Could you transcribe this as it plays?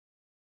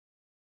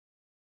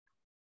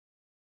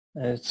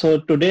So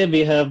today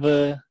we have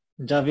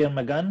Javier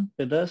Magan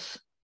with us,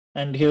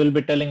 and he will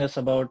be telling us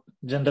about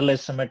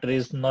generalized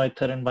symmetries,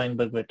 Noether and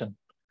Weinberg-Witten.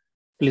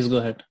 Please go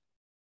ahead.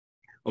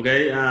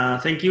 Okay,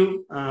 thank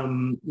you.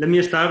 Let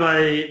me start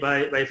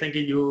by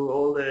thanking you,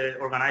 all the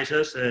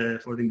organizers,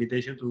 for the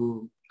invitation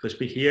to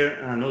speak here,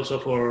 and also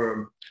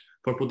for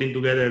putting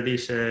together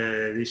this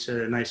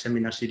nice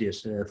seminar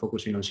series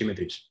focusing on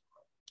symmetries.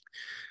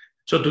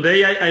 So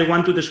today I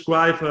want to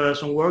describe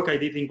some work I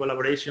did in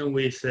collaboration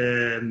with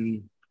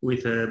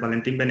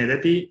Valentin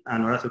Benedetti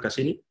and Orazio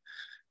Cassini.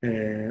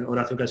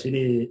 Orazio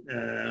Cassini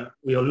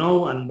we all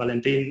know, and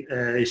Valentin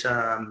is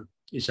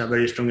a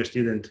very strong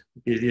student,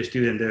 PhD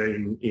student there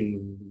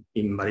in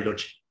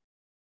Bariloche.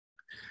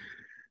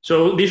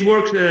 So this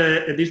work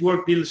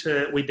deals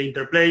with the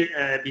interplay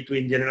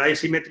between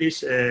generalized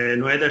symmetries,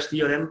 Noether's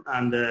theorem,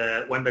 and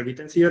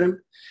Weinberg-Witten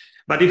theorem.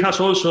 But it has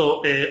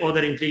also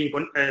other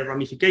intriguing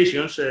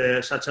ramifications,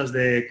 such as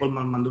the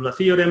Coleman-Mandula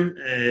theorem,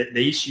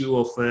 the issue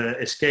of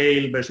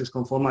scale versus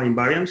conformal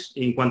invariance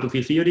in quantum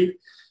field theory,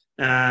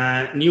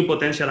 new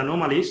potential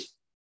anomalies,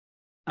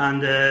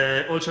 and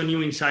also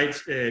new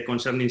insights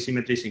concerning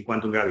symmetries in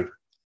quantum gravity.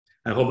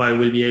 I hope I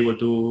will be able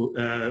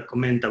to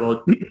comment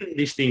about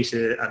these things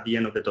at the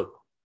end of the talk.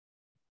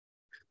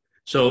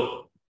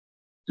 So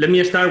let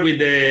me start with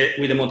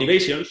the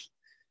motivations.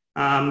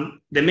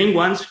 The main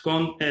ones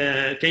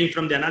came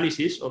from the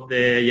analysis of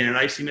the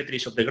generalized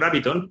symmetries of the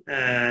graviton,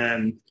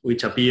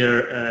 which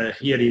appear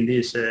here in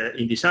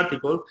this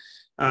article.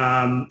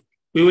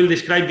 We will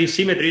describe these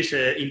symmetries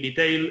in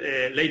detail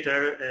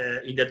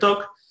later in the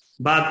talk,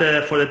 but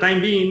for the time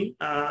being,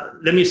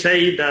 let me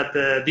say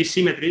that these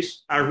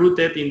symmetries are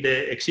rooted in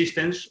the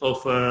existence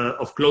of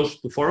closed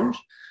forms,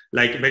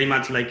 very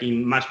much like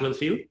in Maxwell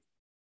field.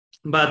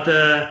 But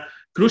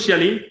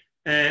crucially,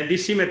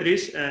 these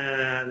symmetries,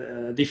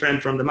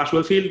 different from the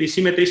Maxwell field, these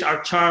symmetries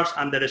are charged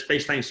under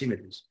space-time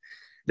symmetries.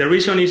 The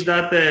reason is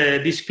that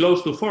these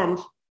closed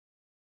forms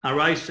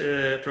arise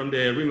from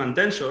the Riemann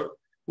tensor,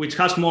 which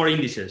has more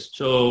indices.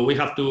 So we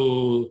have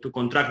to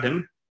contract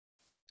them,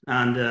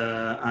 and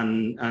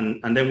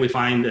then we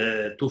find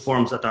two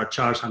forms that are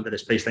charged under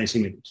space-time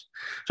symmetries.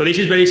 So this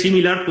is very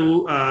similar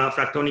to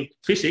fractonic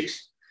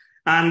physics.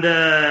 And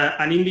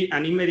an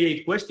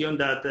immediate question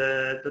that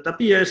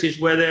appears is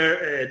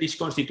whether this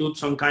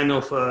constitutes some kind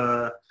of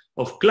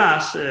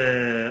class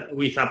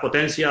with a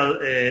potential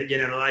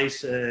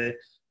generalized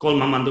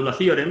Coleman-Mandula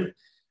theorem.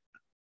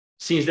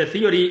 Since the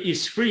theory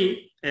is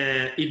free,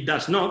 it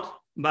does not,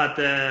 but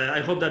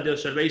I hope that the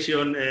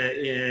observation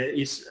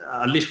is,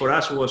 at least for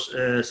us, was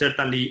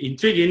certainly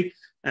intriguing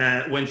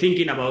when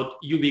thinking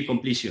about UV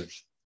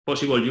completions,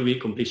 possible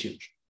UV completions.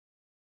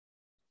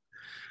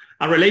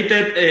 A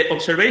related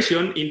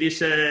observation in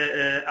this,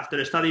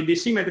 after studying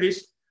these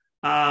symmetries,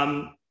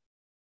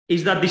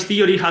 is that this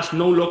theory has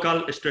no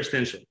local stress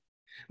tensor.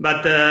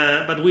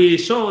 But we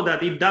saw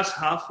that it does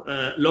have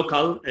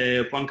local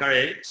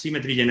Poincare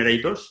symmetry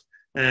generators.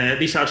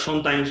 These are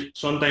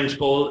sometimes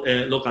called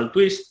local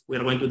twists. We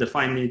are going to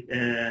define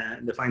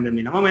them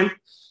in a moment.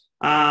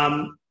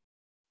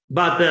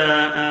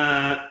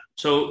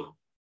 So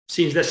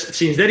since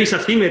there is a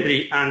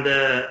symmetry and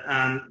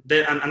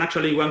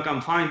actually one can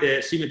find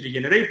the symmetry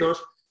generators,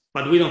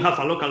 but we don't have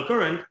a local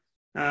current,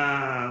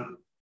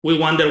 we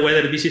wonder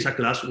whether this is a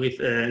class with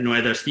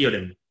Noether's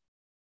theorem.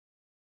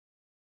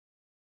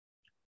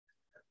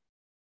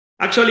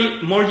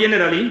 Actually, more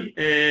generally,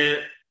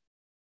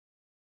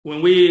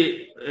 when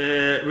we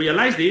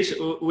realize this,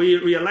 we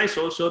realize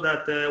also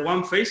that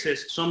one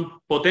faces some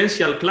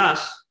potential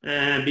class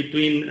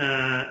between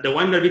the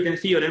Weinberg-Witten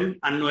theorem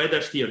and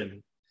Noether's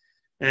theorem.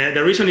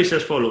 The reason is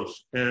as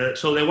follows.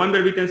 So the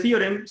Weinberg-Witten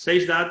theorem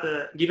says that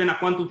given a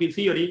quantum field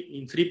theory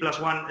in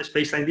 3+1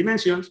 space-time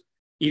dimensions,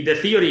 if the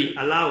theory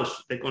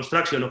allows the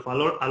construction of a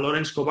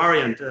Lorentz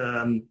covariant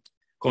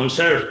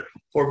conserved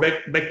for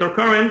vector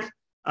current,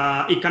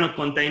 it cannot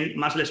contain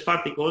massless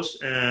particles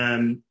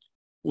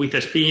with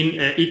a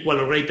spin equal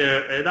or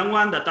greater than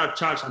 1 that are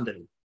charged under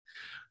it.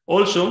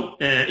 Also,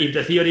 if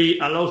the theory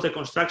allows the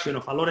construction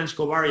of a Lorentz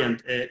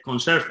covariant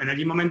conserved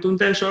energy momentum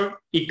tensor,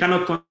 it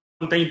cannot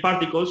contain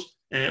particles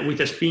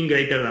with a spin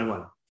greater than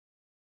 1.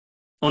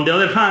 On the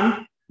other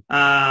hand,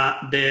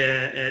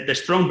 the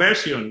strong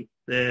version,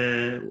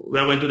 we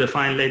are going to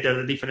define later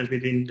the difference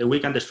between the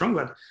weak and the strong,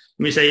 but let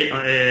me say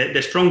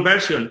the strong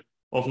version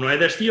of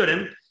Noether's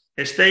theorem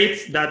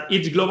states that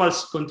each global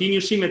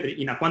continuous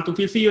symmetry in a quantum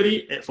field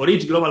theory, for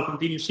each global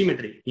continuous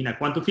symmetry in a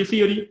quantum field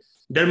theory,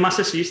 there must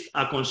exist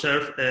a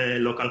conserved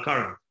local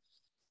current.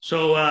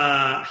 So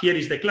here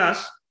is the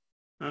class,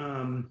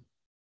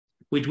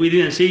 which we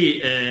didn't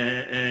see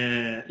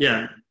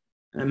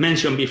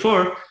mentioned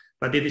before,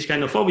 but it is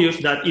kind of obvious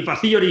that if a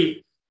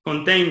theory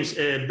contains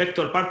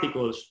vector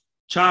particles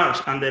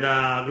charged under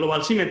a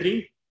global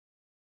symmetry,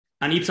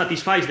 and it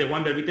satisfies the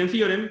Weinberg-Witten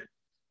theorem,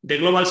 the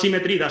global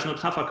symmetry does not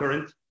have a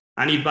current,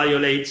 and it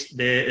violates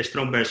the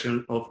strong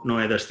version of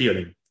Noether's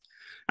theorem.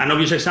 An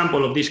obvious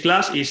example of this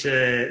class is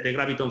the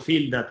graviton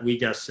field that we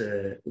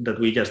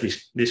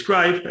just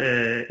described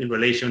in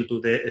relation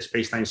to the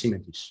space-time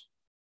symmetries.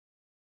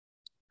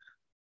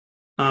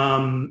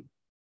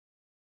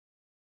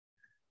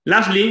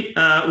 Lastly,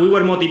 we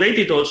were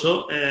motivated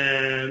also,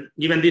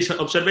 given these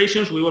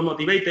observations, we were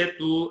motivated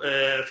to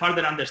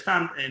further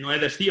understand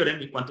Noether's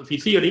theorem in quantum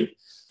field theory.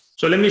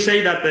 So let me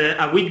say that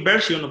a weak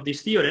version of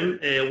this theorem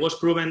was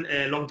proven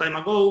a long time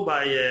ago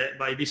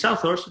by these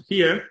authors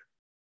here.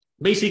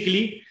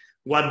 Basically,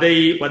 what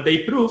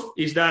they prove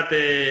is that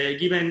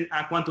given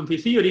a quantum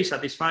field theory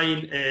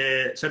satisfying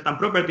a certain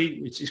property,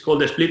 which is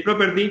called the split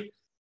property,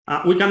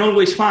 we can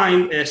always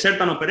find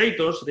certain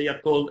operators, they are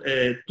called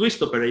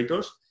twist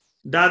operators,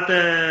 that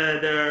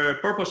their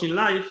purpose in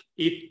life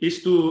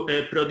is to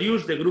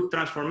produce the group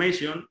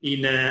transformation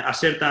in a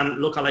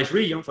certain localized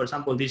region, for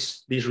example,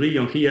 this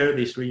region here,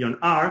 this region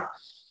R,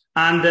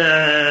 and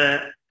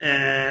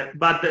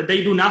but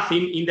they do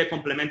nothing in the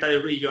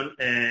complementary region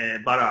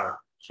bar R.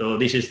 So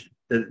this is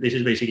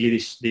basically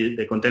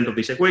the content of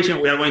this equation.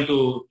 We are going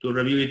to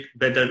review it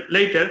better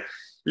later.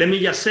 Let me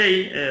just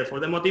say for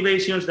the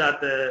motivations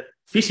that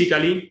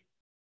physically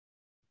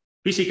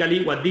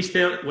what this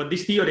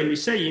theorem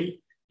is saying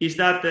is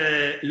that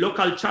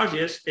local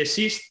charges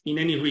exist in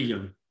any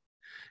region.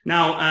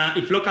 Now,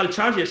 if local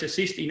charges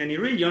exist in any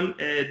region,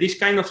 this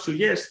kind of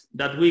suggests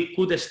that we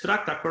could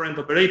extract a current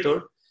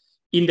operator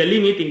in the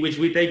limit in which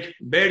we take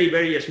very,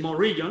 very small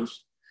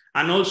regions,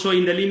 and also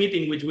in the limit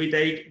in which we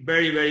take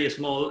very, very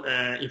small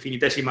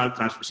infinitesimal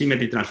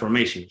symmetry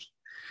transformations.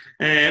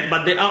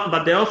 But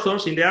the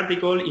authors in the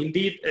article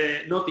indeed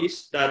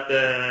notice that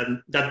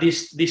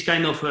this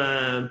kind of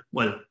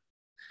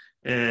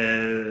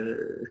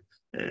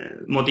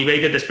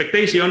motivated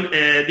expectation,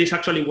 this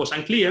actually was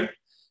unclear.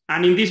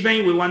 And in this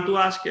vein, we want to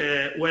ask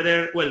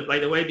whether, well, by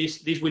the way,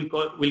 this we'll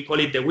call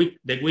it the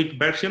weak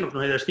version of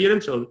Noether's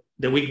theorem. So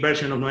the weak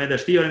version of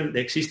Noether's theorem,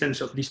 the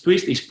existence of this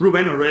twist is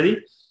proven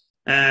already.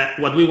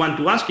 What we want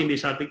to ask in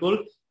this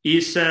article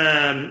is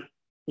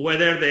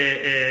whether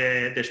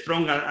the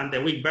strong and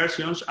the weak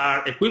versions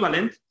are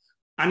equivalent.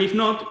 And if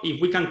not, if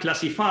we can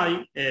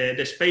classify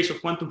the space of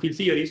quantum field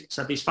theories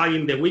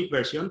satisfying the weak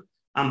version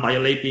and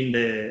violating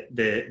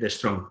the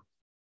strong.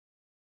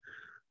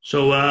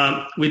 So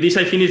with this,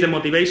 I finish the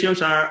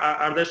motivations.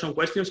 Are there some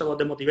questions about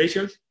the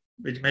motivations,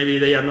 which maybe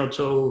they are not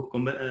so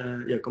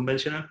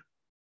conventional?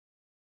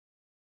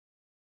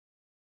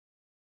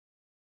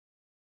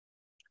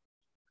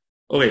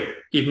 Okay,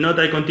 if not,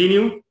 I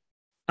continue.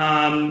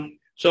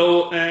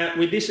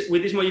 With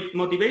these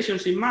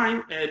motivations in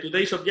mind,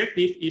 today's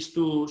objective is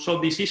to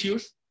solve these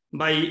issues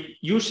by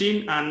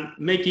using and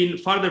making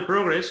further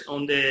progress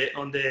on the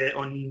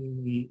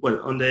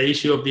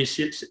issue of this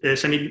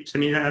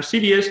seminar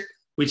series,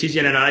 which is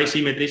generalized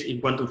symmetries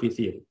in quantum field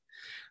theory.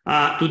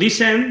 To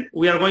this end,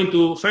 we are going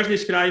to first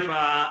describe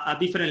a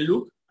different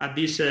look at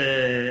these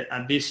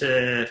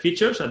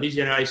features, at these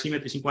generalized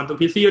symmetries in quantum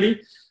field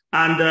theory,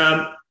 and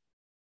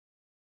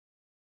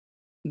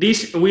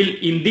this will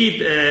indeed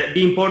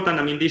be important.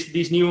 I mean, this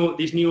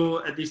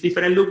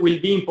different look will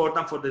be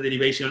important for the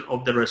derivation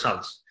of the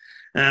results.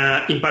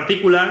 In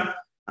particular,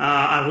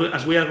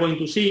 as we are going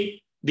to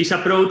see, this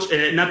approach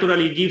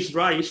naturally gives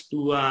rise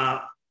to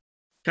a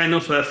kind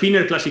of a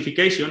thinner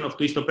classification of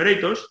twist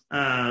operators.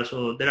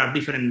 So there are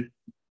different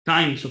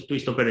kinds of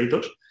twist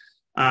operators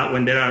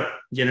when there are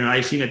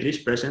generalized symmetries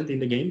present in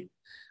the game.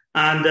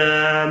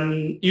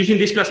 And using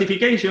this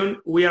classification,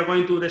 we are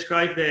going to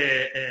describe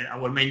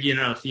our main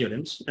general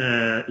theorems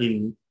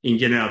in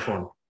general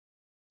form.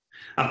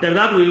 After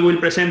that, we will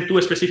present two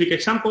specific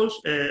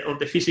examples of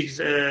the physics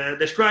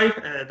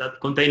described that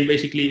contain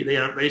basically, they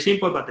are very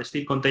simple, but they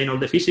still contain all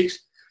the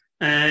physics,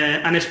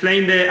 and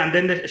explain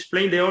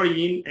the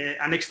origin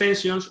and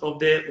extensions of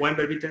the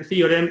Weinberg-Witten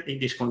theorem in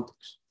this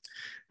context.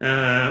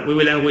 We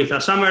will end with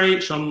a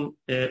summary, some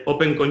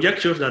open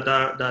conjectures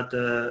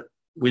that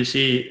we'll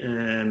see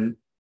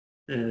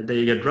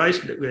they get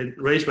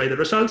raised by the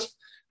results,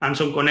 and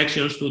some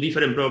connections to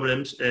different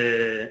problems,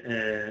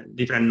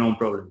 different known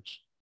problems.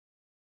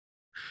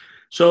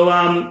 So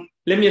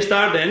let me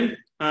start then.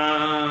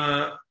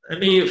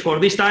 For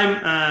this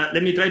time,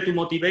 let me try to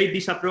motivate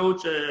this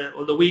approach,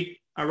 although we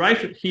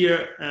arrived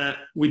here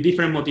with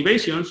different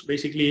motivations,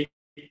 basically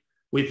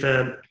with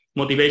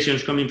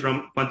motivations coming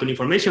from quantum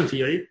information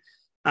theory.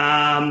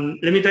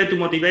 Let me try to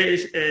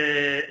motivate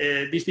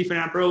this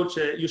different approach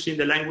using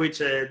the language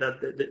that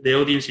the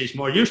audience is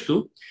more used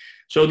to.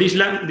 So this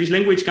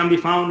language can be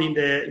found in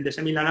the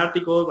seminar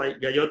article by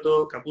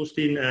Gaiotto,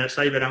 Kapustin,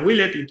 Cyber, and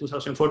Willett in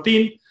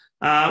 2014,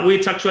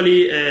 which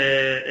actually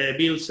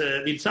builds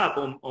up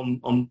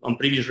on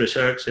previous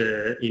research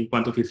in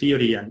quantum field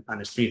theory and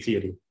string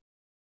theory.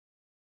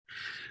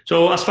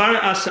 So as far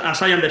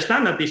as I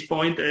understand at this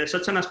point,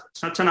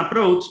 such an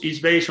approach is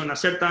based on a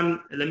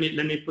certain, let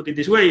me put it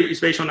this way,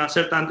 is based on a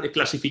certain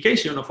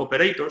classification of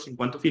operators in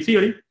quantum field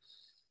theory.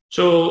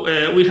 So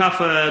we have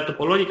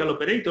topological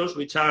operators,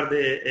 which are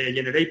the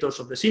generators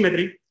of the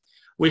symmetry.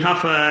 We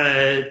have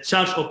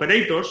charge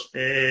operators,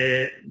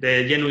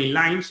 the genuine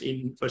lines,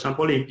 for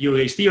example, in pure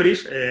gauge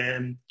theories.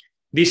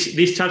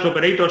 These charge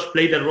operators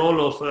play the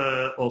role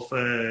of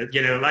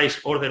generalized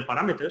order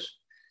parameters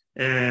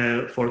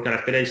for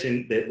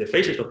characterizing the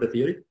phases of the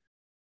theory.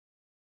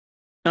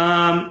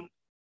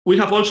 We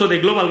have also the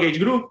global gauge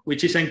group,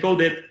 which is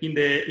encoded in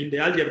the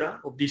algebra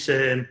of these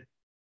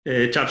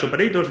charge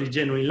operators, these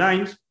genuine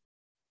lines,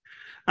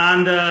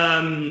 and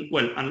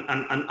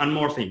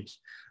more things.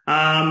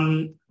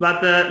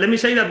 But let me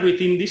say that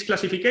within this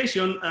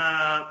classification,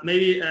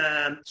 maybe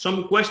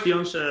some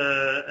questions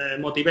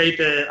motivate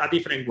a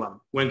different one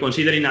when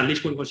considering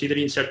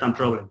certain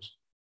problems.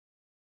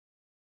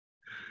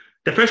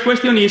 The first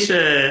question is,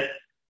 as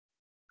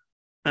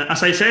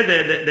I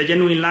said, the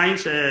genuine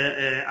lines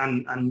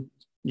and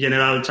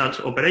general charge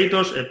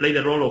operators play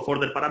the role of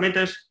order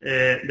parameters.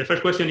 The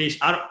first question is,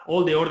 are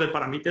all the order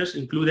parameters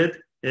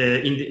included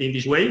in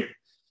this way?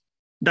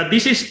 That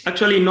this is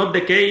actually not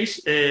the case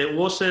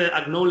was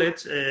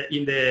acknowledged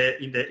in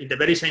the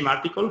very same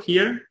article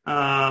here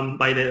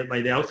by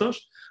the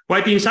authors.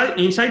 Quite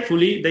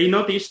insightfully, they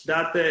noticed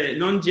that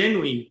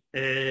non-genuine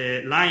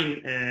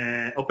line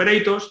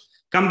operators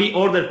can be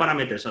order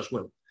parameters as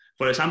well.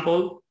 For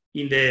example,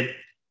 in the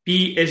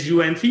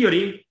PSUN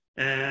theory,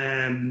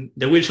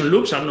 the Wilson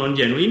loops are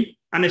non-genuine,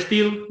 and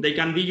still they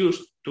can be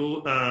used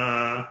to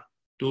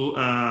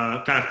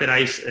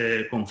characterize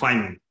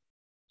confinement.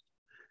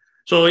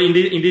 So in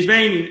this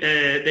vein,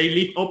 they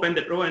leave open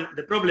the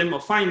problem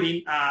of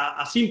finding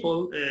a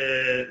simple,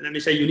 let me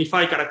say,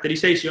 unified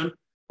characterization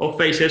of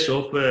phases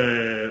of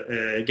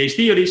gauge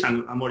theories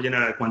and more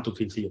general quantum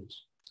field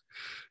theories.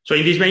 So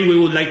in this vein, we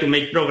would like to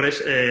make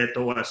progress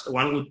towards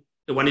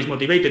one is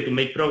motivated to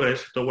make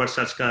progress towards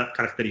such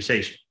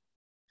characterization.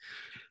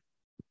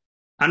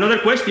 Another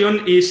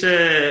question is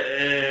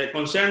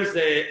concerns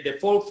the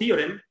fault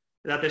theorem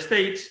that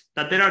states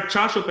that there are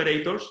charge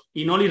operators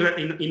in only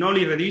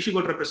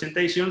irreducible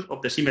representations of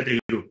the symmetry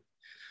group.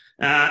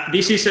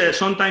 This is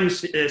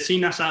sometimes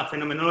seen as a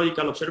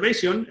phenomenological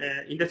observation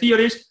in the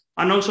theories,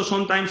 and also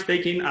sometimes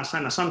taken as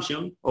an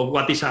assumption of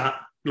what is a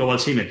global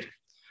symmetry.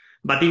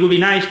 But it would be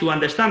nice to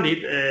understand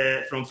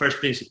it from first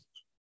principles.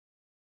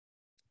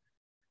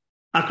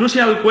 A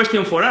crucial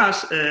question for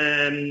us,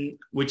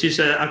 which is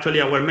actually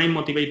our main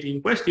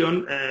motivating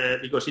question,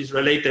 because it's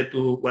related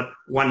to what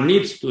one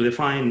needs to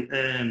define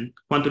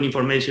quantum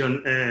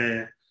information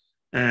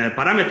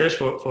parameters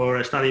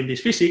for studying this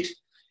physics.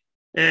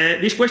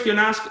 This question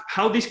asks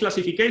how this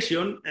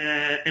classification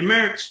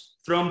emerged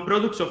from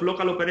products of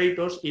local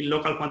operators in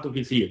local quantum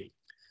field theory.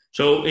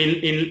 So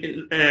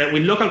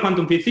with local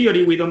quantum field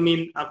theory, we don't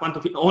mean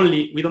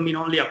only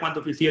a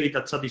quantum field theory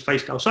that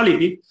satisfies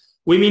causality.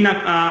 We mean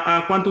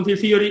a quantum field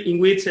theory in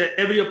which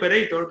every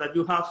operator that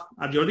you have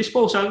at your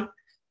disposal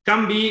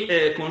can be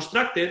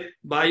constructed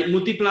by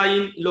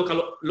multiplying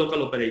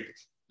local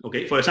operators.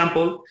 Okay, for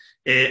example,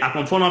 a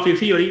conformal field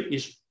theory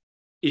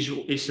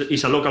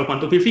is a local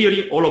quantum field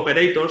theory. All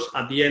operators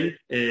at the end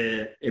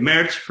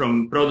emerge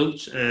from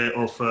products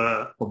of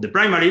the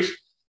primaries,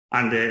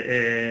 and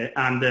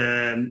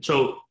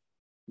so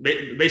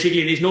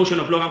basically this notion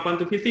of local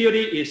quantum field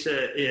theory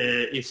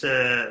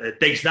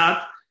takes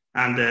that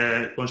and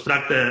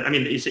construct.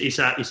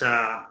 It's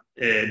a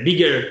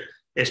bigger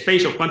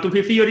space of quantum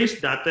field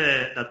theories that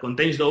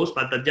contains those,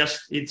 but that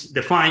it's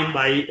defined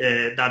by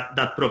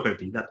that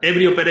property that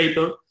every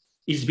operator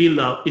is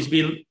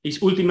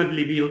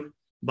ultimately built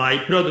by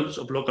products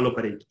of local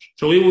operators.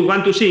 So we would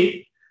want to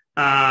see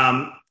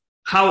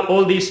how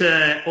all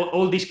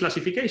this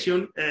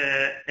classification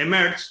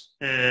emerge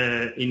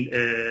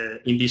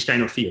in these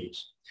kind of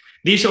theories.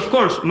 This, of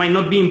course, might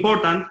not be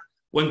important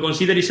when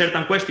considering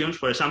certain questions.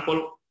 For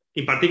example,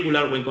 in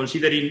particular, when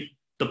considering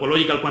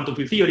topological quantum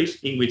field theories,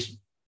 in which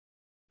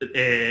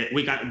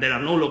there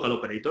are no local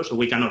operators, so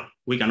we cannot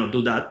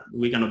do that.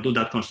 We cannot do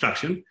that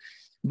construction.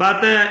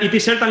 But it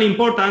is certainly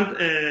important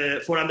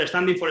for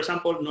understanding, for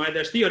example,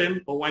 Noether's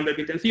theorem or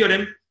Weinberg-Witten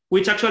theorem,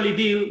 which actually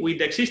deal with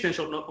the existence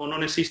or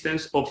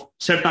non-existence of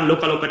certain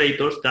local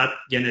operators that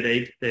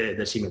generate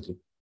the symmetry.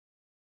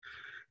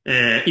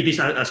 It is,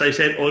 as I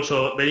said,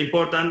 also very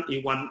important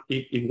if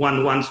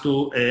one wants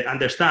to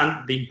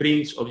understand the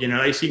imprints of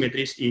generalized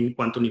symmetries in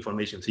quantum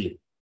information theory.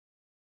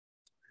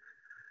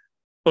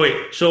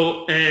 Okay,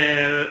 so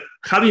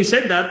having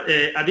said that,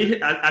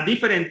 a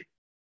different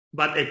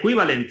but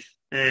equivalent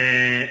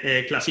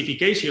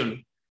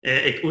classification,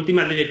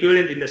 ultimately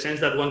equivalent in the sense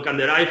that one can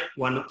derive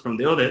one from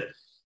the other,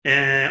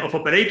 of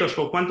operators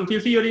for quantum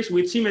field theories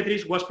with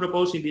symmetries was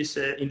proposed in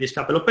this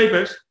couple of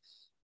papers.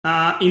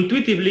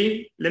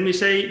 Intuitively, let me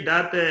say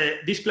that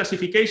this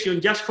classification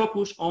just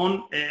focus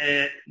on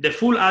the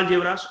full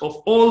algebras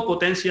of all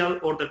potential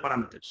order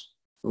parameters.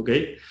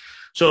 Okay,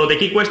 so the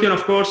key question,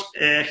 of course,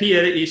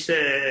 here is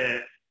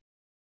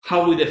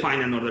how we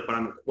define an order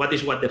parameter. What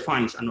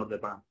defines an order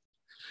parameter?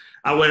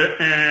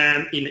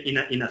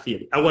 In a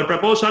theory, our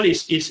proposal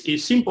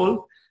is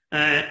simple.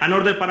 An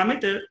order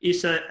parameter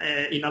is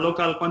in a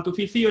local quantum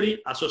field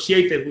theory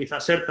associated with a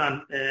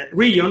certain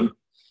region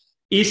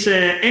is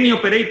any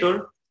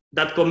operator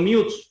that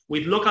commutes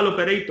with local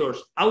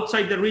operators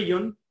outside the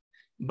region,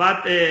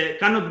 but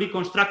cannot be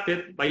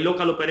constructed by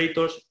local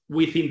operators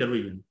within the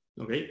region.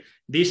 Okay,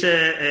 this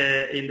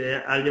in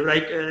the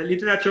algebraic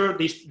literature,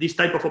 this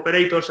type of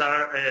operators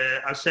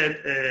are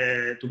said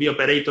to be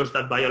operators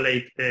that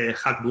violate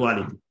Haack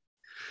duality.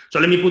 So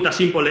let me put a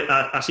simple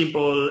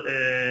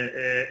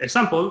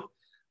example.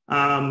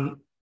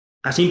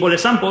 A simple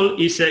example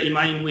is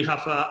imagine we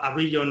have a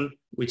region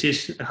which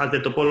has the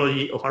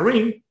topology of a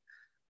ring,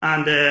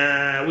 and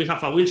we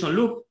have a Wilson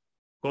loop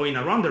going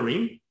around the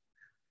ring.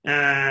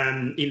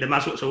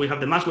 So we have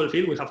the Maxwell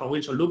field. We have a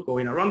Wilson loop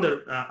going around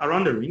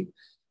the ring.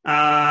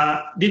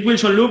 This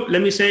Wilson loop,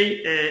 let me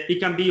say, it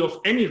can be of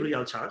any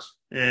real charge.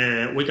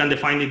 We can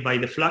define it by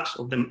the flux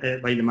of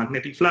by the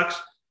magnetic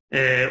flux,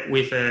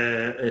 with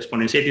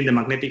exponentiating the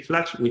magnetic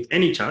flux with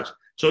any charge.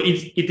 So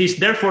it is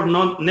therefore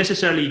not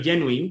necessarily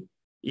genuine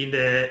in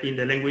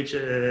the language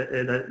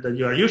that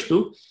you are used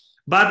to.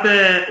 But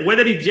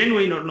whether it's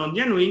genuine or not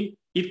genuine,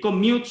 it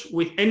commutes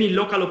with any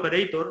local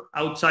operator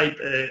outside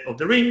of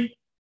the ring,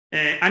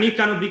 and it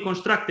cannot be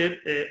constructed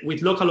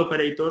with local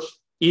operators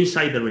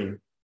inside the ring.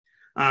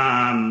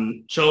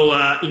 So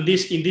in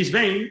this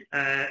vein,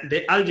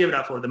 the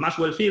algebra for the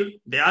Maxwell field,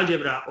 the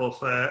algebra of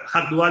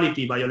Haack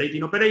duality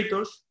violating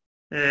operators,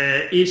 all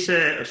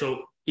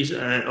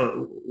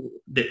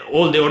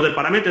the order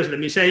parameters, let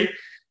me say,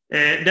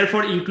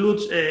 therefore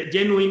includes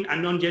genuine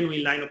and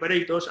non-genuine line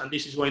operators, and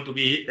this is going to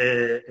be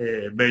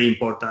very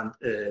important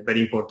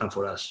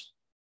for us.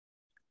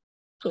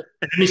 So,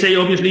 let me say,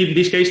 obviously, in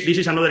this case, this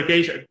is another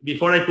case.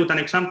 Before I put an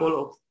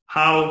example of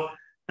how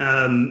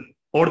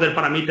order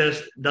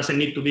parameters do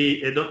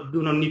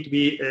not need to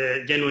be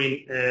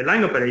genuine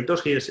line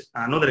operators, here's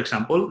another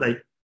example.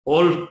 Like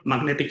all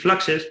magnetic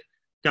fluxes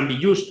can be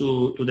used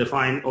to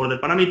define order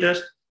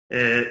parameters,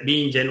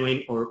 being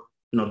genuine or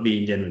not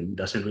being genuine.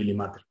 Doesn't really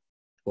matter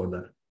for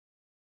that.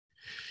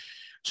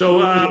 So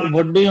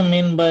what do you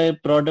mean by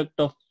product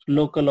of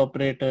local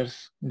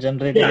operators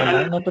generating a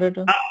line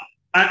operator?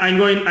 I'm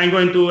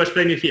going to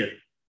explain it here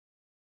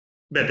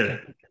better.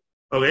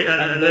 Okay,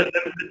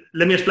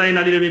 let me explain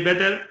a little bit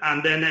better,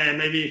 and then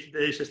maybe if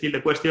there is still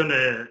the question,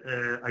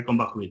 I come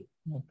back to it.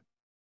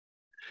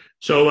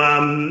 So,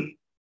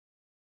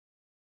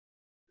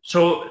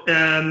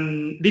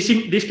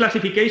 this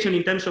classification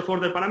in terms of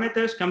order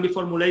parameters can be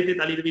formulated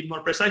a little bit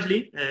more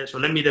precisely. So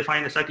let me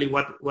define exactly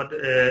what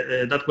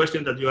that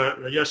question that you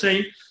are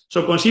saying.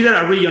 So consider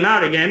a region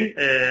R again.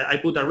 I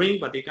put a ring,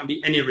 but it can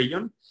be any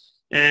region.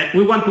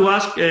 We want to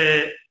ask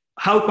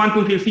how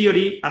quantum field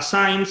theory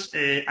assigns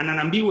an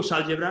unambiguous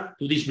algebra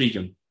to this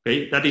region.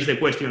 Okay, that is the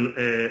question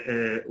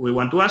we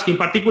want to ask. In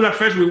particular,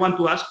 first we want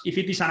to ask if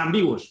it is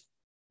unambiguous,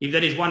 if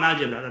there is one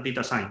algebra that it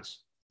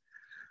assigns.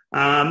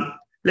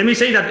 Let me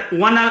say that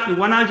one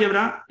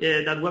algebra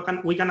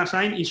that we can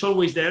assign is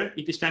always there.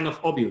 It is kind of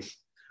obvious.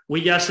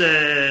 We just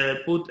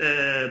put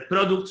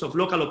products of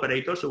local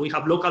operators. So we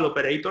have local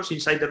operators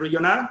inside the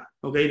region R.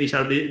 Okay, these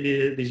are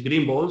these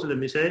green balls. Let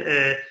me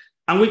say.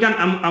 And we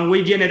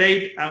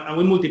generate and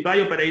we multiply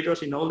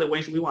operators in all the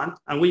ways we want,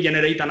 and we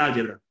generate an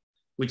algebra,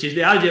 which is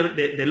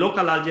the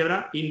local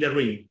algebra in the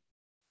ring.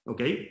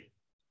 Okay.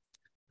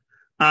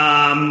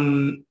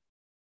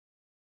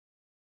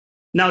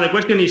 Now the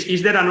question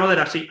is there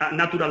another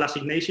natural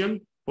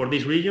assignation for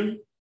this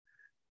region?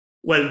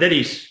 Well, there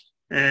is.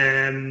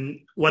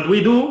 What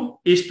we do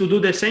is to do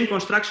the same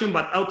construction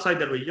but outside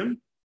the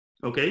region.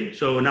 Okay,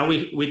 so now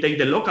we take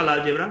the local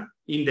algebra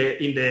in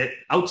the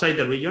outside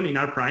the region in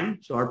R prime.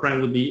 So R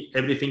prime would be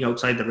everything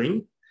outside the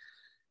ring,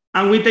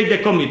 and we take the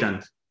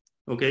commutant.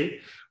 Okay,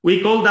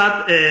 we call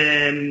that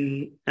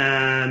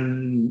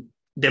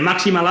the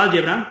maximal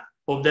algebra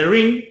of the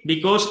ring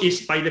because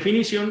it's by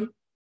definition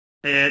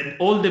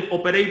all the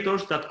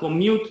operators that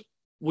commute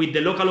with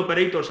the local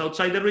operators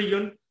outside the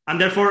region, and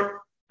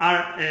therefore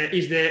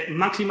is the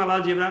maximal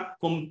algebra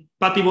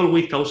compatible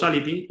with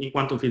causality in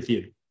quantum field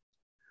theory.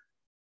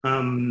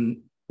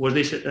 Was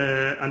this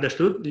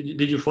understood?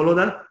 Did you follow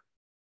that?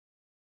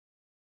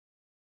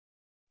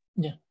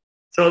 Yeah.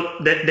 So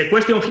the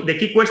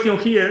key question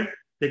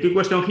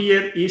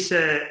here is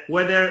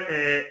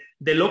whether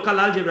the local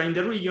algebra in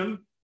the region,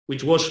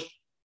 which was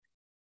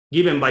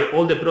given by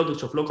all the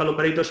products of local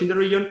operators in the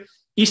region,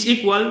 is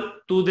equal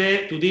to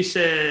this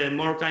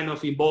more kind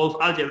of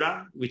involved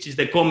algebra, which is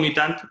the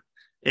commutant,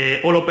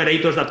 all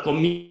operators that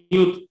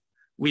commute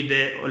with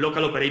the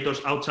local operators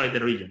outside the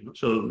region.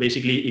 So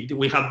basically,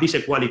 we have this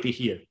equality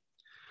here.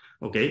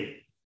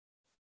 Okay.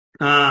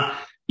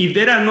 If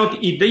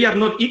they are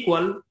not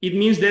equal, it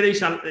means there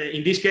is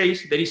in this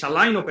case there is a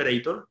line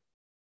operator.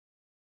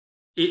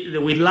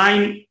 With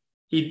line,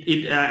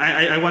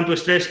 I want to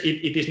stress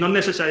it is not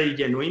necessarily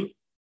genuine.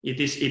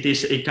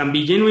 It can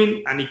be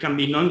genuine and it can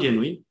be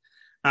non-genuine,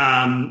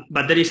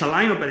 but there is a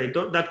line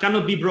operator that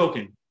cannot be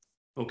broken.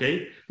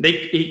 Okay,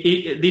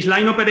 this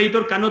line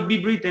operator cannot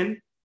be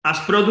written as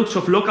products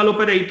of local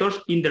operators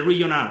in the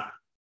region R.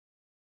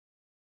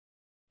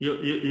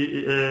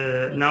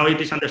 Now it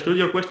is understood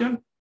your question?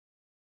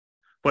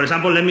 For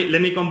example,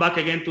 let me come back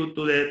again to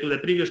the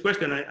previous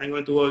question. I'm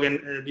going to go again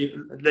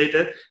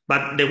later.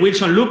 But the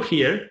Wilson loop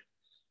here,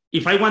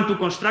 if I want to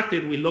construct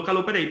it with local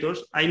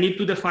operators, I need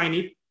to define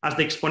it as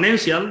the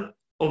exponential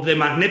of the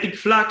magnetic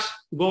flux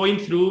going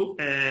through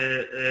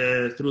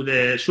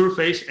the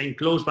surface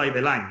enclosed by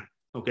the line.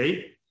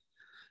 Okay,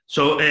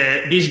 so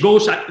this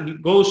goes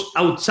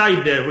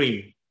outside the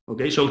ring.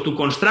 Okay, so to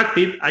construct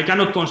it, I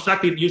cannot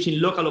construct it using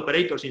local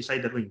operators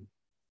inside the ring.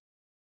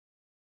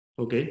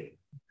 Okay.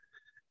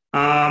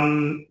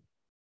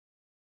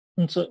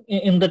 So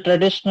in the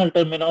traditional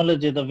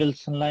terminology, the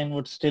Wilson line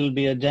would still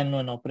be a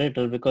genuine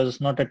operator because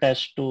it's not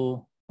attached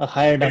to a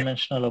higher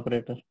dimensional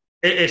operator.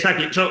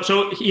 Exactly.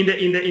 So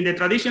in the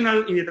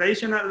traditional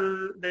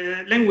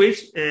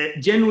language,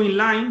 genuine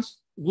lines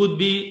would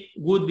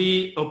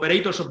be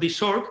operators of this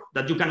sort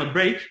that you cannot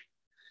break.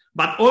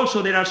 But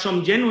also there are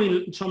some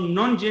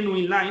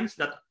non-genuine lines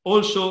that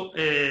also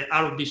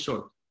are of this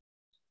sort.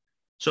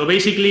 So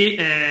basically,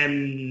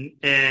 the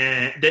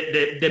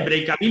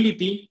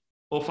breakability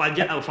of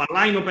a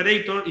line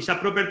operator is a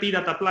property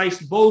that applies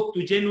both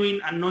to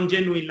genuine and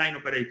non-genuine line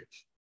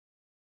operators.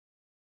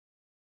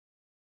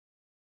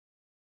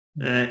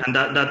 And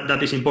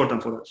that is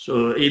important for us.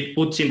 So it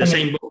puts in the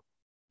same boat.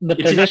 The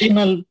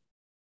traditional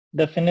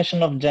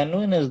definition of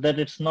genuine is that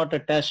it's not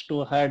attached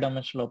to higher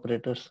dimensional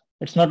operators.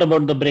 It's not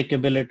about the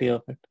breakability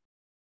of it.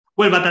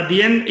 Well, but at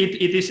the end, it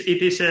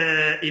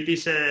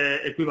is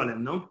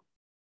equivalent, no?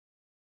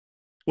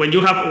 When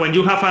you have a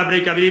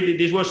breakability,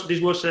 this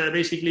was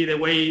basically the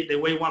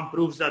way one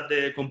proves that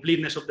the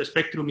completeness of the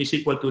spectrum is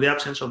equal to the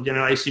absence of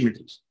generalized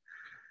symmetries.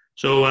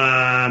 So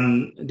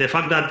the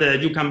fact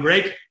that you can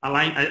break a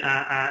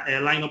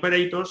line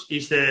operators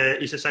is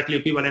exactly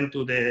equivalent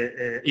to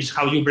is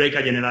how you break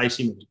a generalized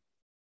symmetry.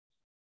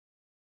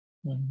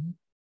 Mm-hmm.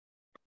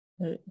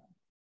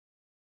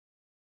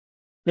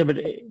 Yeah, but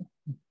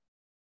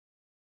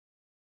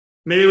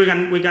maybe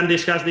we can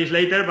discuss this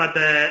later, but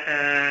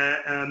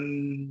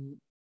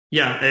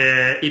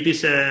it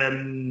is.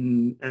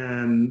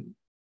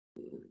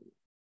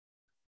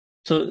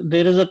 So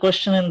there is a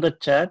question in the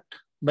chat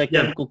by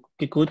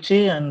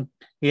Kikuchi, and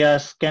he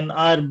asks, can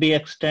R be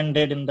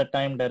extended in the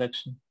time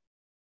direction?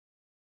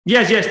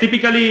 Yes.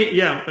 Typically,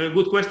 a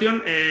good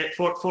question.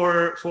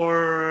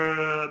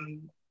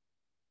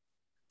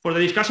 For the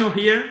discussion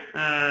here,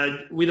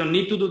 we don't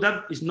need to do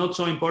that. It's not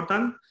so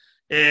important.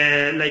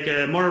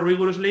 More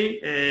rigorously,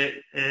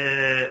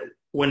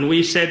 when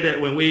we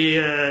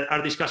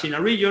are discussing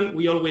a region,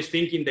 we always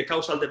think in the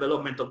causal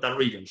development of that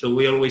region. So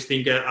we always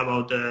think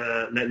about,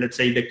 let's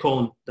say, the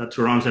cone that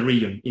surrounds the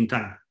region in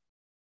time.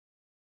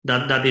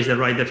 That is the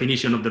right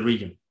definition of the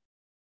region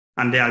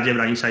and the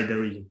algebra inside the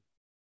region.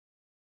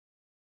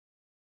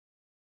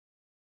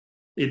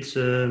 It's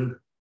should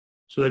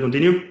I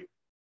continue?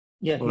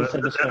 Yeah.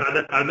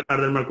 Are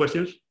there more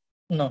questions?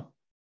 No.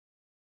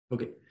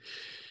 Okay.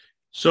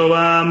 So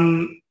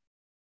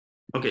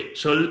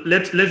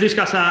let's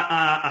discuss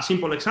a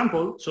simple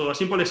example. So a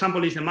simple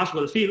example is the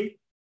Maxwell field.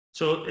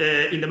 So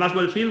in the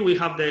Maxwell field, we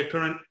have the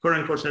current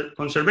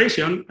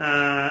conservation,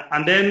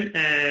 and then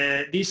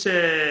this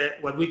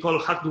what we call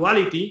Hart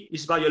duality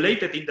is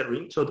violated in the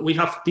ring. So we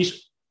have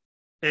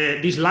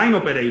these line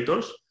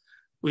operators,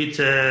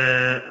 which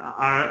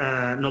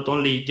are not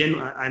only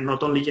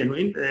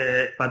genuine,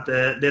 but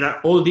there are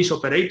all these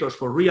operators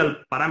for real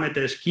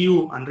parameters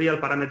Q and real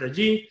parameter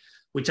G,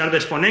 which are the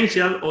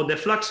exponential of the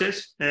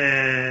fluxes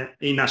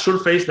in a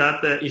surface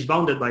that is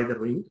bounded by the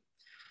ring.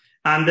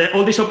 And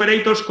all these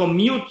operators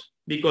commute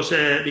because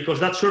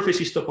that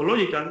surface is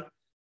topological.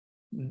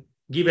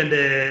 Given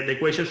the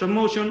equations of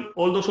motion,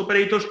 all those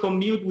operators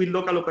commute with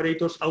local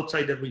operators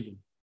outside the region.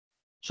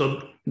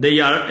 So they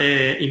are,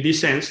 in this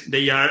sense,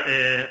 they are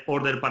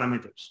ordered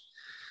parameters.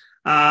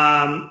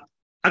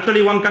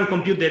 Actually, one can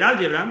compute their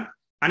algebra,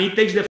 and it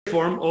takes the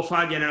form of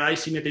a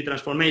generalized symmetry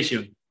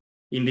transformation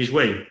in this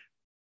way.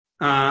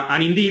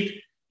 And indeed,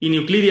 in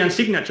Euclidean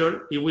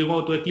signature, if we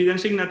go to Euclidean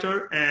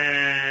signature,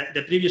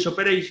 the previous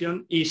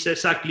operation is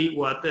exactly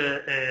what,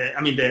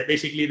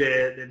 basically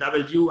the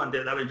W and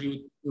the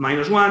W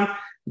minus 1,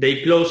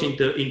 they close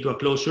into a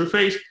closed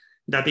surface.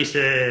 That is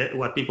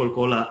what people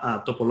call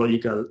a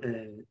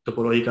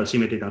topological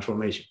symmetry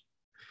transformation.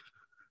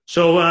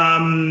 So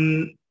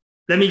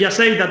let me just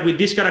say that with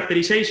this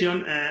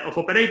characterization of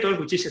operators,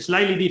 which is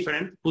slightly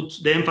different,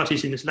 puts the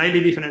emphasis in a slightly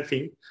different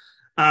thing,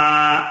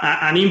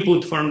 an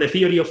input from the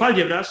theory of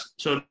algebras.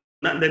 So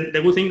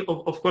the good thing,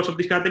 of course, of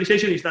this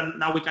characterization is that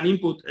now we can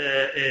input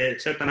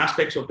certain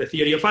aspects of the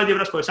theory of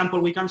algebras. For example,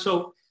 we can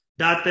show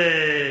that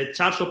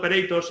Charles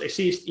operators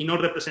exist in all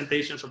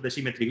representations of the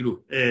symmetry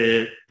group,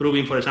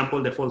 proving, for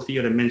example, the fourth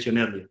theorem mentioned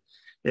earlier.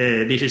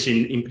 This is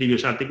in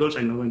previous articles.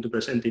 I'm not going to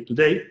present it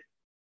today.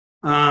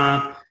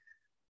 And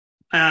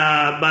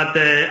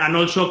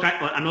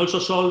also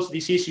solves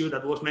this issue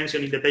that was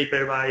mentioned in the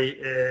paper by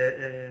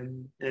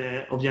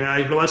of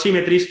generalized global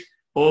symmetries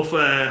of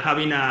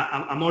having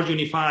a more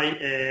unified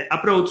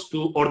approach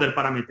to order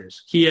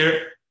parameters.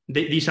 Here,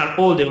 these are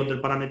all the order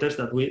parameters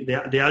that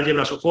the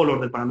algebras of all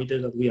order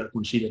parameters that we are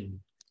considering.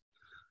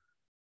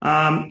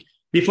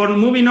 Before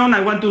moving on, I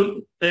want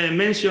to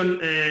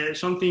mention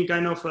something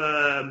kind of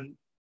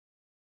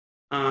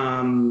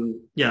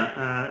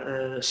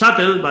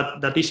subtle,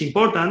 but that is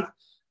important.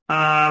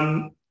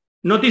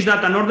 Notice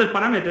that an order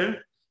parameter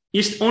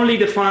is only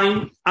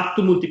defined up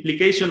to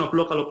multiplication of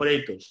local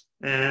operators.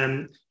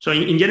 So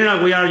in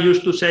general, we are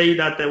used to say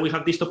that we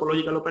have this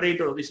topological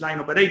operator or this line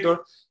operator,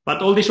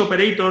 but all these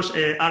operators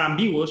are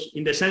ambiguous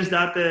in the sense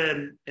that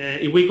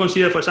if we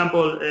consider, for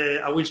example,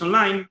 a Wilson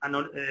line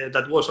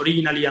that was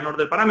originally an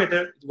order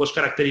parameter, it was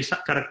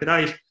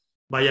characterized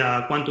by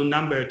a quantum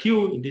number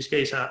Q, in this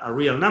case a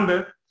real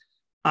number.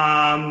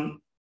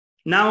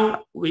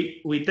 Now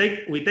we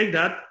take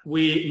that,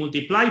 we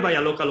multiply by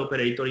a local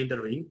operator in the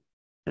ring.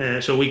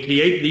 So we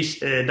create this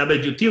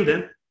W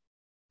tilde,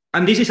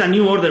 and this is a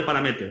new order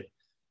parameter,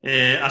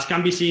 as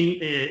can be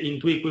seen in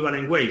two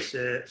equivalent ways.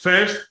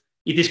 First,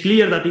 it is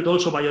clear that it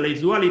also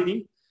violates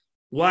duality.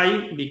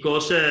 Why?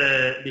 Because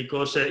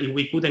if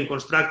we couldn't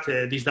construct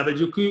this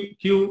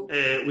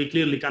WQ, we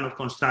clearly cannot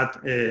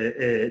construct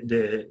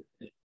this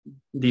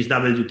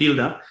W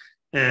tilde.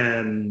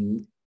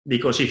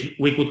 Because if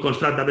we could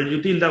construct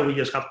W tilde, we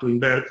just have to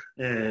invert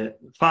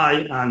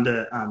phi and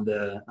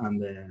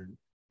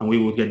we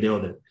would get the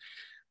other.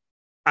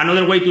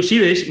 Another way to see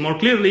this more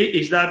clearly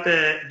is that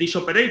this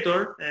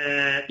operator,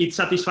 it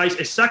satisfies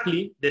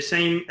exactly the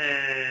same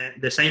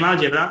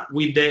algebra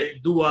with the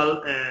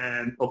dual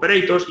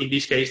operators, in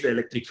this case, the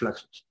electric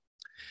fluxes.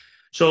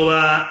 So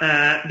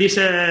this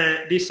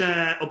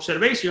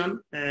observation,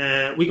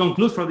 we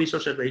conclude from this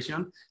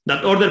observation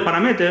that order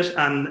parameters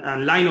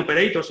and line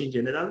operators in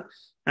general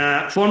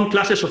form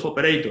classes of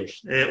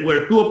operators,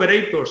 where two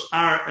operators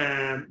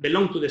are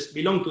belong to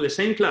the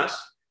same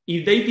class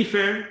if they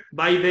differ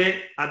by the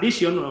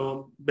addition,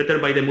 or better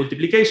by the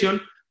multiplication,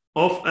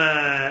 of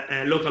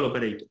local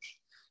operators.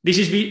 This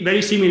is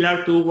very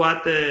similar to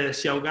what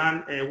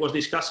Xiaogan was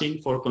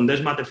discussing for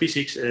condensed matter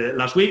physics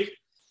last week,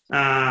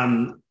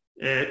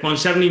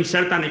 concerning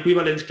certain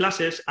equivalence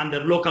classes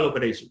under local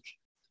operations.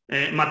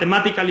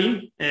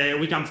 Mathematically,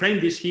 we can frame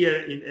this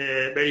here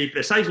very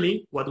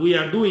precisely. What we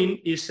are doing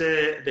is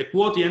the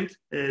quotient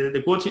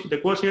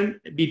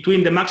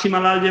between the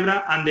maximal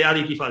algebra and the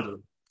additive algebra.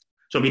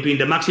 So between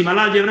the maximal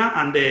algebra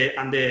and the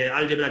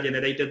algebra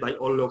generated by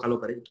all local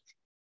operators.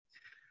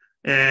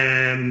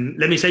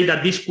 Let me say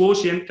that this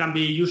quotient can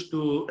be used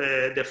to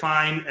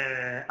define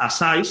a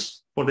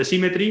size for the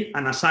symmetry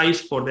and a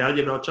size for the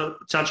algebra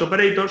charge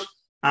operators,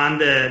 and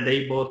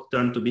they both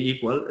turn to be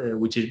equal,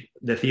 which is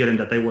the theorem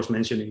that I was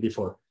mentioning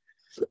before.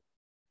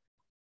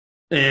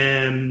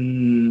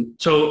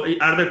 So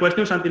are there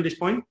questions until this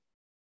point?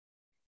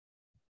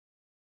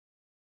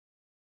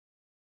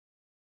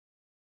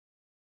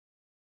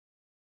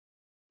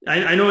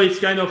 I know it's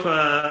kind of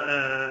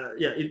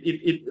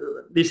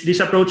this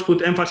approach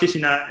put emphasis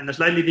in a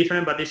slightly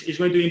different, but it's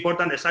going to be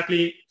important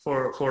exactly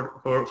for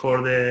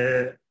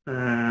the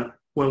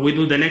when we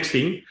do the next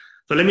thing.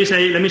 So let me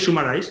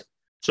summarize.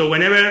 So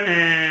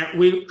whenever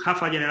we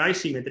have a generalized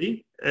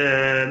symmetry,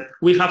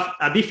 we have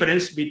a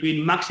difference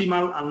between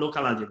maximal and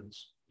local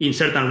algebras in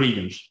certain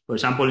regions. For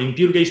example, in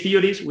pure gauge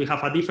theories, we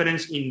have a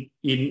difference in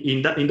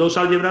those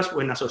algebras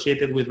when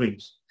associated with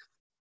rings.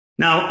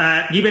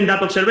 Now, given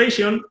that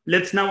observation,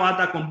 let's now add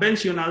a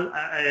conventional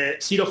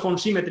zero-form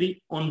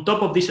symmetry on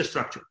top of this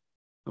structure.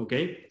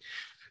 Okay.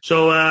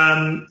 So,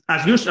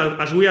 as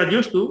we are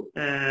used to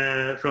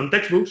from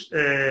textbooks,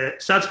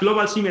 such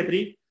global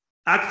symmetry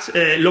acts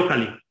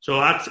locally.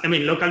 So,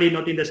 locally,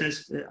 not in the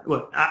sense,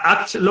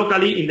 acts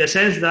locally in the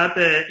sense that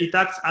it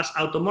acts as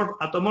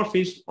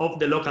automorphism of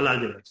the local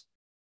algebras.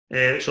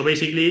 So,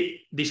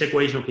 basically, this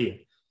equation here.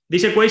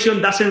 This equation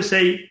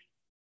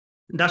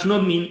does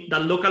not mean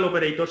that local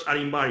operators are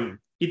invariant.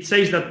 It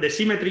says that the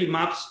symmetry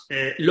maps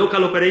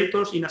local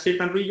operators in a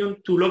certain region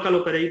to local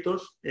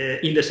operators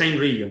in the same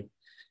region.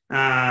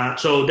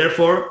 So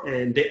therefore,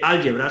 the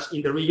algebras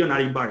in the region are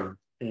invariant.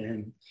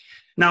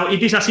 Now,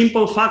 it is a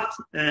simple fact.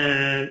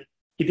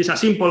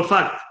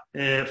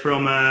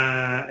 From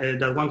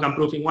that one can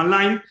prove in one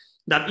line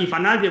that if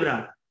an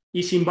algebra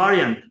is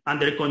invariant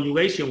under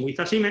conjugation with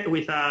a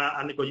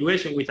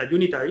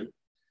unitary,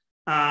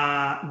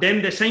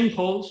 then the same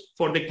holds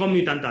for the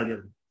commutant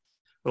algebra.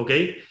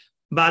 Okay,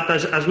 but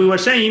as we were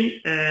saying,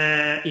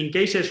 in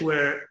cases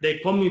where the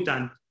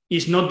commutant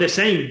is not the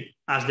same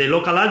as the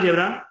local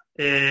algebra,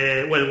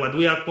 what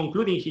we are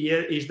concluding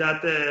here is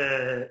that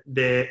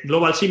the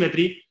global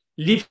symmetry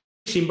leaves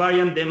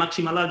invariant the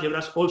maximal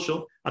algebras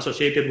also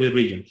associated with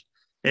regions.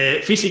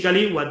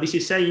 Physically, what this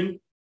is saying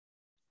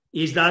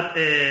is that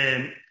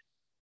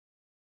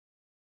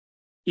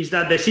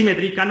the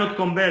symmetry cannot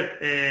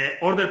convert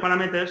order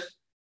parameters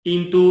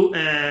into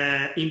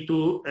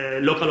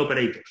local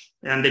operators.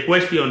 And the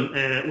question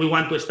we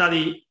want to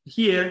study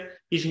here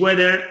is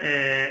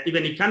whether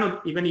even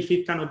if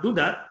it cannot do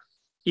that,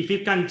 if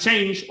it can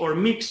change or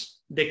mix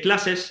the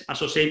classes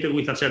associated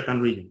with a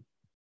certain region.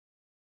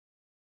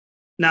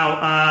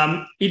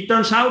 Now, it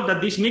turns out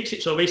that this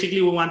mix. So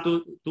basically, we want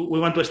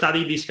to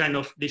study this kind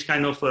of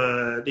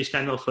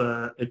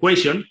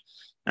equation.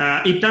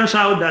 it turns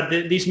out that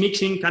this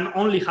mixing can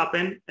only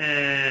happen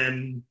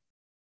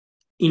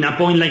in a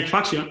point-like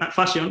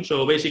fashion.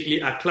 So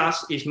basically, a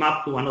class is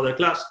mapped to another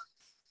class.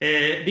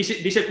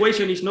 This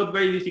equation is not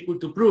very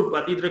difficult to prove,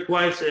 but it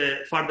requires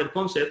further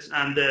concepts.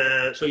 And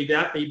so if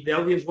the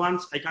audience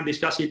wants, I can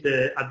discuss it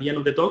at the end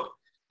of the talk,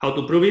 how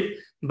to prove it.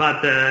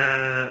 But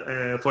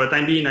for the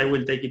time being, I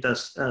will take it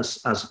as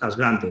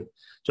granted.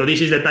 So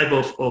this is the type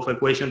of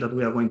equation that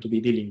we are going to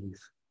be dealing with.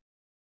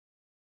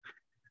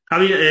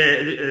 Javier,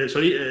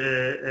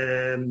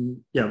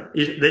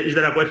 is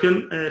there a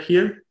question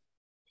here?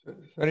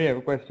 Sorry, I have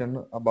a question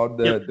about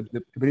the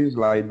previous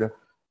slide.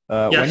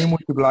 Yes. When you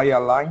multiply a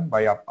line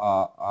by a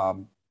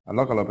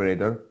local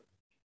operator,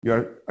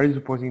 are you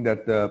supposing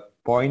that the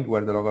point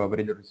where the local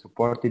operator is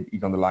supported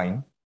is on the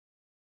line?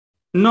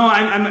 No,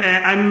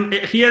 I'm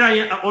here.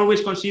 I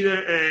always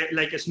consider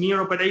like a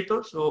smear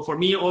operator. So for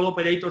me, all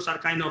operators are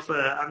kind of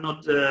are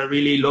not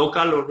really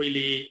local or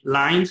really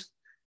lines.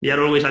 They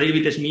are always a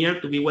little bit smear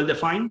to be well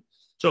defined.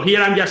 So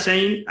here I'm just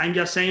saying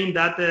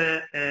that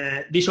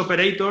this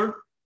operator,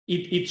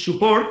 its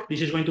support,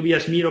 this is going to be a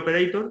smear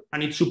operator,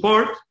 and its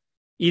support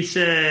is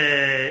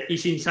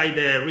inside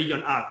the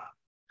region R.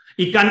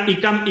 It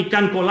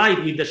can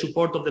collide with the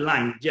support of the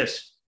line,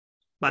 yes,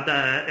 but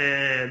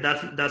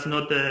that's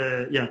not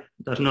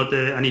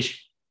an issue.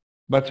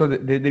 But so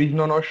there is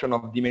no notion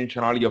of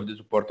dimensionality of the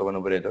support of an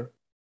operator?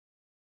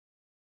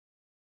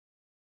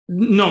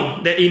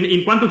 No, in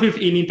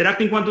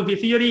interacting quantum field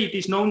theory, it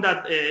is known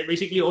that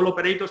basically all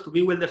operators, to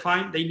be well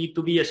defined, they need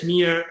to be a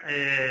smear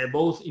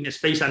both in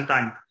space and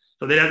time.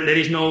 So there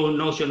is no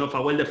notion of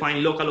a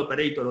well-defined local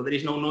operator, or there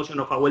is no notion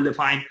of a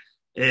well-defined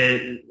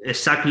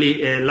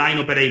exactly line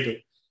operator.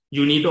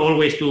 You need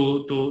always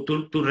to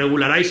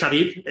regularize a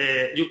bit.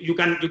 You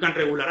can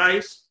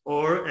regularize,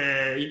 or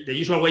the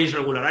usual way is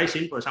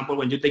regularizing. For example,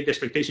 when you take the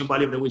expectation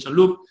value of the Wilson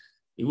loop,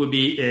 it would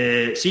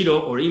be 0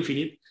 or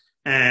infinite.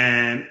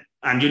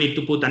 And you need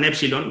to put an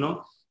epsilon,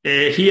 no?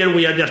 Here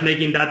we are just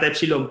making that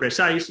epsilon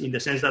precise in the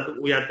sense that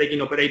we are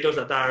taking operators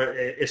that are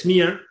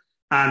smear,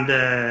 and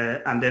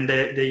then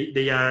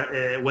they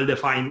are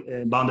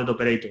well-defined bounded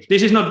operators.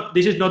 This is not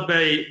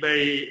very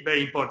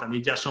very important.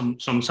 It's just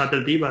some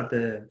subtlety, but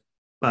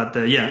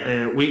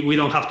we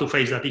don't have to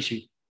face that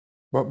issue.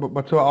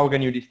 But so how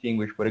can you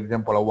distinguish, for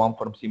example, a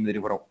one-form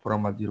symmetry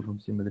from a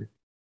zero-form symmetry?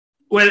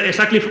 Well,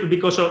 exactly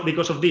because of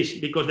this,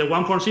 because the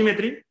one-form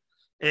symmetry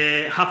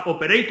have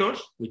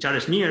operators, which are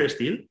smear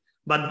still,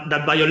 but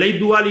that violate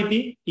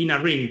duality in a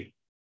ring.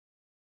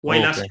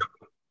 While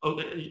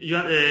you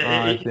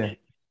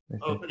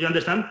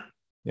understand?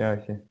 Yeah, I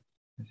see.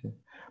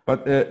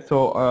 But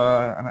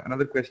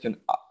another question: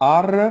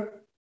 R.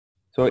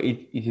 So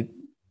is it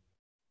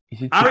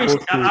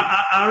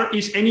R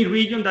is any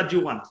region that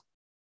you want.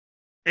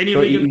 Any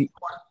region.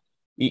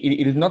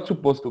 It is not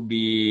supposed to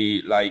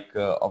be like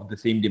of the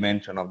same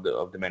dimension of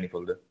the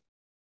manifold.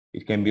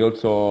 It can be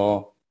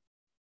also.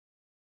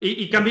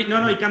 It can be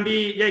it can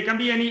be it can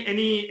be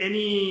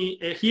any.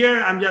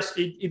 Here I'm just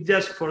it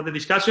just for the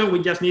discussion. We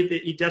just need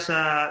it just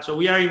so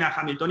we are in a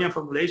Hamiltonian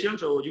formulation.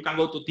 So you can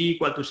go to t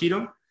equal to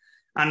 0,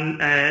 and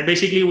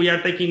basically we are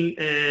taking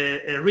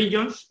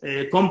regions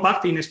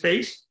compact in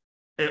space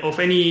of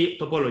any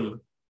topology.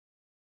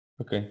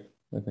 Okay.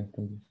 Thank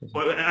you.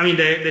 Well, I mean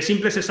the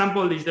simplest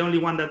example is the only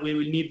one that we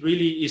will need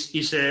really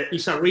is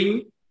a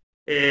ring,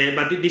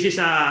 but this is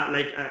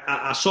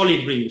a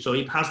solid ring, so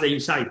it has the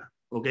inside.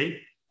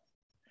 Okay.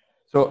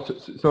 So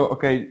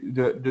okay,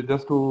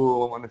 just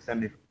to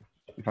understand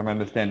if I'm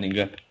understanding,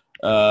 there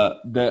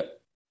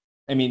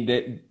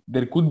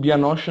could be a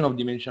notion of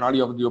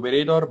dimensionality of the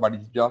operator, but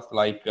it's just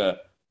like the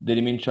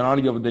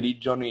dimensionality of the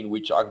region in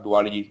which arc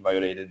duality is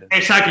violated.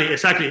 Exactly.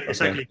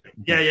 Okay.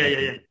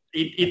 Yeah.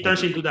 It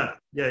turns into that.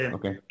 Yeah.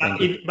 Okay.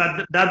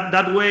 But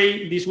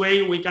this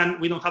way we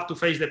don't have to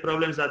face the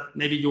problems that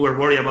maybe you were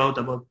worried about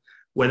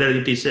whether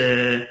it is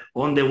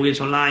on the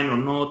Wilson line or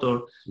not,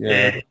 or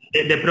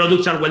the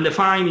products are well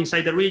defined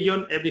inside the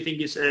region.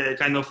 Everything is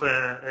kind of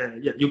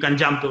you can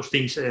jump those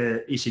things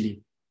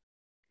easily.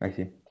 I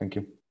see. Thank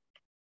you.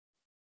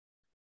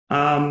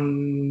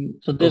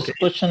 So this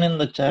question in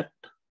the chat.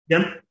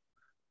 Yeah.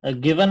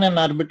 Given an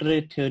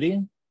arbitrary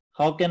theory,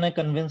 how can I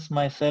convince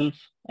myself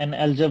an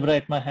algebra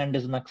at my hand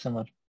is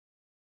maximal?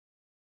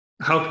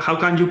 How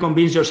can you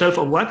convince yourself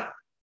of what?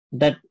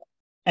 That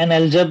an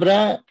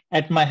algebra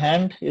at my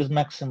hand is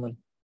maximal.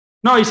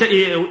 No,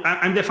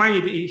 I'm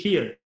defining it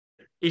here.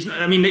 It's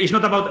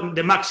not about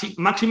the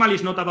maximal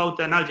is not about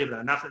an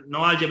algebra.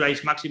 No algebra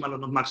is maximal or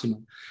not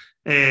maximal.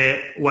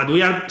 What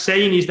we are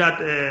saying is that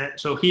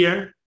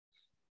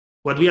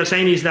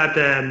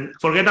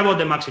forget about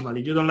the maximal.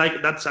 If you don't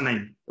like, that's a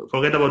name.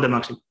 Forget about the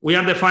maximal. We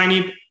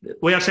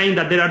are saying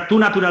that there are two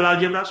natural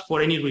algebras for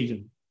any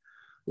region.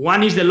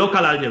 One is the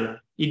local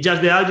algebra. It's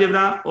just the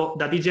algebra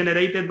that is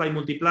generated by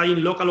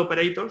multiplying local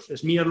operators,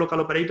 smear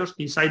local operators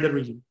inside the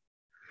region.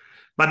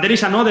 But there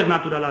is another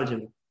natural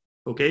algebra,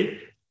 okay?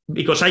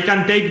 Because I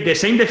can take the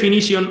same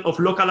definition of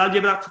local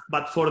algebra,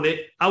 but for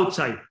the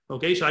outside,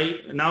 okay? So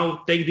I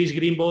now take these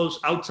green balls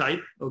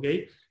outside,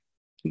 okay?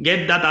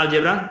 get that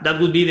algebra, that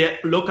would be the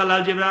local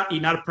algebra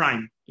in R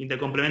prime, in the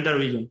complementary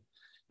region.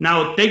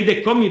 Now take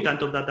the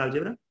commutant of that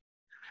algebra,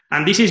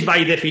 and this is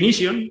by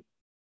definition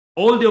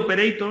all the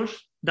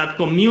operators that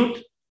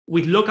commute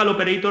with local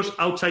operators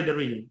outside the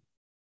region.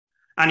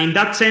 And in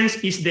that sense,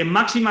 is the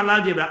maximal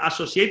algebra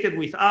associated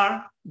with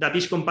R that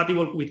is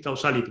compatible with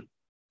causality.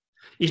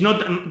 It's not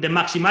the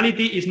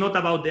maximality is not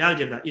about the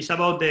algebra. It's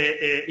about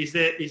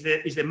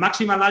the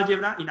maximal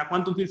algebra in a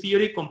quantum field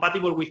theory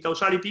compatible with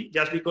causality,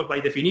 just because by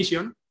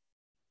definition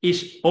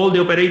is all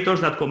the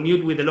operators that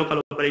commute with the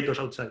local operators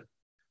outside.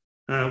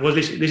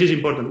 This is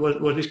important.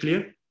 Was this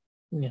clear?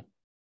 Yeah.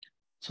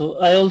 So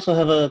I also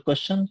have a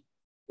question.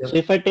 Yep. So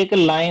if I take a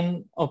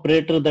line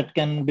operator that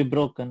can be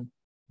broken,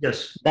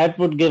 yes, that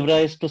would give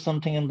rise to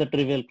something in the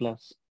trivial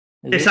class.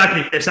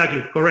 Exactly,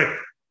 correct.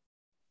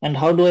 And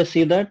how do I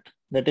see that?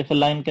 That if a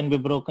line can be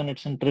broken,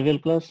 it's in trivial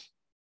class?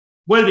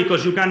 Well,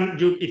 because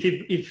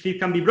if it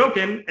can be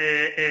broken,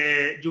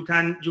 you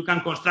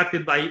can construct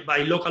it by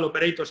local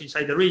operators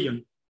inside the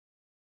region.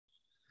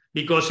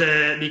 Because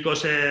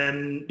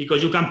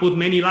you can put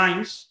many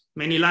lines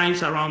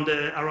around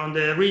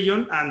the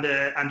region,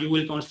 and you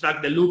will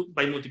construct the loop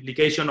by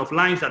multiplication of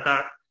lines that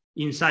are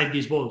inside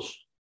these balls.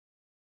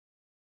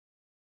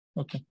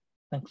 Okay,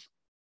 thanks.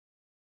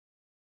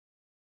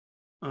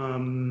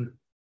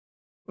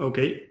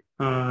 Okay.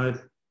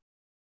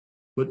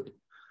 Good.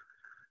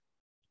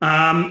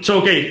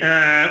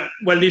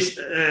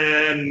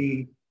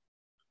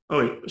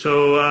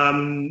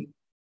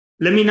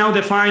 Let me now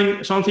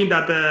define something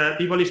that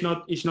people is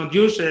not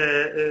used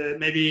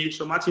maybe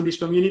so much in this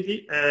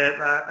community,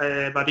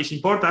 but it's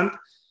important,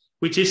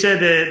 which is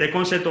the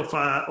concept of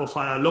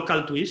a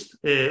local twist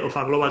of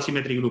a global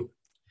symmetry group.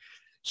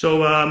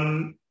 So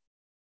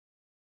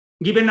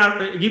given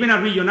a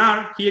region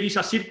R, here is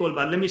a circle,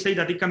 but let me say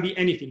that it can be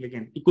anything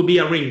again. It could be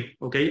a ring,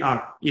 okay,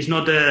 R. It's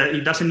not,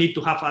 it doesn't need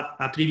to have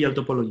a trivial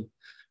topology,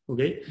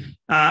 okay?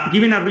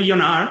 Given a region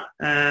R,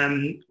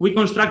 we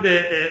construct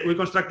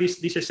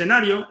this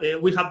scenario.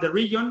 We have the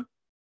region,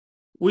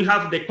 we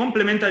have the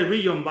complementary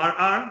region bar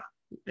R,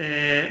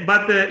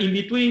 but in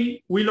between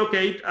we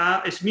locate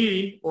a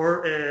smearing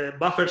or a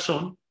buffer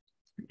zone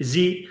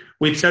Z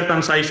with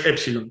certain size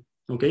epsilon,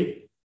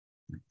 okay?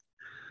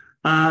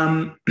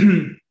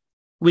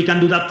 We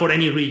can do that for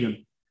any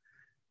region.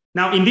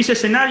 Now, in this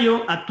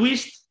scenario, a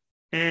twist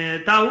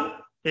tau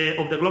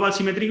of the global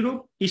symmetry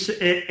group is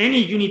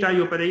any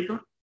unitary operator.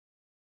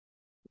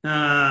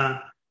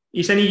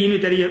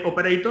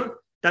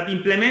 That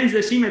implements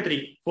the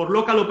symmetry for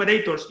local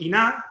operators in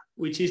R,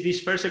 which is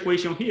this first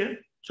equation here.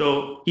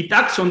 So it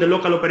acts on the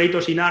local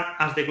operators in R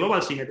as the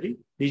global symmetry.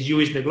 This U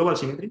is the global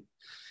symmetry.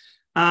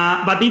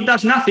 But it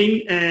does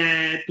nothing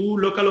to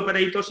local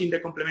operators in the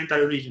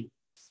complementary region.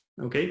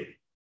 Okay.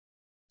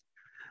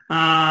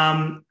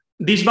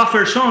 This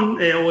buffer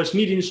zone or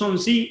smearing zone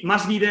Z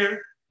must be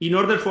there in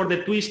order for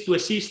the twist to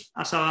exist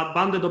as a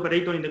bounded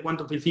operator in the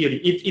quantum field theory.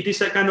 It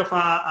is a kind of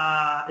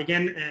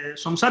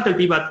some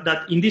subtlety, but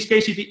that in this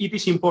case it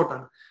is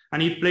important,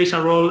 and it plays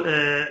a role.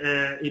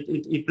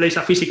 It plays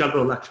a physical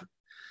role actually.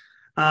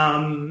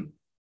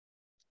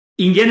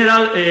 In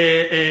general,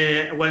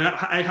 when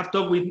I have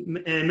talked with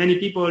many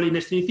people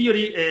in string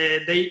theory,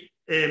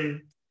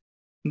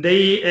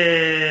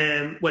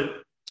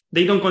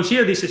 they don't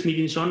consider this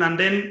smearing zone, and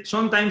then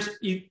sometimes,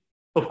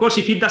 of course,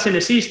 if it doesn't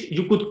exist,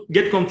 you could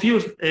get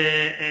confused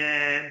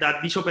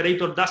that this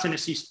operator doesn't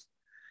exist.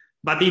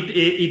 But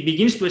it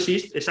begins to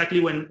exist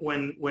exactly when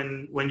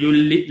you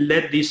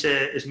let this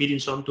smearing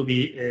zone to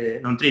be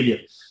non-trivial.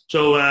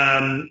 So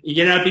in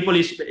general, people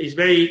is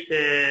very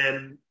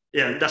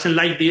doesn't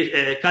like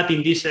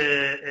cutting these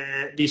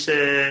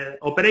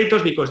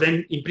operators, because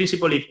then in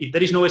principle, if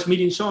there is no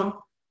smearing zone,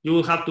 you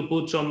will have to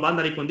put some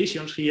boundary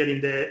conditions here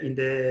in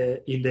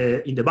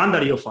the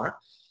boundary of R.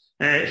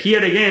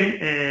 Here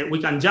again, we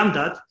can jump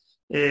that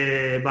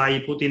by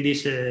putting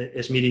this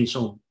smearing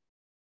zone.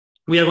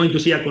 We are going to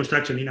see a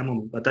construction in a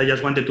moment, but I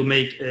just wanted to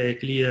make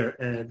clear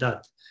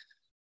that.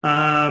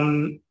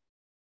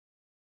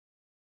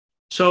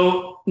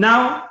 So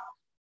now,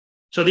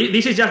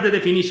 this is just the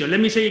definition. Let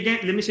me say again.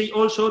 Let me say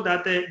also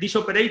that this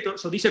operator,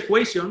 so these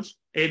equations,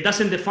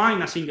 doesn't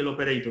define a single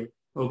operator.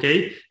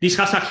 Okay, this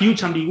has a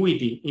huge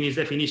ambiguity in its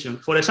definition.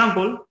 For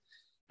example,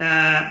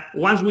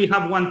 once we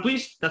have one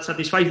twist that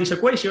satisfies this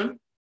equation,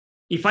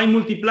 if I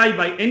multiply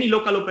by any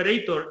local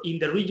operator in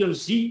the region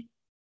Z,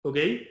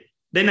 okay,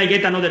 then I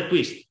get another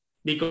twist,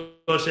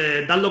 because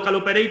that local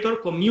operator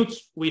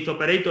commutes with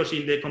operators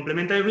in the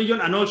complementary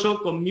region and also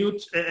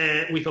commutes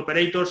with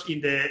operators in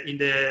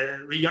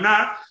the region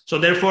R. So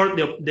therefore,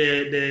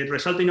 the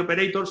resulting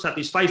operator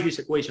satisfies this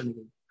equation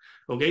again.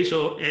 Okay,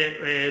 so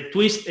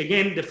twist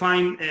again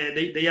define,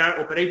 they are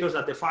operators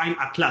that define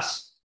a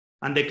class,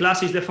 and the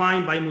class is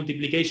defined by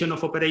multiplication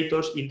of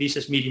operators in this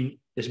smearing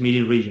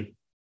region.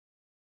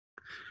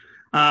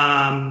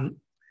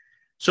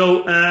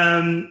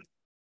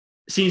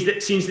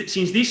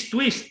 Since this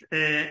twist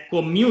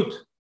commute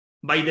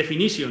by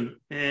definition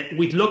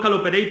with local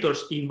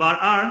operators in bar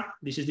R,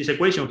 this is this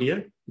equation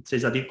here. It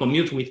says that it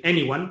commutes with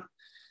anyone.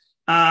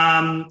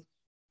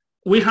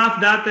 we have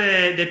that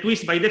the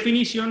twist by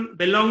definition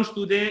belongs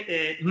to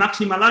the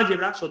maximal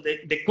algebra, so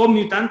the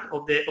commutant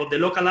of the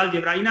local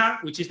algebra in R,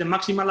 which is the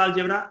maximal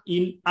algebra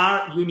in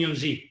R union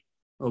Z.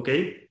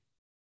 Okay.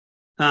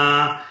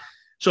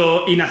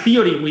 So in a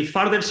theory with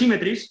further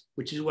symmetries,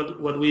 which is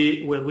what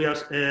we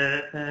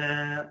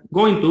are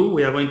going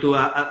to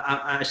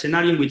a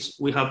scenario in which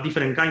we have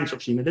different kinds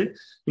of symmetry.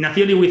 In a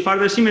theory with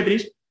further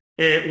symmetries,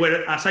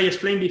 where, as I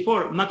explained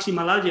before,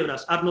 maximal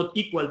algebras are not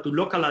equal to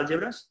local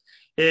algebras,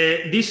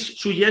 this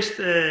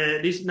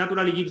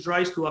naturally gives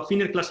rise to a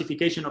finite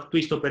classification of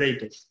twist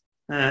operators.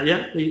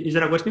 Yeah, is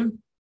there a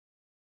question?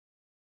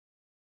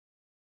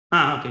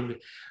 Okay.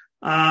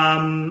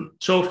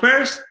 So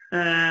first,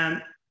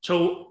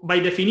 so by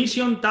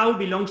definition, tau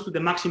belongs to the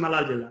maximal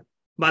algebra,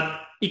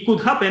 but it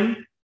could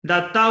happen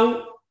that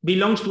tau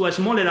belongs to a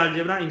smaller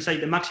algebra inside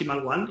the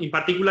maximal one. In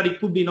particular, it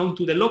could belong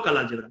to the local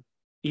algebra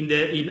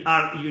in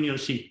R union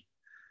C.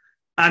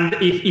 And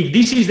if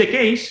this is the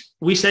case,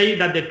 we say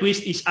that the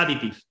twist is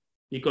additive,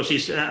 because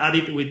it's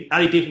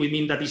additive we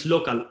mean that it's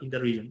local in the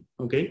region.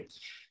 Okay.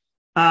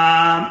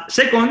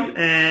 Second,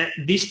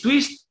 these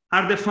twists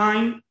are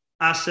defined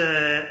as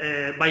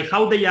by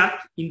how they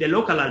act in the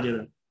local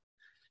algebra.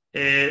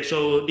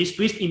 So this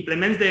twist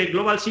implements the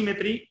global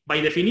symmetry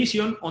by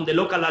definition on the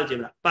local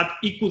algebra, but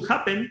it could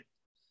happen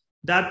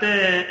that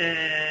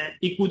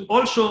it could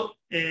also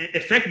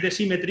affect the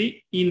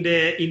symmetry in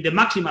the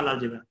maximal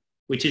algebra,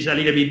 which is a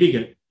little bit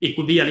bigger. It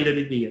could be a little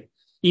bit bigger.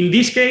 In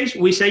this case,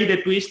 we say the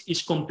twist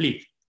is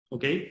complete.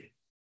 Okay.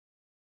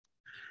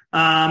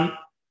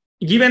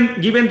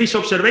 Given these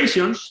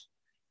observations,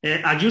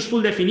 a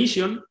useful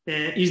definition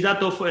is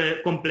that of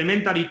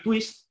complementary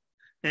twist.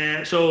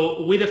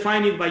 So we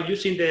define it by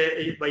using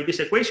by this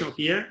equation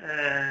here.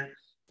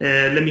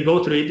 Let me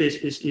go through it.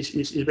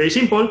 It's very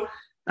simple.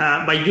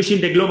 By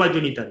using the global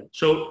unitary.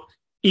 So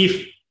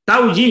if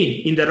tau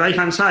g in the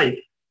right-hand side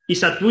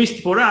is a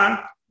twist for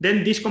R,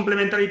 then this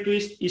complementary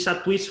twist is a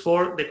twist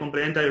for the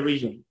complementary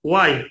region.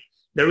 Why?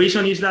 The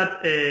reason is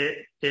that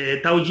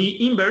tau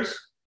g inverse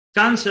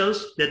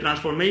cancels the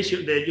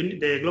transformation,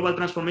 the global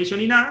transformation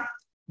in R,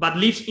 but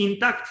leaves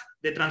intact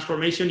the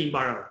transformation in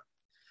bar R.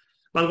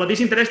 But what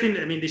is interesting,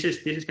 I mean, this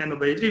is kind of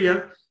very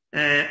trivial.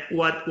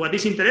 What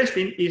is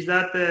interesting is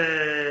that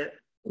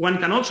one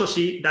can also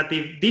see that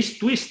if this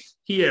twist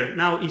here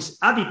now is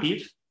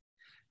additive,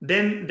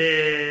 then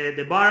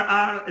the bar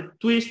R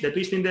twist, the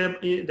twist in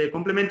the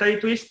complementary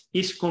twist,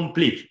 is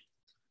complete.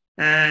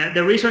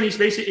 The reason is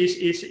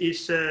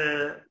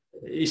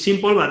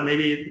simple, but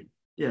maybe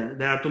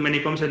there are too many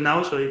concepts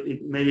now, so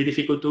it may be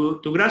difficult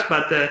to grasp.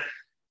 But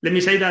let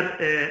me say that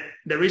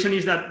the reason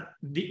is that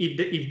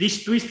if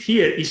this twist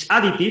here is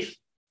additive,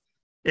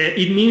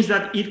 it means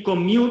that it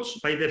commutes,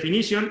 by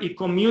definition, it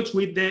commutes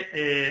with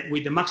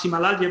the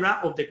maximal algebra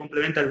of the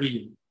complementary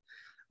region.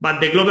 But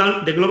the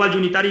global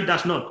unitary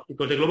does not,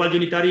 because the global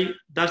unitary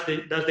does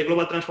the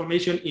global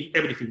transformation in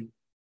everything.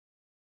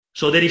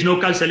 So there is no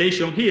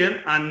cancellation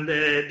here, and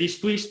this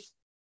twist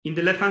in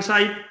the left-hand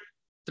side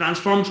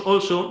transforms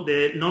also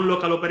the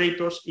non-local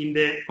operators in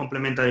the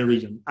complementary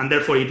region, and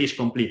therefore it is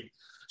complete.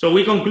 So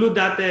we conclude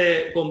that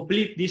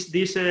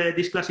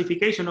this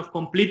classification of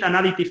complete and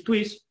additive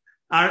twists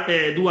are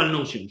dual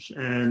notions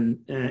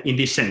in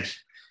this sense.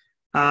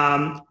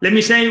 Let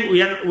me say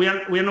we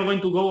are not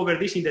going to go over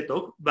this in the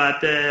talk,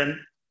 but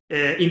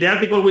in the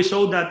article we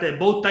showed that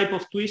both type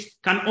of twists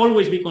can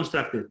always be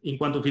constructed in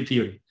quantum field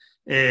theory.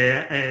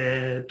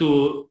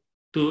 To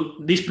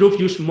disprove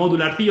use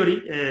modular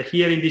theory.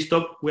 Here in this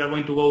talk we are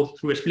going to go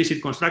through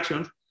explicit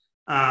constructions,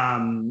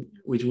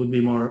 which would be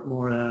more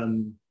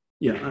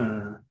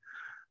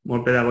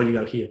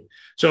pedagogical here.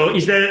 So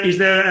is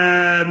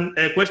there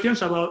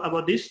questions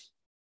about this?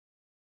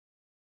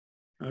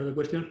 Another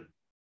question?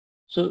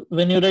 So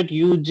when you write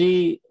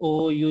UG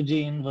or UG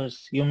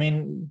inverse, you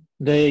mean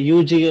the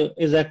UG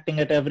is acting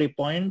at every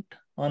point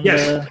on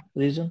the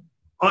region?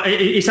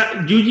 It's a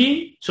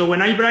UG. So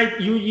when I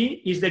write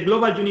UG, is the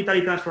global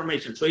unitary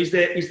transformation. So is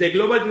the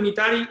global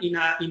unitary in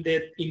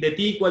the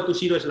t equal to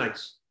 0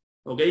 slice.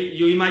 Okay,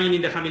 you imagine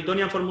in the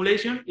Hamiltonian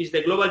formulation is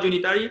the global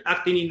unitary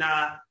acting in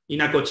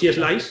a Cauchy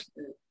slice.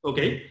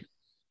 Okay.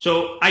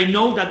 So I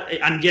know that,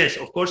 and yes,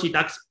 of course, it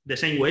acts the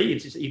same way.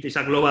 It is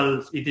a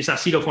global, it is a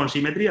zero-form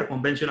symmetry, a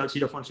conventional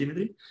zero-form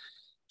symmetry.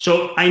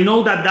 So I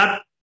know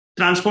that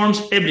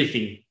transforms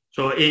everything.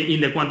 So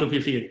in the quantum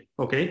field theory,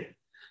 okay.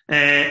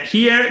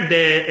 Here,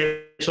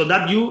 so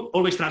that U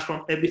always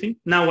transforms everything.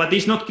 Now, what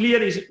is not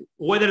clear is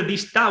whether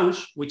these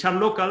taus, which are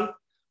local,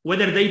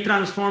 whether they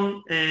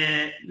transform,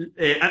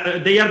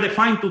 they are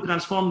defined to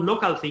transform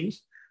local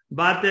things,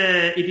 but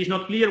it is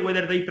not clear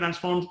whether they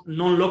transform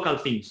non-local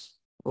things.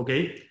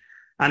 Okay,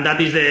 and that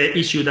is the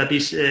issue that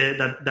is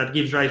that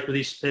gives rise to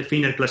this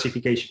finite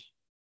classification.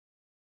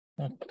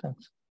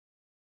 Thanks.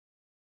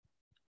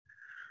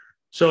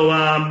 So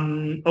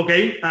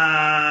okay,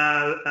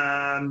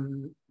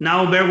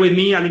 now bear with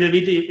me a little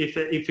bit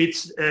if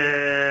it's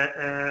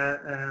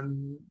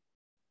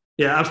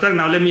abstract.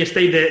 Now let me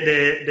state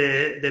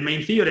the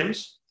main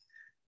theorems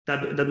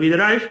that we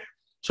derive.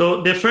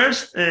 So the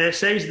first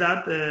says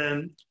that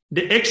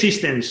the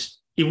existence,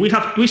 if we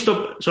have twist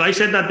of, so I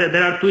said that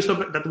there are twists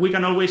that we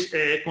can always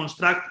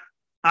construct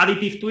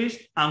additive twist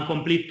and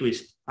complete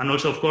twist, and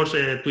also of course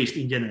twist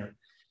in general.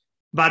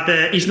 But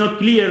it's not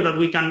clear that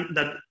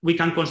we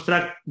can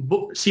construct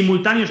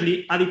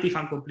simultaneously additive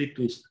and complete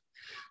twist.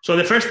 So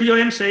the first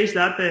theorem says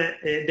that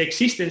the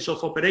existence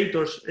of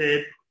operators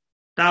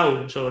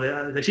tau, so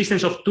the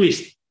existence of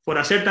twist for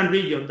a certain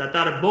region that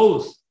are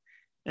both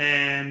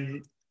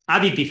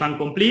additive and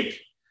complete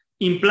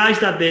implies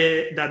that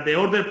the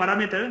order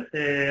parameter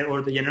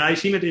or the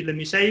generalized symmetry, let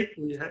me say,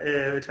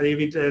 it's a little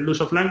bit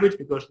loose of language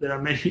because there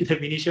are many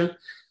definitions.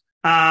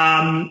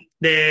 The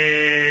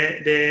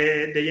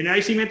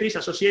generalized symmetries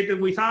associated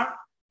with R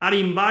are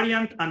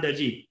invariant under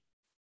G.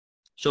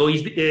 So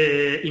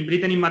in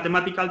written in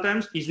mathematical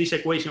terms is this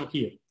equation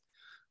here.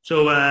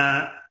 So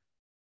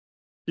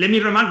let me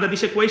remark that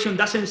this equation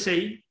doesn't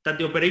say that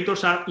the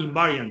operators are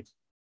invariant.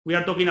 We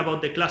are talking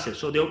about the classes.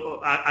 So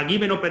a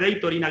given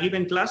operator in a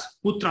given class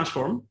could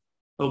transform,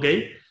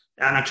 okay?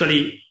 And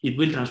actually it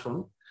will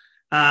transform.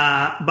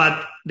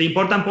 But the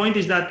important point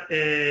is that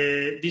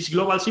this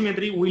global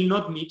symmetry will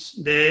not mix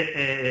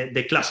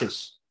the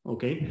classes,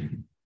 okay?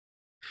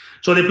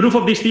 So the proof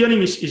of this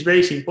theorem is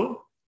very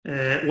simple.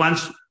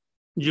 Once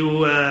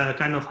you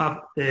kind of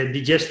have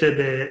digested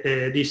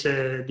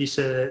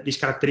this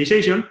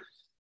characterization,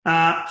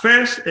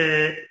 first,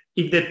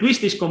 if the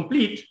twist is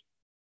complete,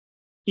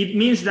 it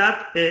means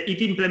that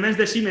it implements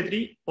the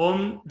symmetry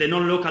on the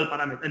non-local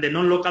parameter and the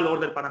non-local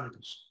order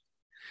parameters.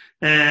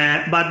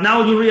 But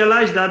now you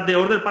realize that the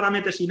order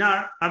parameters in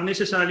R are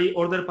necessarily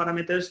order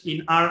parameters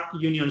in R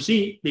union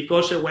C,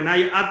 because when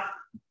I add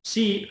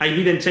C, I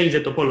didn't change the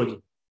topology.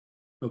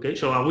 Okay,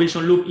 so a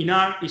Wilson loop in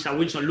R is a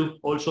Wilson loop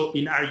also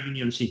in R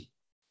union C,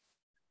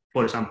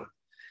 for example.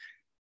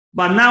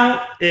 But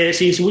now,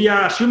 since we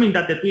are assuming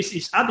that the twist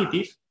is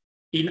additive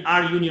in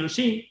R union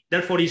C,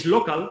 therefore is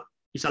local,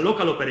 it's a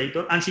local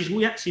operator, and since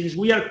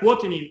we are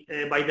quoting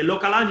it by the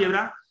local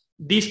algebra,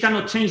 this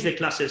cannot change the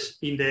classes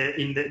in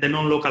the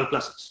non-local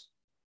classes.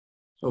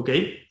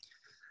 Okay.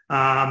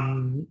 I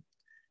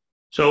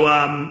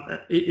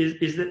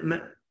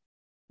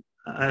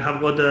have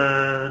got.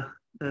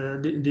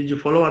 Did you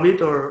follow a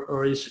bit,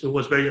 or it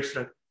was very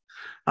abstract?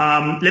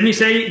 Let me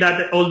say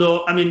that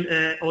although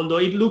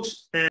it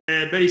looks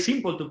very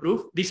simple to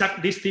prove, this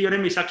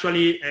theorem is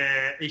actually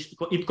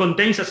it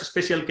contains as a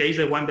special case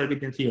the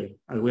Weinberg-Witten theorem,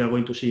 as we are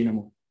going to see in a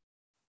moment.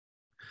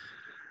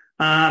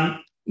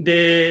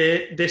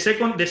 The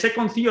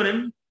second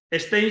theorem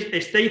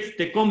states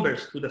the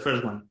converse to the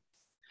first one.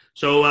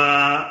 So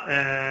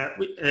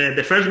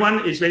the first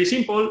one is very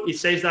simple. It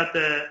says that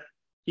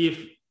if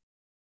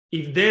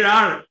there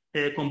are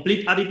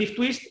complete additive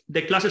twists,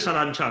 the classes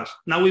are uncharged.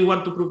 Now we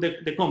want to prove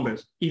the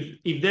converse.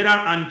 If there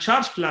are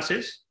uncharged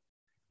classes,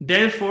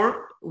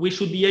 therefore we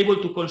should be able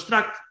to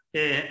construct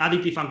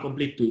additive and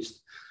complete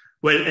twists.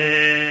 Well,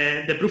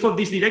 the proof of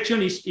this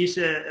direction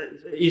is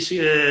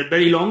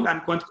very long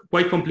and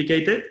quite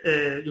complicated.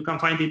 You can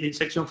find it in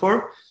section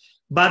 4,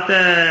 but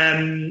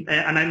and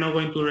I'm not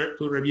going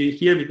to review it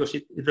here because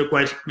it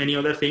requires many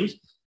other things.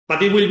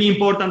 But it will be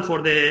important for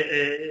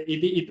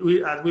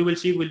as we will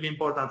see, it will be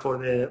important for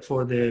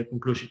the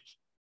conclusions.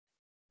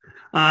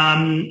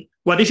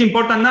 What is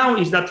important now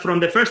is that from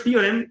the first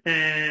theorem,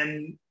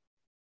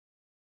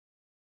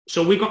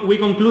 so we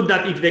conclude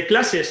that if the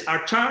classes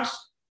are charged,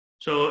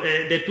 so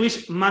the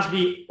twist must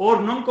be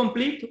or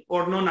non-complete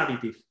or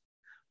non-additive,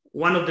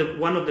 one of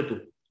the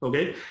two.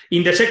 Okay.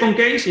 In the second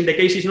case, in the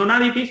case is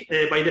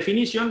non-additive, by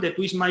definition, the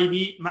twist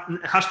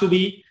has to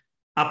be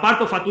a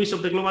part of a twist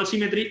of the global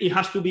symmetry. It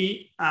has to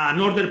be an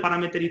order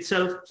parameter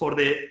itself for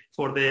the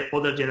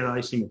other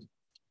generalized symmetry,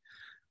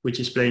 which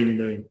is plain in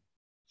the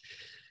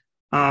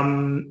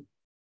end.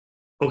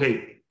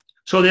 Okay.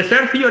 So the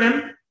third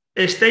theorem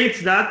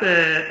states that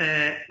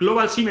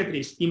global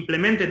symmetries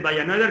implemented by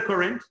another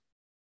current.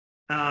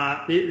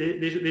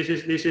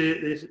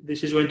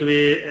 This is going to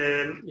be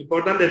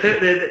important.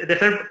 The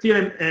third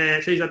theorem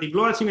says that if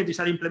global symmetries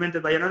are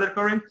implemented by another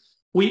current,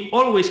 we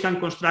always can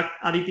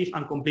construct additive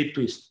and complete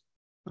twists.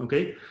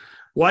 Okay,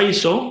 why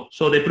so?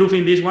 So the proof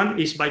in this one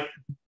is by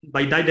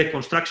direct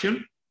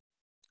construction.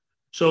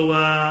 So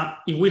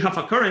if we have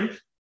a current,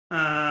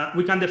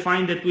 we can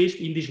define the twist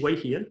in this way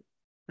here.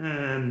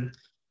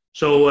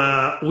 So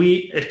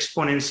we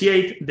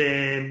exponentiate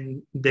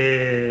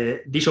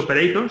this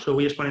operator. So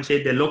we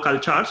exponentiate the local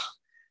charge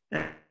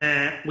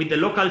with the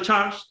local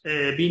charge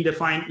being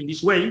defined in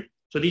this way.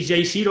 So this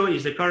J0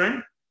 is the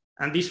current,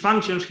 and these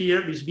functions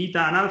here, this beta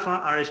and alpha,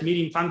 are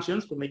smoothing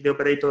functions to make the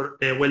operator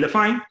well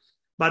defined.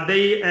 But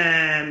they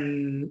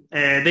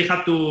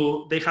have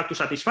to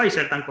satisfy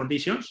certain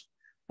conditions.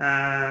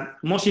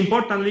 Most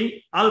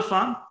importantly,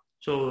 alpha,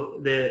 so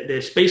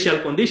the spatial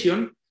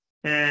condition,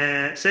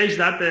 says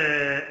that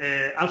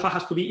alpha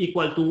has to be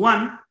equal to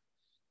 1.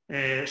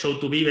 So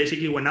to be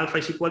basically when alpha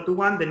is equal to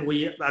 1, then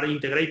we are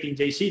integrating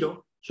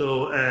J0.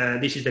 So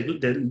this is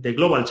the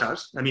global charge.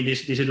 I mean,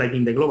 this is like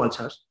in the global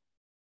charge.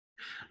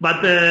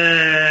 But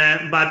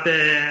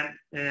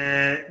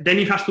then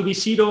it has to be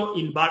 0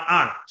 in bar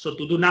R, so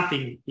to do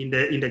nothing in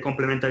the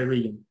complementary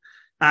region.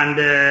 And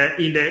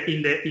in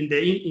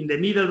the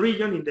middle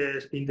region,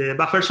 in the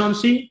buffer zone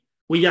C,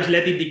 we just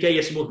let it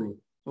decay smoothly,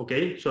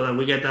 okay, so that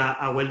we get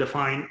a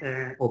well-defined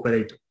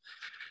operator.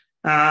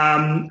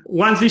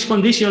 Once these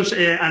conditions,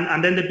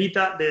 and then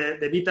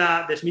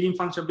the smoothing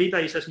function beta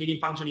is a smoothing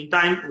function in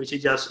time, which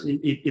is just,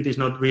 it is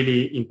not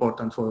really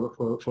important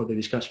for the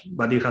discussion,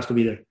 but it has to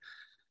be there.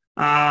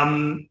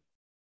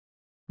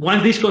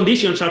 Once these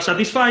conditions are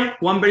satisfied,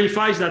 one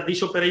verifies that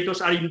these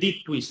operators are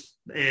indeed twist.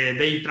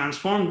 They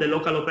transform the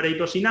local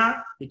operators in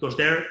R, because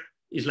there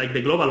is like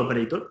the global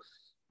operator,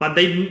 but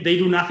they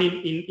do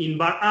nothing in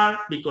bar R,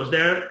 because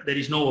there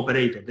is no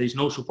operator. There is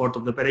no support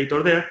of the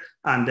operator there,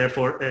 and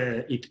therefore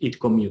it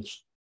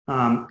commutes.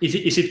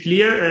 Is it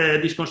clear,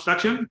 this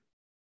construction?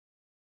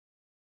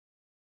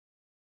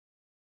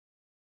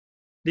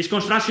 This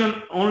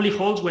construction only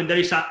holds when there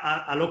is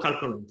a local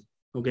current,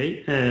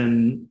 okay?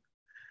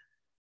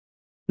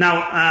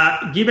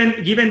 Now,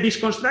 given this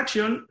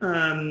construction,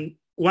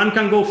 one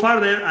can go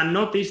further and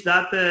notice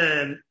that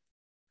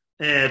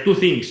two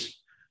things.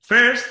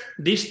 First,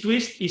 this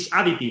twist is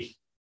additive.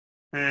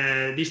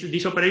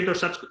 This operator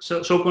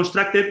so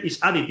constructed is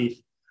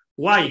additive.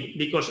 Why?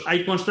 Because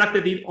I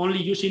constructed it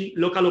only using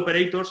local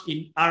operators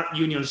in R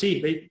union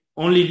C,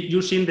 only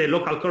using the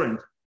local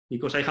current.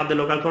 Because I have the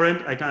local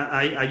current,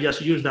 I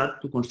just use that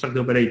to construct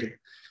the operator.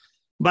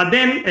 But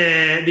then,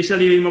 this is a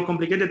little bit more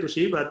complicated to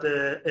see, but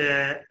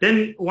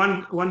then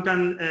one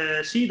can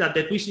see that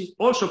the twist is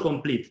also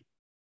complete.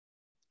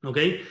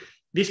 Okay?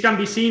 This can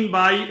be seen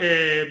by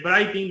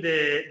writing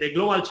the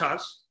global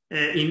charts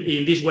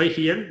in this way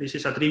here. This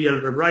is a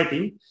trivial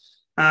rewriting.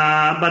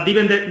 But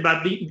given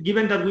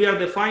that we are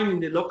defining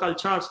the local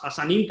charts as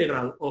an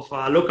integral of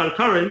a local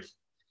current,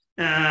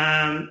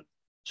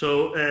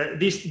 so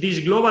this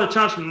global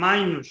charge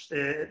minus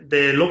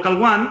the local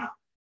one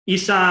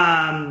is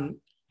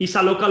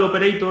a local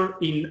operator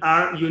in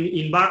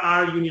bar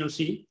R union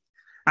C,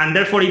 and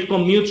therefore it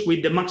commutes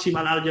with the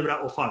maximal algebra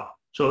of R.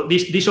 So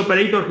this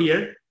operator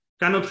here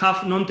cannot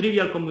have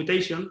non-trivial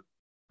commutation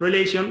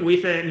relation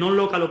with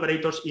non-local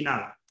operators in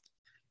R.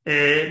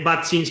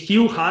 But since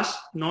Q has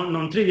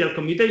non-trivial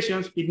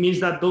commutations, it means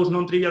that those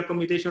non-trivial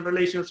commutation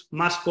relations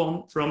must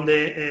come from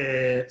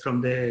the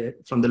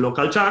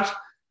local charge,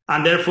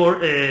 and therefore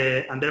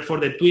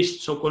the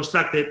twist so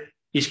constructed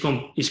is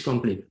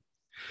complete.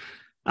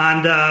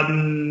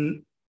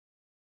 And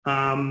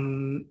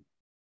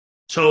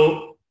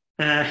so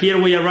here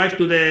we arrive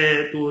to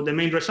the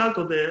main result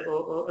of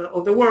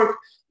the work,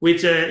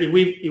 which if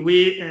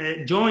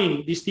we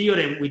join this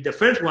theorem with the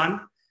first one,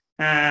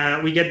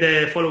 we get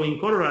the following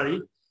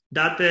corollary.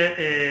 That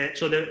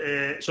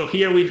so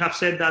here we have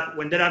said that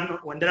when there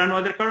are no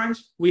other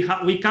currents, we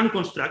can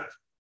construct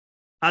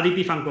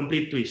additive and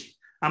complete twist.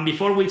 And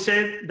before we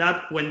said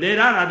that when there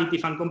are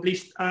additive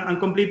and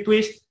complete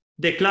twist,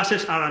 the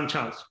classes are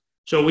uncharged.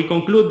 So we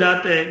conclude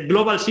that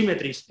global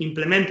symmetries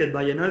implemented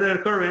by another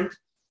current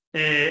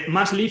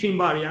must leave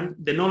invariant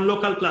the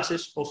non-local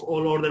classes of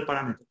all order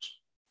parameters.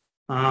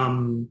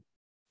 Are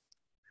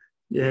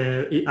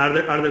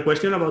there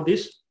questions about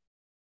this?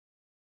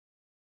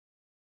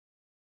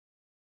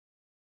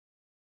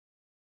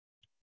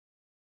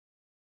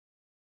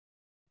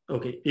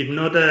 Okay, if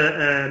not,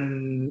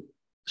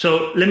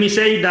 so let me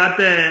say that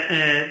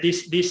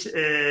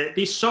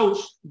this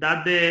shows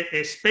that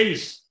the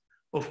space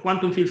of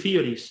quantum field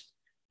theories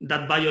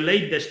that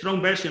violate the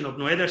strong version of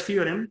Noether's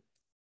theorem.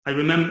 I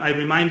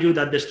remind you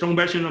that the strong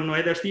version of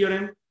Noether's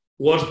theorem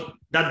was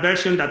that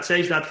version that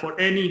says that for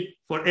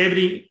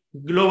every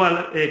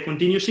global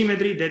continuous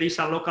symmetry there is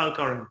a local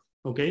current.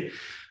 Okay,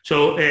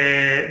 so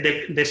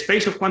the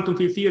space of quantum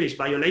field theories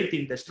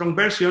violating the strong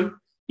version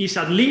is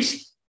at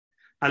least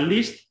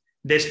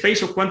the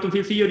space of quantum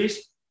field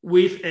theories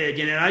with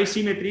generalized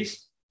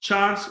symmetries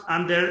charged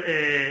under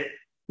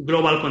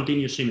global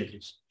continuous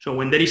symmetries. So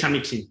when there is a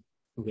mixing,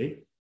 okay.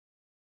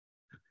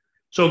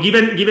 So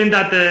given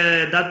that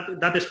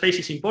that space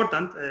is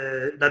important,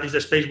 that is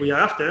the space we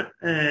are after.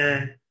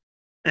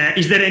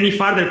 Is there any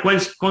further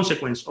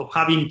consequence of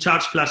having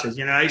charged classes,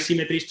 generalized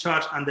symmetries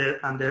charged under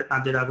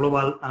a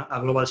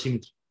global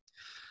symmetry?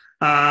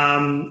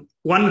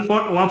 One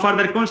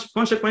further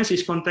consequence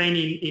is contained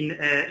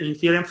in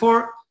theorem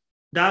 4,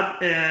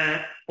 that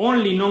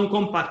only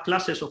non-compact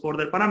classes of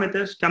order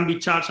parameters can be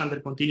charged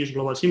under continuous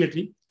global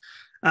symmetry.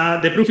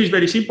 The proof is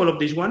very simple of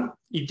this one.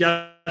 It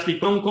just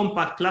becomes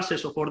compact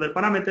classes of order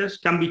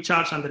parameters can be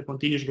charged under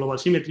continuous global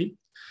symmetry.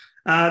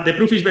 The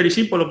proof is very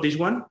simple of this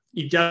one.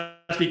 It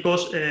just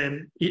because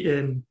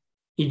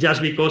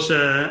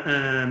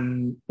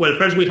well,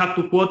 first we have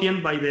to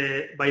quotient by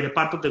the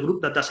part of the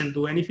group that doesn't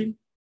do anything.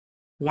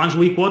 Once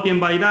we quotient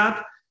by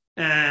that,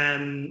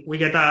 if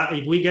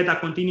we get a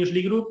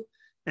continuously group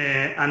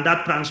and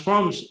that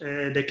transforms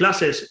the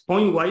classes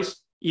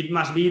pointwise, it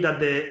must be that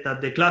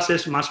the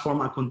classes must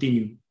form a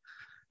continuum.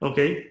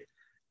 Okay.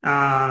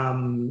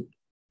 And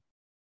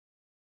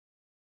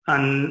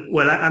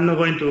well, I'm not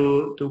going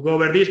to go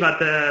over this, but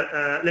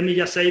let me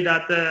just say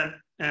that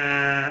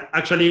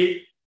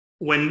actually,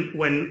 when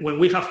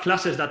we have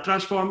classes that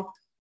transform,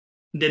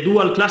 the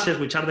dual classes,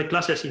 which are the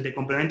classes in the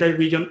complementary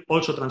region,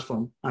 also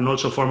transform and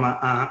also form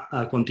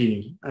a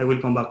continuum. I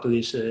will come back to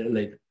this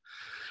later.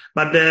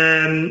 But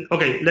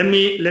okay, let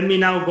me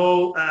now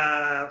go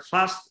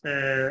fast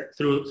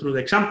through the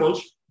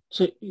examples.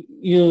 So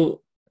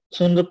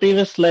in the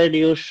previous slide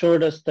you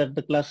showed us that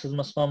the classes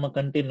must form a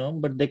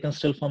continuum, but they can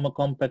still form a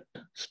compact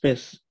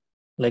space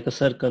like a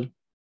circle.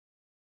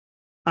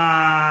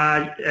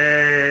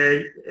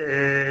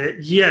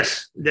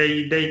 Yes,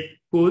 they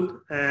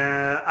could.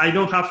 I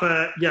don't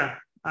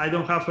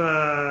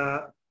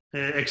have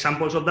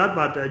examples of that,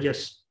 but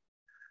yes,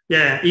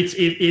 yeah,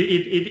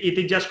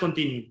 it just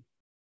continue.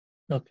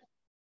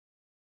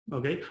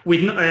 Okay.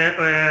 With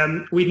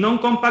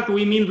non-compact,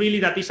 we mean really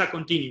that it's a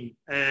continuum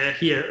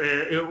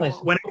here.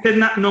 When I say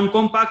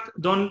non-compact,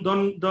 don't.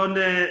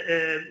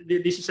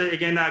 This is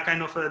again a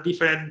kind of a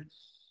different,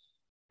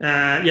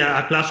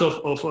 a class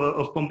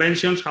of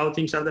conventions how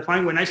things are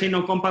defined. When I say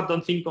non-compact,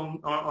 don't think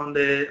on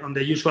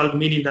the usual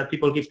meaning that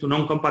people give to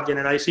non-compact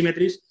generalized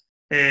symmetries.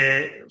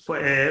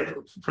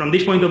 From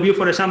this point of view,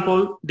 for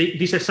example,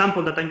 this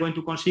example that I'm going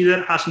to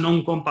consider has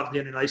non-compact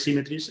generalized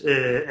symmetries.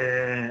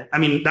 I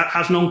mean, that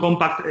has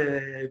non-compact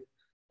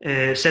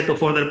set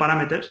of order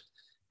parameters,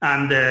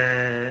 and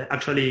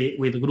actually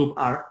with group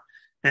R.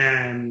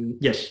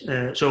 Yes,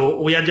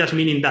 so we are just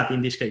meaning that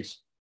in this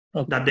case,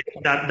 okay,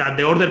 that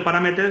the order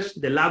parameters,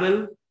 the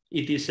label,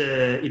 it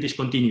is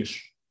continuous.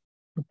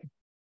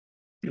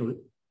 Okay.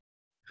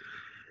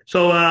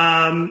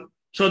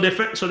 So the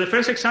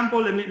first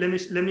example, let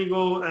me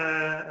go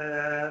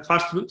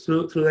fast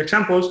through the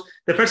examples.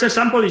 The first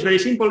example is very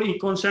simple. It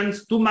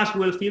concerns two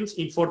Maxwell fields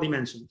in 4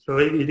 dimensions. So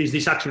it is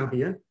this action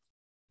here.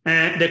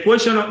 The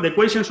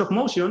equations of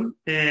motion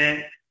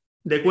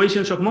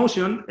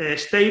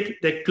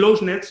state the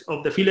closeness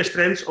of the field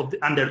strengths of the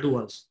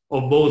underduals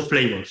of both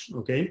flavors.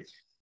 Okay.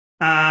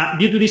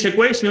 Due to these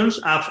equations,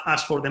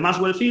 as for the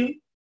Maxwell field,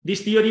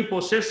 this theory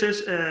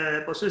possesses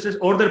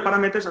order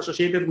parameters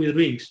associated with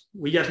rings.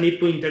 We just need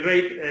to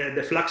integrate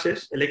the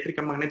fluxes, electric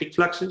and magnetic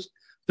fluxes,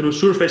 through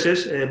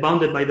surfaces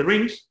bounded by the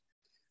rings,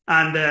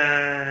 and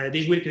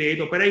this will create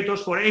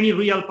operators for any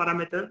real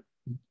parameter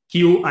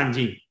Q and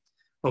G.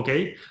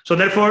 Okay, so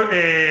therefore,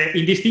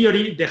 in this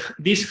theory,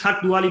 these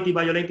Hart duality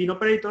violating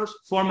operators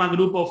form a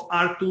group of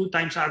R2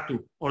 times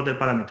R2 order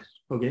parameters.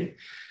 Okay,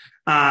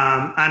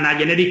 and a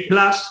generic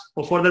class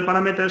of order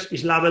parameters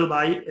is labeled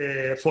by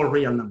 4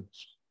 real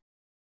numbers.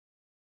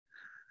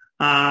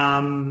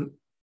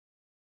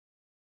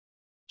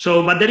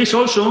 But there is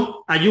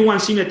also a U1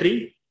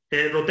 symmetry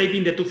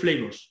rotating the 2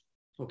 flavors.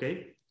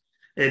 Okay,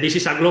 this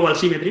is a global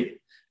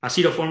symmetry, a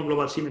zero-form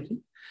global symmetry,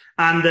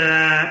 and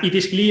it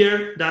is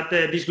clear that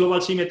this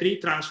global symmetry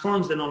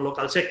transforms the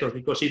non-local sectors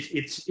because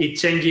it's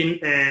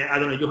changing. I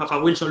don't know. You have a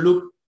Wilson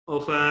loop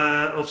of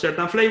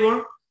certain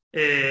flavor.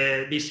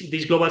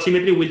 This global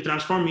symmetry will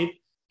transform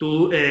it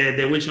to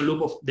the Wilson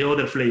loop of the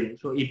other flavor.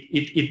 So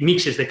it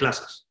mixes the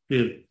classes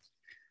clearly.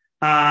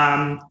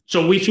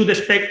 So we should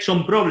expect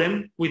some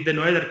problem with the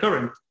Noether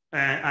current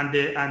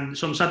and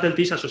some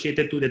subtleties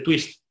associated to the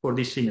twist for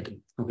this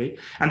symmetry. Okay,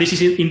 and this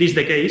is indeed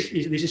the case.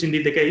 This is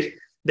indeed the case.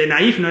 The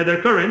naive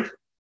Noether current.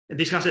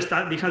 This has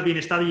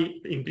been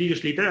studied in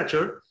previous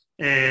literature,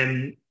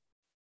 that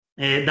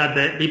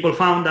the people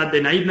found that the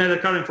naive Noether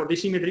current for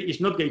this symmetry is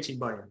not gauge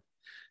invariant.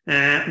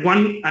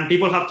 And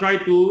people have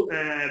tried to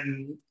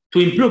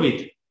improve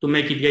it to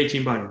make it gauge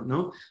invariant.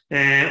 No,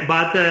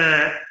 but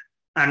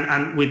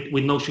and with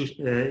no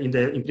in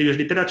previous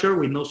literature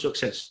with no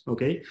success.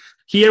 Okay,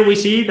 here we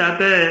see that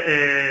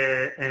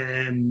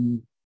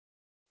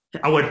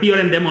our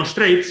theorem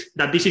demonstrates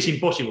that this is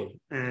impossible.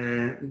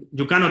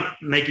 You cannot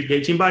make it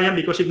gauge invariant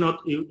because if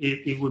not,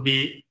 it would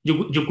be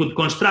you could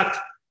construct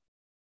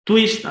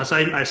twists as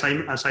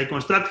I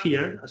constructed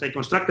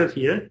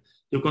here.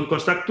 You can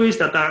construct twists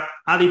that are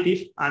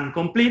additive and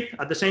complete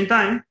at the same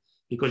time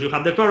because you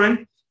have the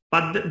current.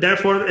 But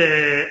therefore,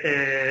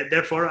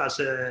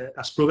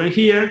 as proven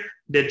here,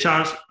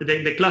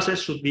 the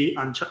classes should be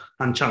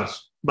uncharged.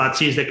 But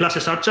since the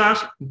classes are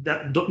charged,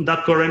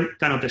 that current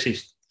cannot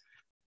exist.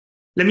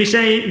 Let me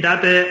say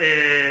that,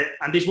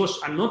 and this was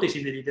unnoticed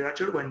in the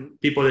literature when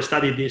people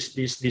studied this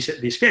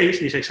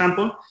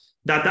example,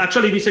 that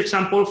actually this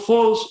example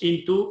falls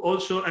into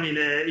also. I mean,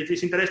 it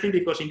is interesting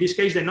because in this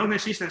case, the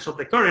non-existence of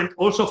the current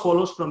also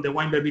follows from the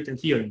Weinberg-Witten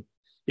theorem,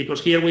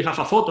 because here we have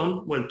a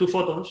photon, well, 2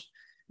 photons.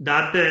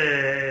 That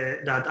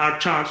are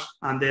charged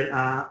under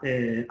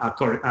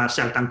a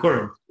certain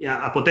current,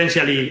 a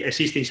potentially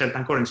existing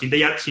certain current. Since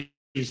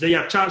they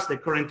are charged, the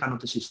current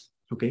cannot exist.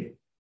 Okay.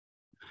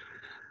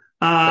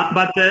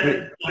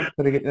 Sorry,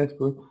 that's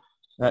good.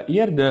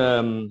 Here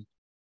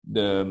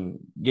the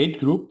gate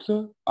groups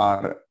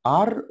are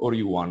R or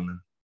U1.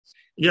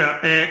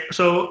 Yeah.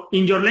 So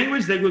in your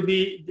language, they would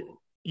be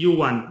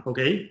U1.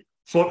 Okay.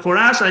 For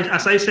us,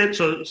 as I said,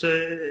 so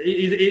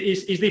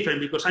it's different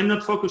because I'm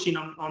not focusing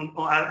on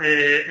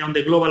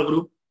the global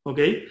group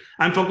Okay,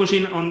 I'm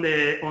focusing on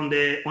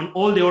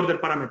all the order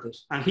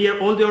parameters, and here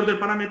all the order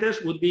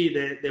parameters would be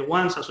the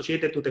ones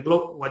associated to the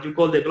what you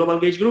call the global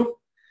gauge group,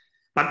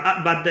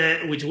 but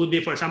which would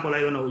be, for example, I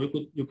don't know,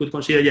 you could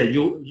consider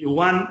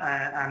U1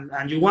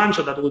 and U1,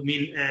 so that would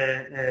mean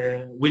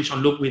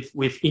Wilson loop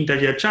with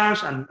integer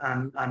chars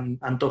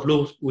and top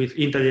loops with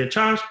integer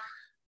chars.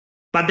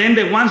 But then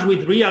the ones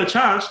with real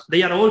chars,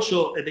 they are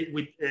also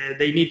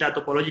they need a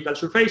topological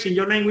surface in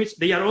your language.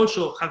 They are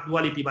also Hug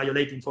duality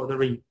violating for the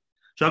ring.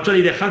 So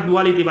actually, the Hug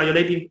duality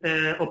violating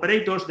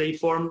operators, they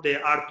form the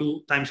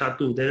R2 times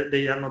R2.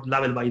 They are not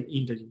labeled by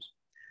integers.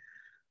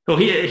 So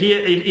here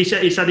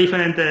it's a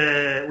different.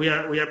 We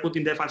are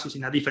putting the emphasis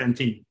in a different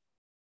thing.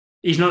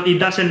 It's not. It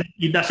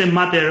doesn't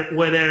matter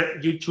whether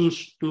you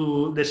choose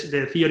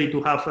the theory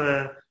to have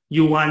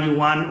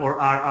U1 or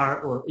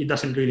RR, or it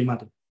doesn't really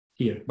matter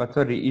here. But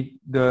sorry,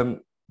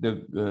 the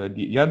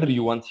other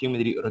U1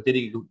 symmetry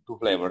rotating to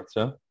flavors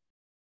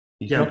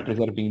is not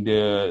preserving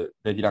the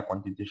Dirac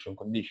quantization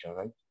condition,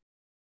 right?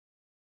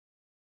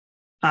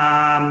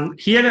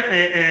 Here,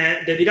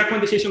 the Dirac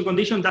quantization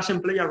condition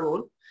doesn't play a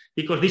role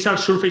because these are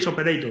surface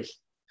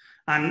operators,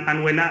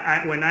 and when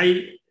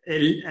I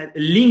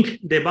link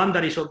the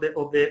boundaries of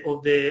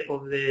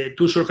the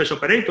two surface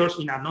operators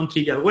in a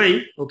non-trivial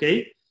way,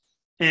 okay,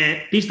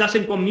 this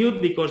doesn't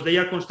commute because they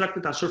are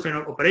constructed as surface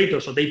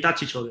operators, so they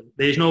touch each other.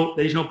 There is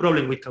no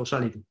problem with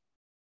causality.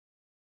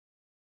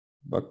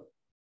 But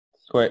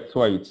so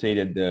I would say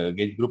that the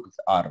gauge group is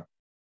R.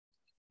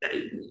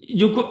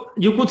 You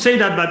could say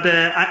that, but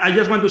I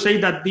just want to say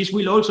that this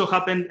will also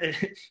happen.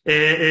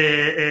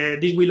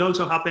 This will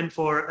also happen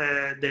for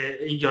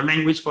in your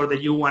language for the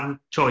U1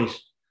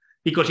 choice,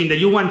 because in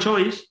the U1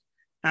 choice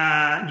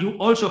you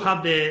also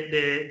have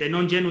the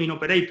non-genuine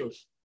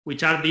operators,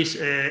 which are these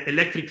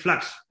electric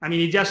flux. I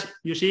mean, it's just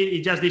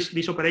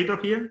this operator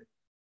here.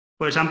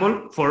 For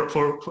example, for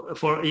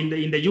in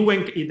the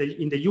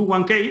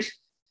U1 case,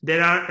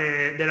 there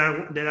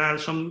are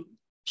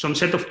some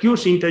set of Q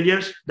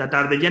integers that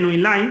are the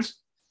genuine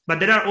lines, but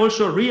there are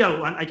also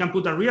real one. I can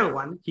put a real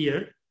one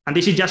here, and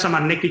this is just a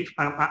magnetic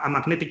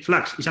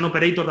flux. It's an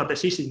operator that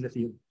exists in the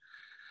theory.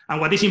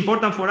 And what is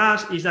important for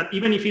us is that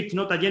even if it's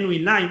not a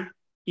genuine line,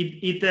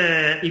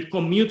 it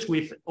commutes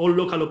with all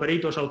local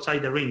operators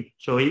outside the ring.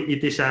 So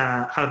it is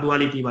a Hug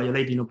duality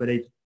violating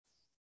operator.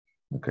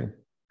 Okay.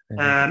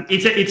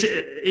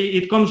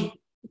 It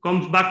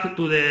comes back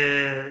to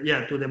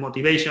the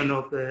motivation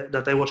of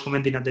that I was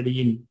commenting at the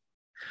beginning.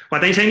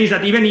 What I'm saying is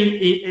that even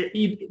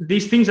in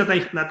these things that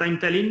I'm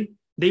telling,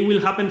 they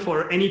will happen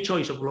for any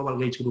choice of global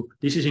gauge group.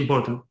 This is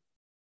important.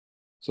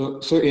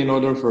 So in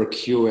order for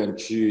Q and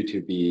G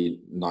to be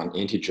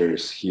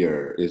non-integers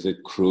here, is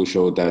it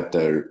crucial that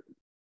the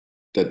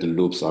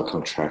loops are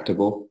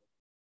contractible?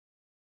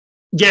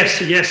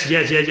 Yes.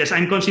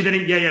 I'm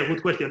considering.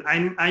 Good question.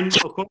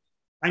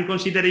 I'm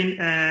considering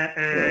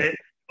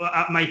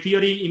my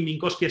theory in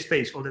Minkowski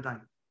space all the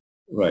time.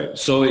 Right.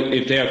 So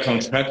if they are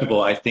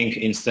contractible, I think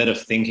instead of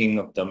thinking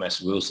of them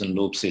as Wilson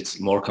loops, it's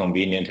more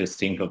convenient to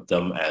think of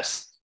them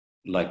as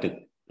like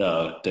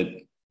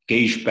the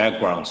gauge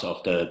backgrounds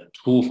of the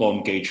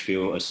two-form gauge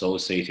field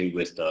associated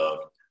with the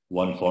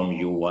one form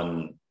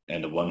U1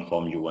 and the one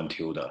form U1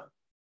 tilde.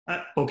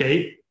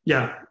 Okay.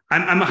 Yeah,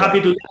 I'm happy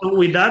to deal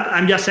with that.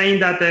 I'm just saying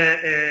that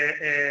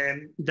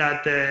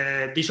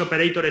this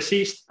operator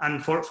exists,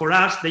 and for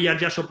us, they are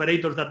just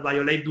operators that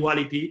violate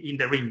duality in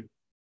the ring.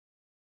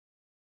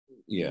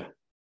 Yeah,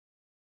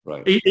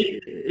 right.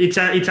 It's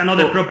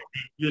another property.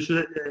 You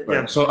should.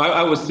 Right. Yeah. So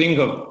I would think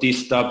of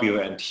this W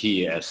and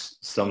T as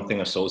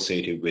something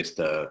associated with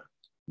the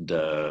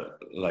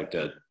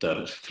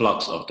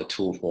flux of the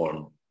two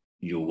form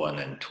U1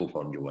 and two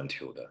form U1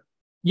 tilde.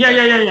 Yeah.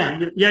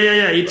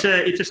 It's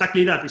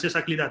exactly that. It's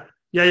exactly that.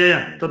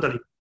 Yeah. Totally.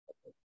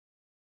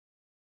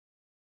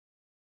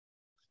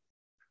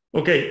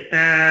 Okay.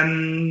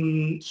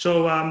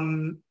 So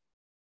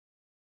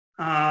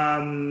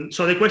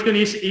the question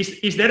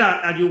is there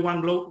a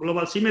U1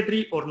 global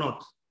symmetry or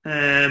not?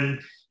 In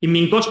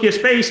Minkowski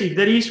space, if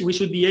there is, we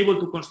should be able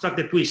to construct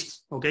the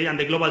twist, okay, and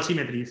the global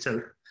symmetry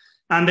itself.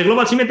 And the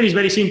global symmetry is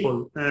very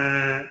simple.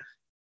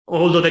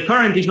 Although the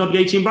current is not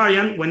gauge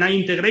invariant, when I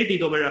integrate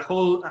it over a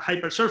whole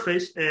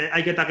hypersurface,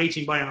 I get a gauge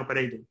invariant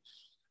operator.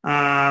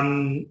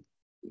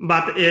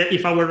 But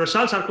if our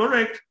results are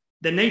correct,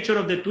 the nature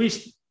of the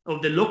twist,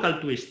 of the local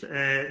twist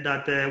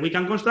that we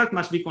can construct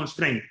must be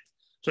constrained.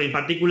 So in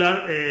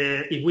particular,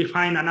 if we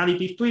find an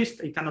additive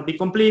twist, it cannot be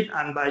complete,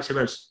 and vice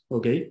versa.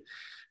 Okay.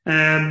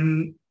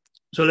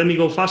 So let me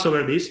go fast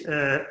over this.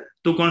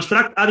 To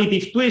construct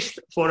additive twist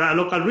for a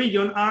local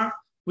region R,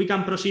 we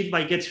can proceed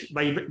by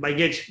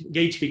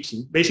gauge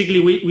fixing. Basically,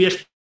 we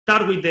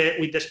start with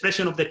the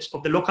expression of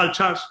the local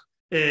charge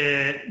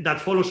that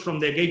follows from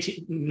the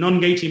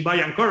non-gauge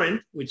invariant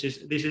current, which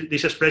is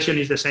this expression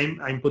is the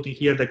same. I'm putting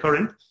here the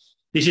current.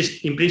 This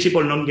is in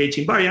principle non-gauge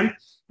invariant.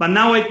 But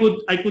now I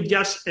could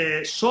just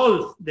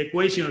solve the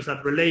equations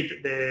that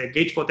relate the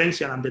gauge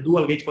potential and the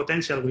dual gauge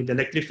potential with the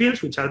electric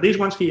fields, which are these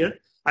ones here.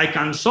 I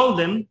can solve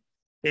them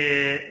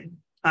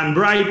and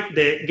write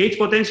the gauge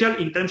potential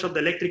in terms of the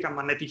electric and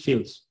magnetic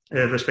fields,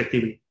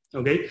 respectively.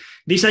 Okay,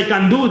 this I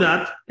can do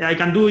that. I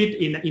can do it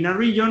in a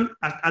region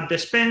at the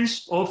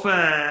expense of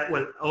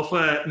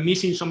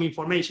missing some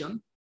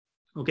information.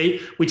 Okay,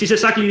 which is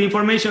exactly the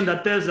information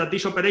that tells that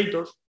these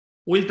operators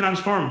will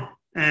transform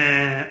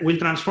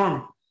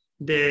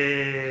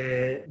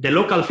the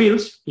local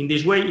fields in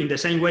this way, in the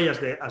same way as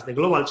the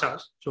global charge.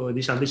 So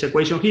these are this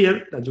equation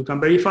here that you can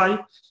verify,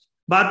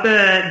 but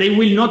they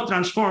will not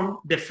transform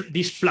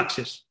these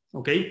fluxes.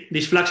 Okay,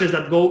 these fluxes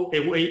that go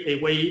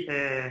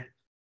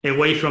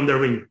away from the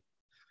ring.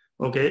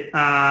 Okay,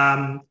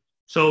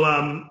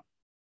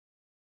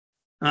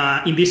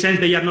 in this sense,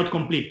 they are not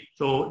complete.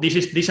 So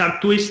these are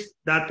twists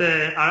that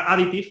are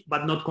additive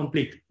but not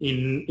complete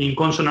in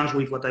consonance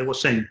with what I was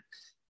saying.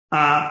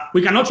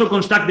 We can also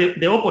construct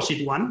the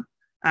opposite one,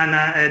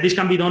 and this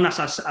can be done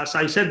as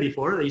I said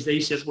before. Is the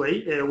easiest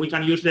way. We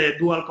can use the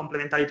dual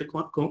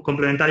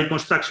complementary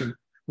construction.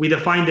 We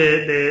define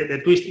the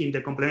twist in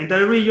the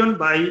complementary region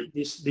by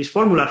this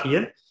formula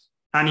here.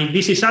 And if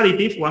this is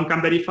additive, one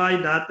can verify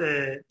that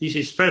this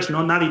is first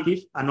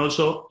non-additive, and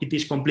also it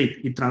is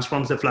complete. It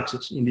transforms the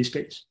fluxes in this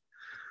case.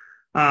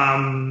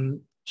 So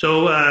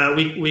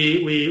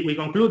we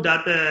conclude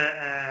that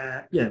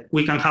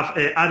we can have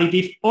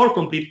additive or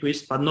complete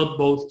twist, but not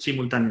both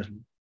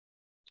simultaneously.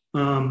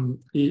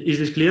 Is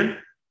this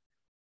clear?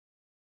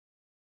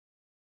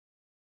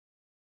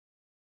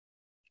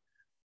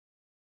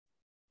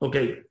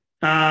 Okay.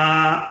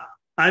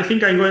 I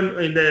think I'm going,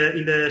 in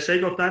the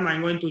sake of time,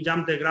 I'm going to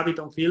jump the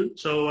graviton field.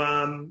 So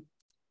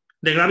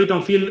the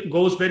graviton field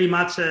goes very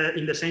much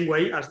in the same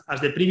way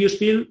as the previous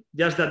field,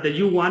 just that the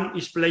U1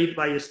 is played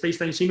by a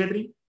space-time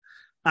symmetry,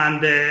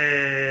 and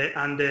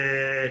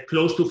the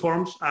closed two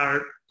forms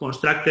are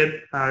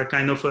constructed, are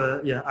kind of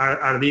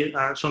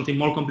are something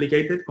more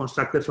complicated,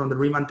 constructed from the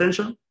Riemann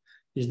tensor.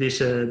 Is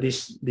these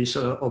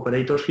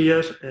operators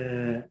here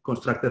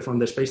constructed from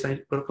the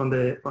space-time from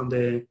the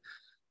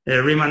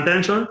Riemann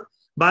tensor?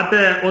 But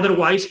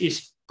otherwise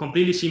is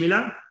completely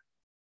similar,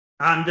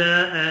 and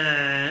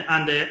the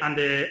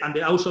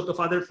output of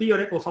our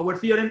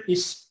theorem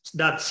is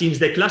that since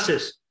the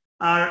classes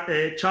are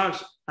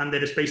charged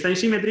under space-time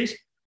symmetries,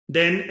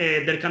 then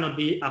there cannot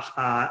be a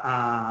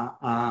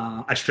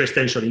stress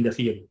tensor in the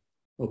theory.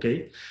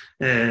 Okay,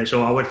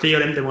 so our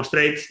theorem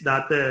demonstrates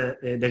that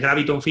the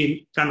graviton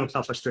field cannot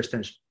have a stress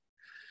tensor.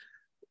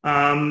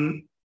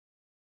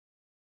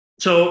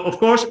 So of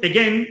course,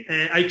 again,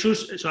 I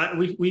choose. So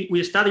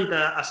we studied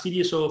a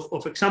series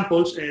of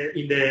examples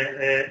in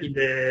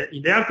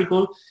the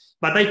article,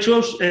 but I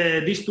chose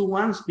these two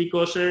ones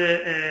because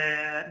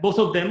both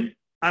of them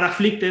are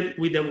afflicted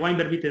with the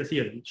Weinberg-Witten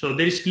theorem. So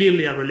there is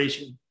clearly a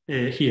relation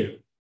here.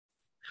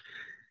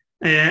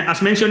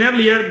 As mentioned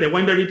earlier, the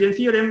Weinberg-Witten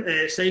theorem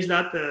says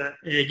that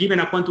given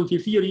a quantum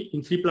field theory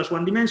in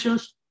 3+1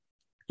 dimensions,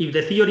 if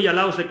the theory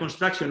allows the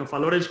construction of a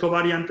Lorentz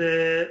covariant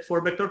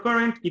for vector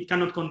current, it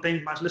cannot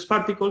contain massless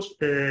particles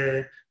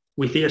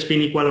with a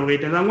spin equal or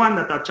greater than 1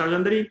 that are charged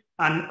under it.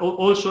 And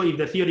also, if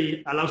the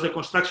theory allows the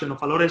construction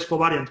of a Lorentz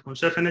covariant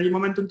conserved energy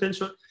momentum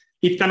tensor,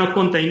 it cannot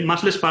contain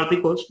massless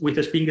particles with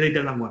a spin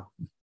greater than 1.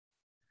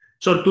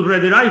 So to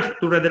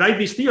rederive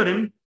this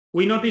theorem,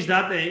 we notice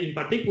that in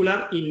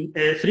particular in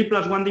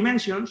 3+1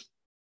 dimensions,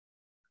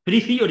 three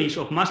theories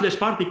of massless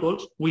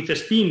particles with a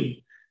spin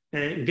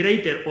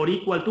greater or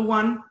equal to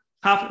 1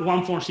 have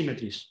one-form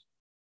symmetries.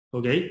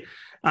 Okay,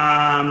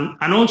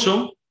 and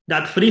also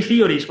that three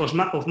theories of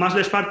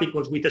massless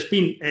particles with a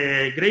spin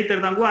greater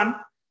than 1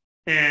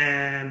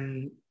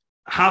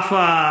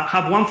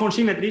 have one-form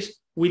symmetries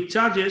with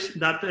charges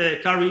that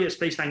carry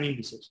space-time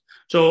indices.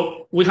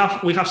 So we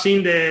have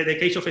seen the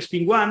case of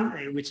spin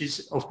 1, which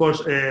is of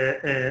course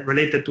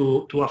related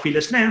to a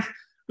field strength.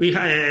 We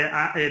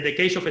the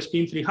case of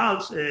spin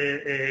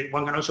 3/2,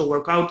 one can also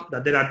work out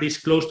that there are these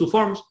closed two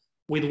forms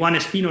with one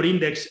spin or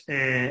index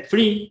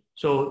free.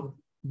 So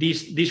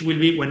this will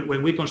be,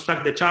 when we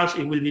construct the charge,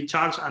 it will be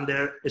charged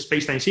under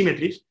space-time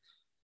symmetries.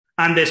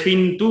 And the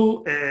spin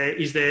 2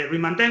 is the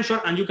Riemann tensor,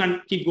 and you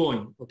can keep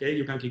going. Okay,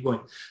 you can keep going.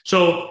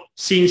 So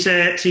since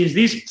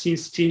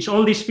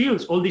all these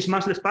fields, all these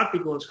massless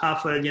particles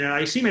have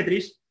generalized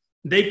symmetries,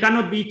 they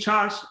cannot be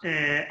charged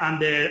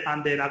under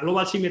a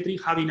global symmetry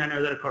having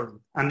another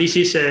current. And this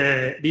is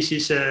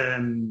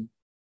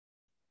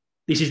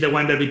the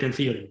Weinberg-Witten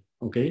theory.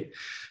 Okay.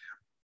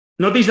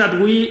 Notice that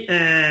we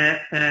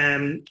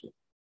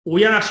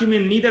are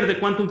assuming neither the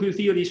quantum field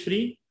theory is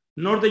free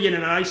nor the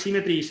generalized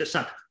symmetry is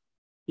exact.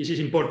 This is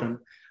important.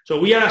 So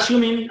we are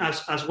assuming,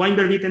 as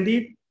Weinberg-Witten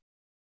did,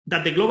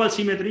 that the global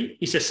symmetry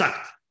is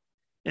exact.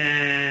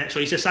 So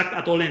it's exact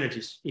at all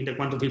energies in the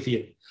quantum field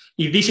theory.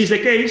 If this is the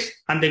case,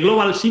 and the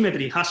global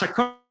symmetry has a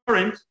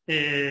current,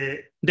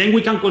 then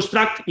we can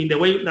construct, in the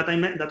way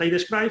that I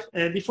described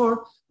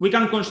before, we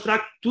can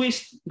construct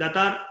twists that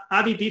are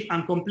additive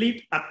and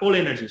complete at all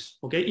energies.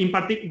 Okay, in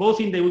particular,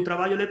 both in the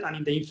ultraviolet and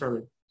in the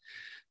infrared.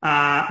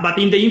 But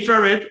in the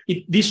infrared,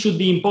 this should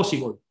be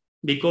impossible,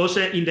 because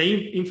in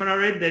the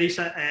infrared there is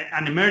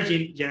an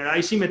emerging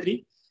generalized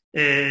symmetry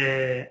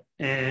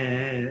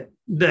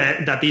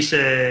that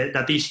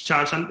is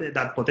charged and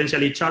that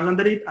potentially charged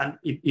under it, and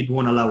it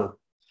won't allow it.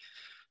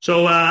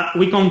 So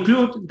we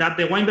conclude that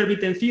the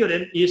Weinberg-Witten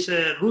theorem is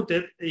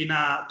rooted in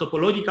a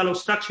topological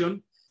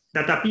obstruction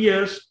that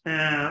appears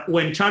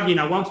when charging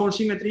a one-form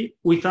symmetry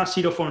with a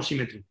zero-form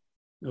symmetry.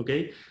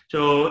 Okay,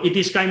 so it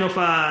is kind of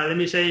let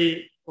me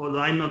say, although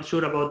I'm not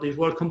sure about this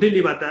word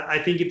completely, but I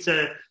think it's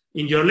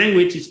in your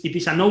language it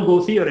is a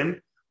no-go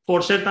theorem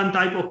for certain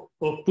type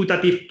of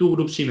putative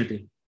two-group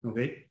symmetry.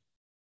 Okay,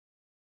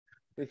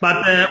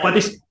 but what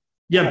is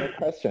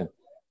question?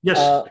 Yes.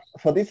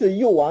 For this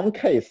U1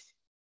 case,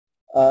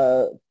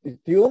 do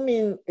you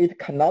mean it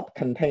cannot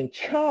contain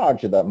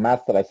charged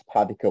massless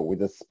particle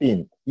with a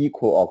spin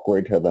equal or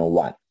greater than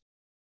 1?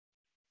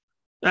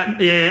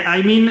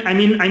 I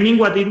mean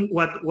what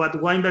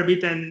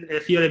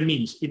Weinberg-Witten theorem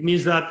means. It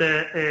means that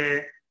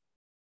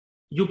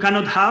you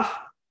cannot have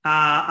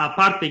a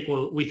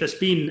particle with a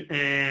spin.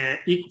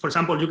 For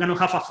example, you cannot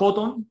have a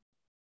photon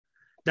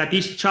that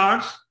is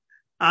charged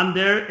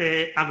under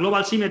a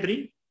global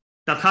symmetry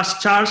that has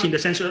charge in the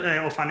sense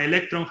of an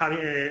electron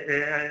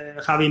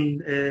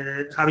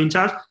having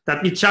charge,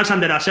 that is charged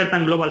under a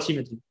certain global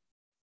symmetry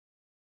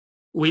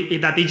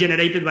that is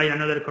generated by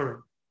another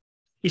current.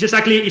 It's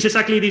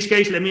exactly this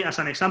case. Let me, as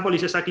an example,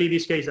 it's exactly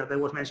this case that I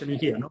was mentioning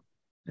here. No?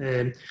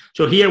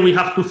 So here we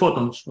have two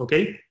photons,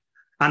 okay,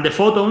 and the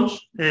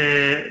photons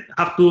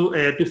have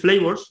two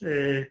flavors,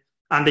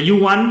 and the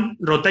U1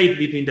 rotates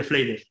between the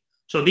flavors.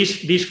 So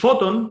this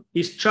photon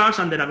is charged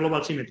under a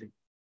global symmetry.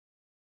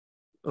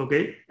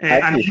 Okay,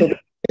 and so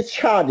this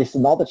charge is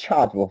not a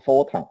charge of a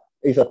photon;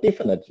 it's a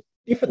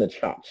different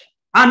charge.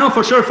 No,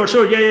 for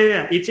sure,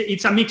 yeah.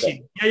 It's a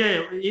mixing,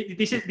 yeah.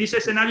 This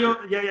scenario,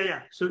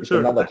 yeah. It's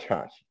another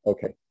charge.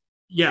 Okay.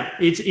 Yeah,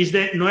 it's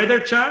the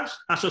Noether charge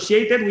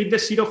associated with the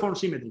zero-form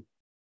symmetry.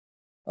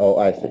 Oh,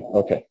 I see.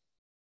 Okay.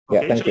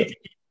 Yeah, thank you.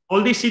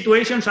 All these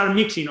situations are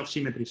mixing of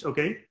symmetries.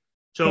 Okay.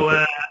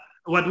 So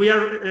what we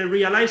are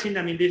realizing,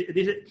 I mean,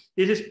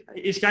 this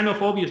is kind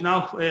of obvious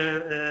now.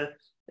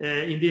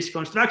 In this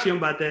construction,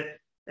 but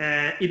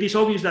it is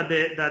obvious that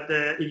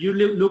if you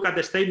look at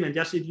the statement,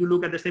 just if you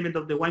look at the statement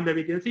of the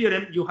Weinberg-Witten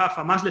theorem, you have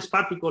a massless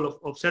particle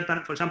of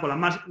certain, for example,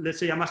 let's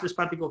say a massless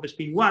particle of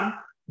spin 1.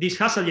 This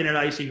has a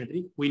generalized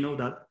symmetry. We know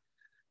that.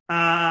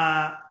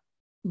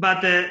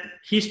 But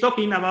he's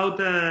talking about,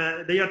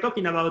 they are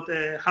talking about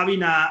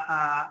having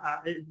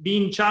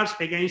being charged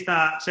against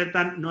a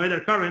certain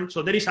Noether current.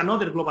 So there is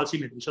another global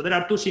symmetry. So there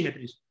are two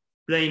symmetries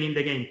playing in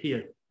the game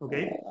here.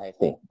 Okay. I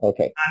see.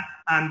 Okay.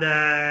 And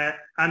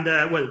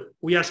well,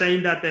 we are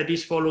saying that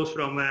this follows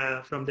from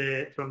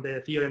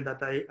the theorem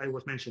that I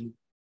was mentioning.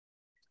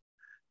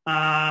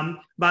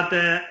 But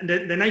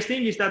the nice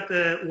thing is that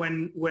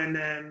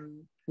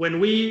when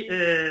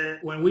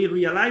we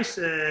realize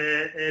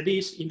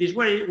this in this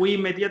way, we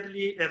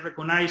immediately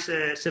recognize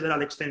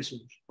several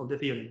extensions of the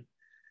theorem.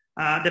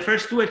 The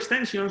first two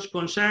extensions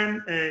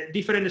concern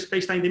different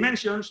space-time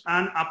dimensions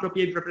and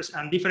appropriate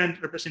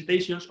different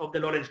representations of the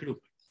Lorentz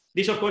group.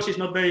 This, of course, is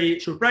not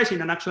very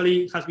surprising and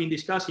actually has been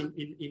discussed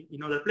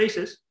in other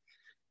places.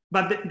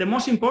 But the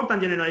most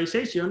important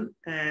generalization,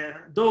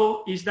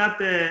 though, is that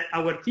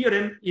our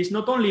theorem is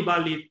not only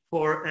valid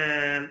for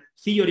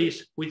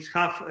theories which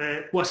have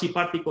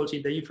quasi-particles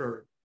in the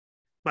infrared,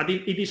 but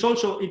it is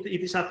also it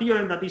is a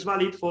theorem that is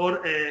valid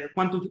for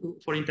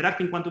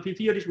interacting quantum field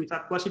theories with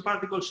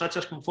quasi-particles, such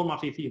as conformal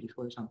field theories,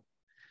 for example.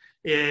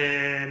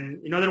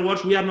 In other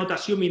words, we are not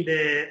assuming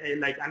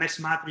like an S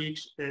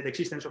matrix, the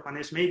existence of an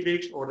S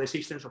matrix, or the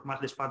existence of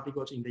massless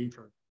particles in the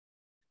infrared.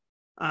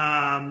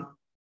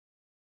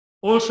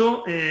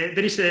 Also,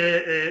 there is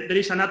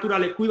a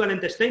natural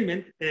equivalent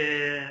statement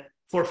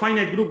for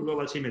finite group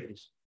global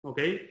symmetries.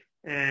 Okay,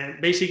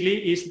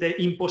 basically, is the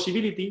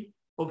impossibility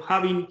of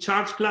having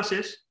charged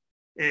classes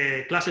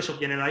of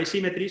generalized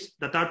symmetries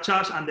that are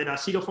charged under a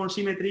zero-form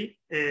symmetry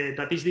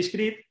that is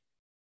discrete.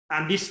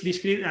 And this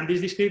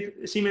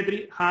discrete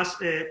symmetry has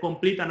a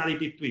complete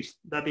analytic twist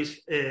that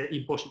is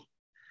impossible.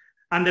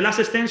 And the last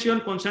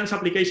extension concerns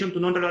application to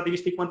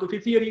non-relativistic quantum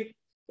field theory.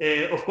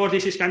 Of course,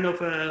 this is kind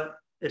of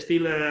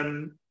still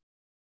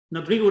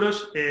not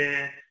rigorous,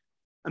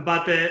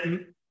 but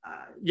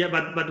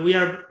we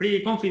are pretty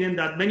confident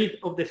that many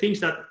of the things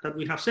that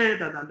we have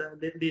said and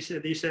this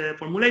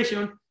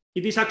formulation,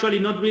 it is actually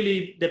not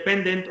really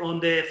dependent on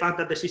the fact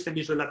that the system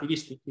is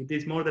relativistic. It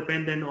is more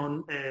dependent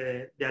on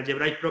the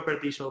algebraic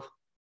properties of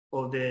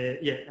the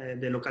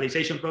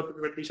localization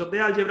properties of the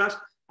algebras,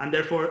 and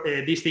therefore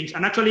these things.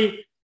 And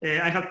actually,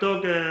 I have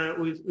talked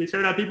with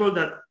several people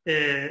that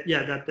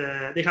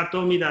they have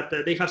told me that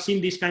they have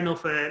seen this kind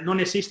of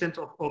non-existence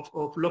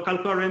of local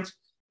currents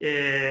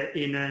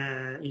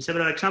in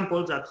several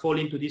examples that fall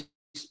into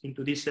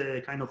this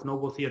kind of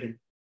no-go theorem.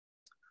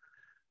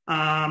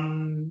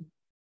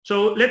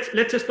 So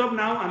let's stop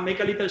now and make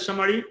a little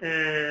summary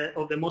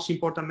of the most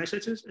important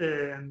messages,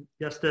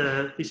 just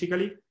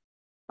physically.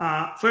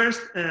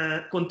 First,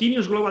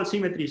 continuous global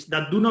symmetries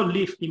that do not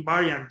leave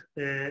invariant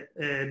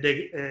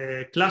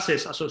the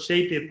classes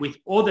associated with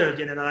other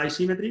generalized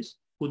symmetries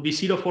would be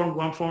zero form,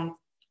 one form,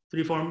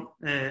 free-form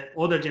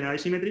other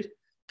generalized symmetries,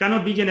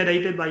 cannot be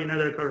generated by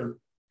another current.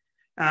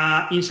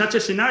 In such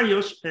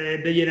scenarios,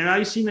 the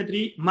generalized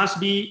symmetry must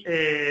be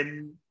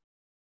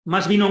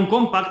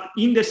non-compact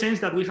in the sense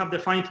that we have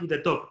defined through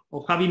the top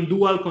of having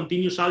dual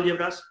continuous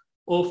algebras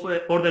of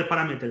ordered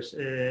parameters,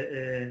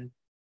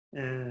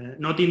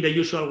 not in the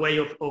usual way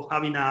of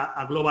having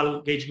a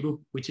global gauge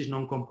group which is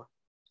non-compact.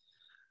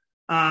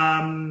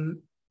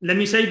 Let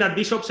me say that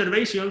these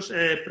observations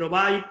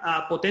provide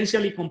a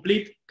potentially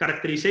complete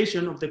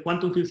characterization of the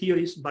quantum field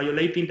theories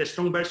violating the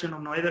strong version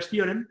of Noether's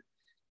theorem.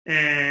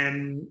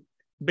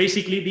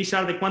 Basically, these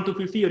are the quantum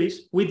field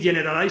theories with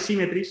generalized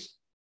symmetries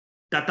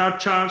that are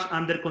charged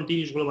under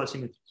continuous global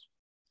symmetries.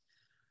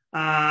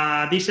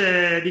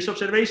 These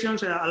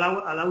observations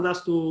allowed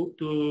us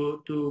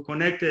to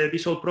connect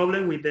this whole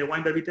problem with the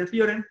Weinberg-Witten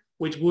theorem,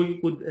 which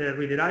we could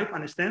rederive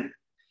and extend.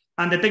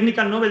 And the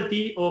technical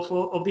novelty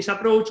of this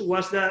approach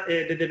was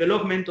the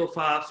development of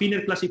a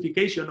finer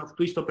classification of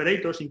twist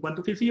operators in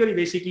quantum field theory.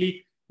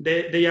 Basically,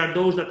 they are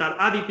those that are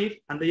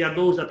additive and they are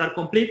those that are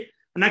complete.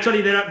 And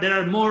actually, there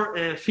are more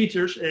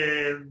features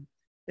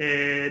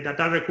that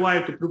are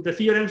required to prove the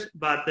theorems,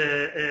 but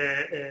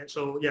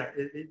so yeah,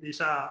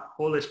 there's a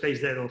whole space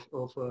there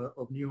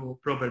of new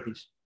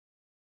properties.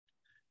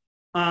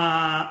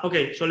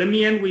 Okay, so let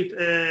me end with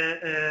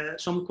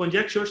some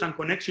conjectures and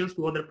connections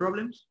to other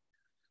problems.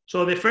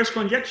 So the first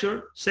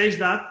conjecture says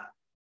that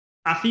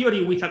a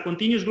theory with a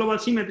continuous global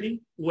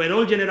symmetry, where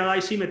all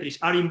generalized symmetries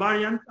are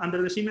invariant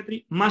under the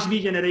symmetry, must be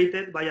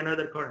generated by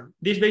another current.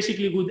 This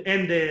basically would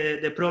end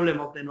the problem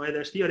of the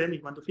Noether's theorem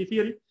in quantum field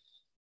theory.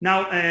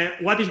 Now,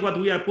 what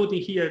we are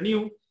putting here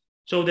new?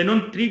 So the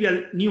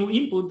non-trivial new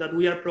input that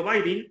we are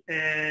providing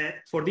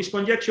for this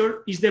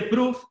conjecture is the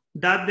proof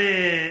that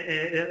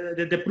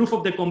the proof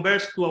of the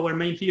converse to our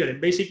main theorem.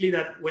 Basically,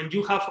 that when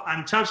you have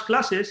uncharged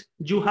classes,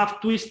 you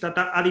have twists that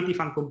are additive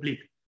and complete,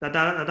 that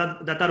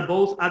are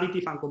both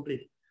additive and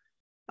complete.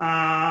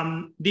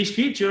 This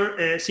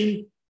feature,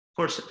 seen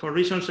for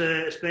reasons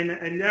explained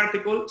in the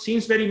article,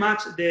 seems very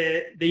much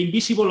the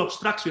invisible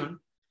obstruction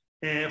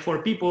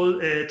for people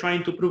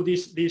trying to prove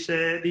this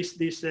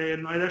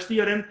Noether's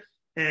theorem,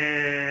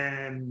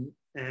 and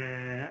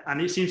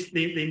it seems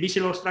the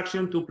invisible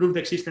obstruction to prove the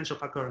existence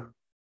of a current.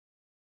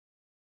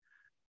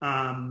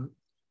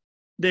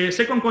 The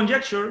second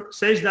conjecture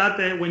says that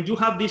when you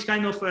have this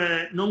kind of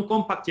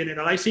non-compact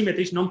generalized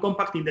symmetries,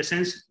 non-compact in the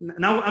sense,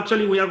 now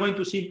actually we are going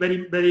to see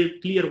very, very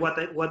clear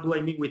what do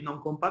I mean with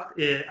non-compact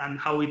and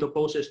how it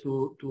opposes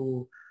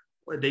to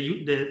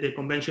the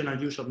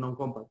conventional use of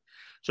non-compact.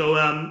 So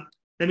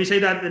let me say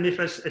that, let me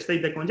first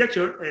state the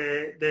conjecture.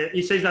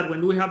 It says that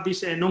when we have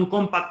this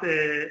non-compact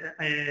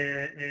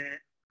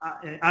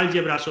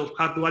algebras of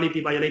hard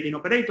duality violating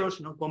operators,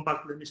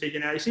 non-compact, let me say,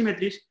 generalized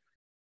symmetries,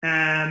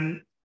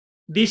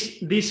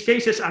 these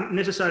cases are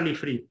necessarily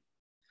free.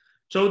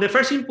 So the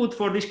first input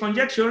for this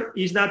conjecture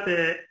is that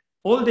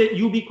all the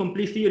UV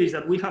complete theories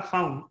that we have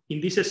found in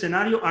this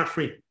scenario are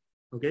free.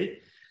 Okay,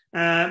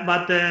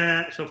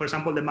 so for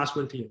example, the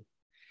Maxwell theory.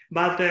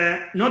 But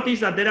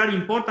notice that there are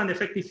important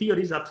effective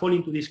theories that fall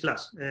into this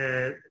class.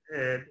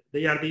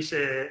 They are these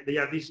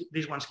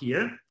ones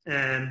here.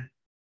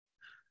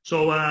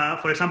 So,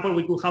 for example,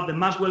 we could have the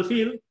Maxwell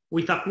field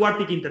with a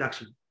quartic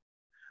interaction,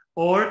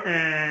 or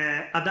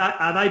a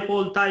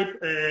dipole type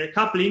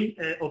coupling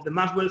of the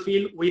Maxwell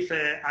field with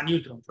a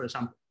neutron, for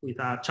example, with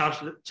a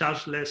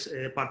chargeless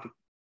particle.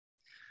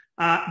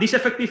 These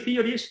effective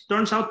theories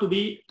turn out to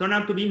be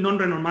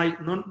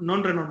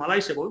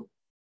non-renormalizable,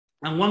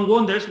 and one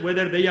wonders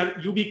whether they are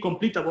UV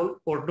completable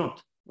or not.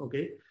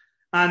 Okay,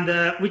 and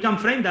we can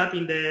frame that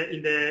in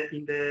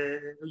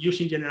the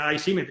using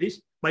generalized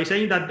symmetries by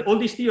saying that all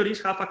these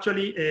theories have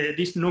actually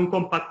these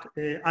non-compact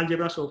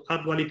algebras of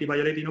hard duality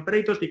violating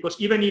operators, because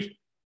even if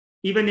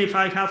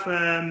I have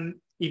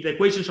if the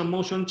equations of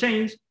motion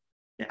change,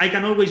 I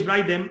can always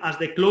write them as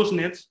the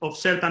closeness of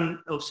certain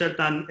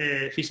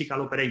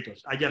physical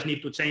operators. I just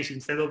need to change,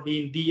 instead of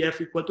being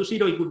df equal to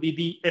 0, it would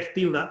be df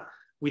tilde,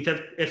 with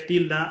f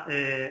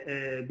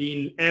tilde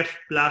being f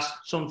plus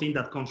something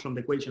that comes from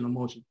the equation of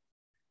motion.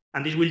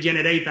 And this will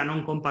generate a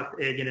non-compact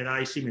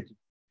generalized symmetry.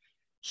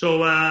 So,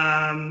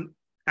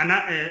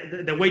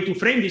 the way to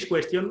frame this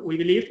question, we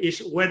believe,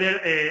 is whether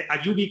a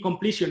UV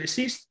completion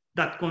exists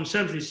that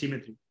conserves this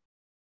symmetry.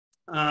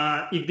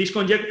 If this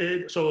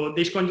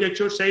this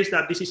conjecture says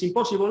that this is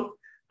impossible,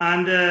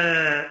 and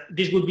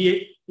this would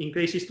be, in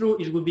case it's true,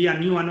 it would be a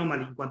new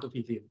anomaly in quantum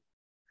field theory.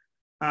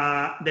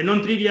 The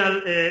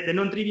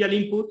non-trivial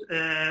input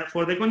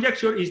for the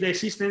conjecture is the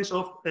existence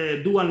of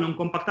dual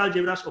non-compact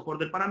algebras of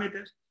ordered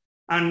parameters,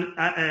 and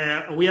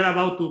we are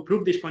about to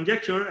prove this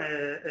conjecture,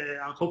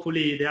 and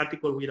hopefully the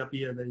article will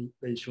appear very,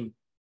 very soon.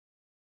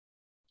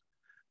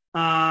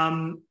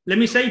 Let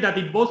me say that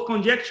if both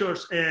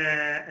conjectures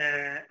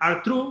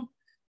are true,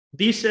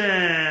 this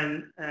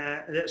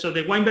so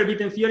the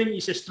Weinberg-Witten theorem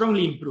is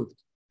strongly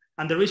improved,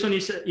 and the reason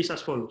is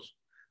as follows.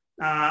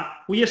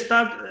 We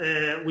start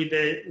with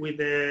the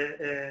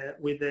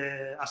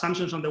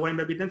assumptions on the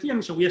Weinberg-Witten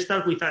theorem. So we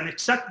start with an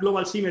exact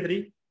global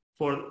symmetry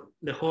for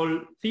the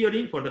whole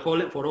theory,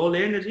 for all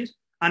the energies,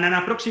 and an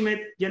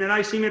approximate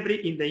generalized symmetry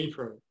in the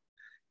infrared.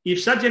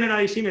 If such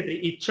generalized symmetry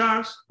is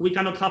charged, we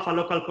cannot have a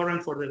local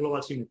current for the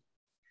global symmetry.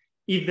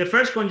 If the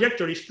first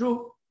conjecture is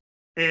true,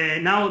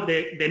 now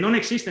the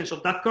non-existence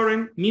of that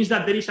current means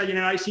that there is a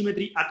generalized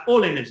symmetry at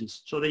all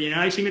energies. So the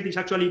generalized symmetry is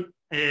actually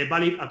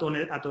valid at all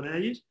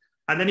energies.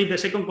 And then if the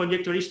second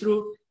conjecture is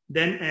true,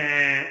 then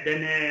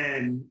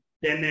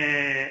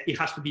it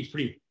has to be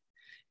free.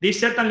 This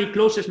certainly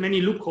closes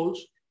many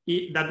loopholes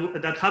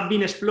that have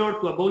been explored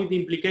to avoid the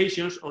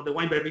implications of the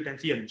Weinberg-Witten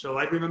theorem. So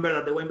I remember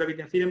that the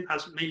Weinberg-Witten theorem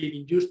has mainly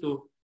been used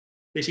to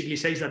basically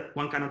say that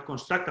one cannot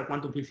construct a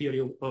quantum field theory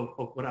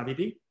of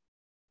gravity.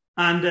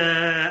 And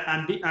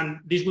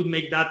this would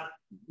make that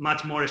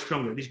much more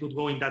stronger. This would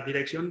go in that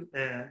direction,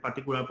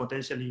 particularly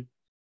potentially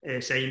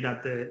saying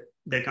that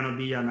there cannot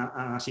be an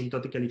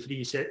asymptotically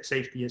free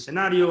safety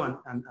scenario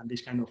and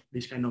this kind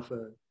of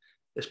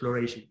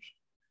explorations.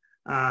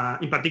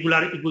 In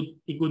particular,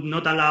 it would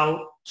not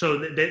allow. So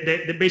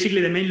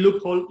basically the main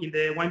loophole in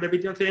the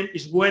Weinberg-Witten theorem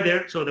is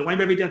whether. So the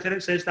Weinberg-Witten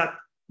theorem says that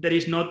there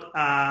is not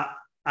a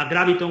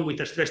graviton with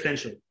a stress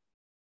tensor,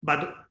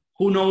 but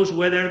who knows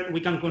whether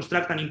we can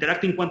construct an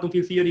interacting quantum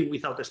field theory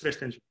without a stress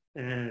tensor?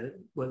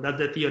 Well, that's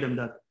the theorem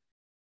that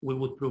we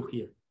would prove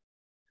here.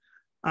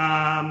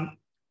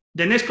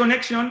 The next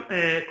connection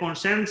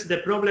concerns the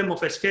problem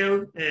of a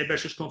scale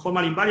versus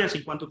conformal invariance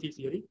in quantum field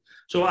theory.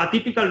 So a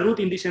typical route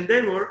in this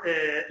endeavor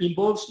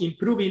involves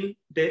improving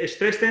the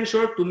stress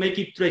tensor to make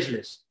it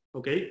traceless.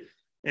 Okay,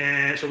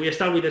 so we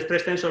start with the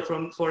stress tensor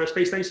for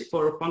space-time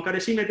for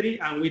Poincare symmetry,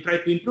 and we try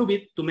to improve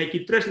it to make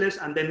it traceless,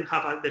 and then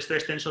have the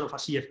stress tensor of a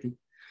CFT.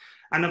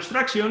 An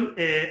obstruction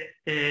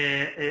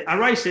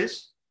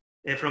arises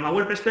from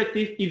our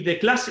perspective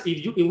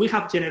if we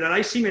have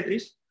generalized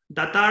symmetries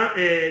that are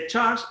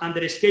charged under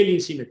a scaling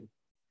symmetry.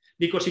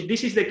 Because if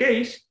this is the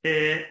case,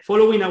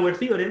 following our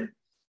theorem,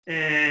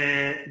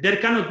 there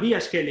cannot be a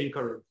scaling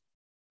current.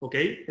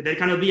 Okay, there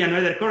cannot be a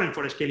Noether current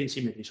for a scaling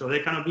symmetry. So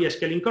there cannot be a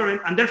scaling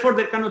current, and therefore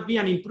there cannot be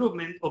an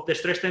improvement of the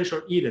stress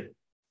tensor either.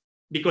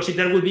 Because if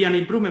there would be an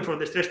improvement for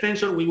the stress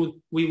tensor, we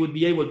would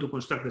be able to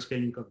construct the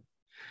scaling current.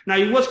 Now,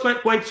 it was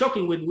quite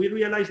shocking when we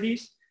realized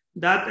this,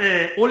 that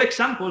all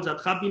examples that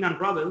have been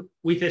unraveled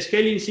with a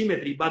scaling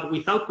symmetry but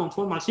without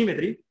conformal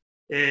symmetry,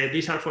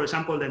 these are, for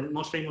example, the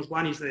most famous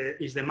one is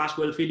the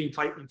Maxwell field in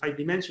five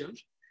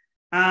dimensions.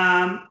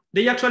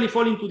 They actually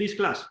fall into this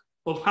class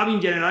of having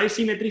generalized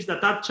symmetries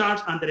that are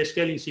charged under a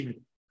scaling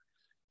symmetry.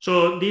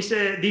 So this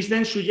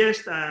then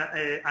suggests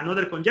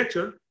another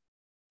conjecture,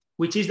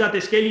 which is that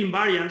the scale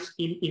invariance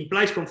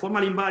implies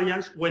conformal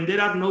invariance when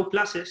there are no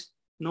classes,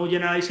 no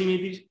generalized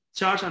symmetries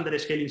charged under a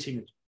scaling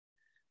symmetry.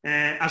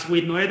 As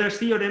with Noether's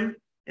theorem,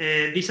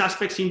 these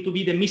aspects seem to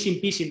be the missing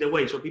piece in the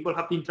way. So people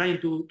have been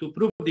trying to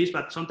prove this,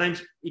 but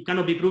sometimes it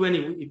cannot be proven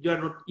if you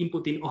are not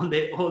inputting all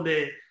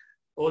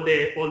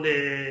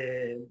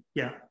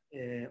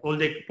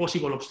the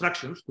possible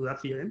obstructions to that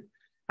theorem.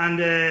 And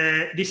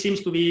this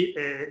seems to be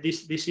in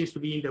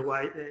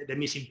the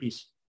missing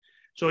piece.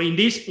 So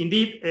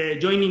indeed,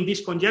 joining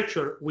this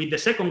conjecture with the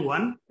second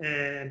one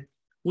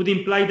would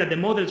imply that the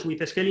models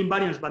with a scale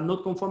invariance but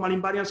not conformal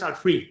invariance are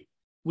free,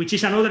 which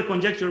is another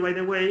conjecture, by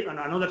the way, and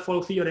another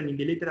folk theorem in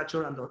the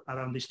literature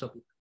around this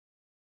topic.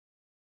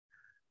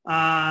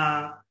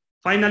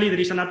 Finally, there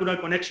is a natural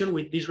connection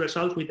with these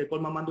results with the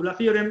Coleman-Mandula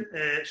theorem.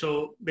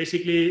 So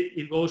basically,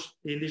 it goes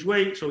in this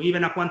way. So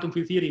given a quantum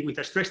field theory with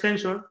a stress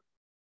tensor,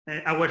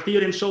 our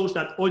theorem shows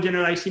that all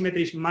generalized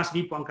symmetries must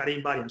be Poincare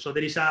invariant. So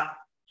there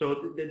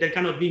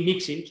cannot be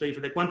mixing. So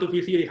if the quantum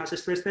field theory has a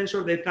stress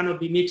tensor, there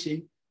cannot be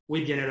mixing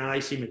with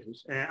generalized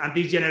symmetries. And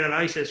this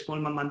generalizes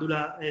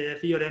Coleman-Mandula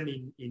theorem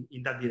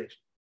in that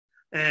direction.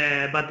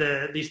 But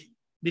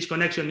this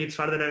connection needs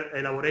further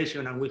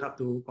elaboration, and we have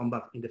to come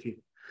back in the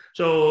future.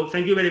 So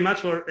thank you very much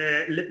for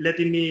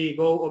letting me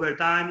go over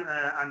time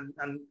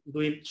and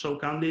doing so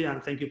calmly,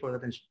 and thank you for the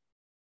attention.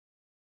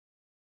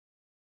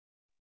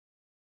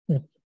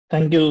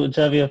 Thank you,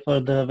 Javier, for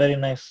the very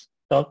nice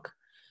talk.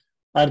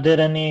 Are there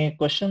any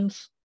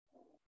questions?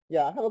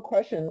 Yeah, I have a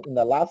question in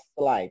the last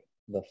slide,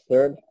 the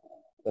third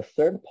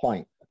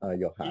point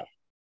you have.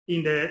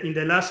 In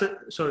the last,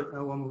 sorry,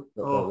 one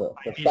moment.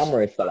 The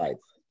summary slides.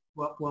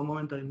 One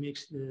moment, I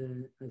mixed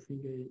I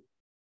think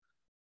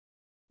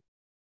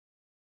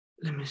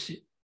let me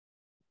see.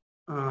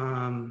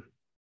 Sorry.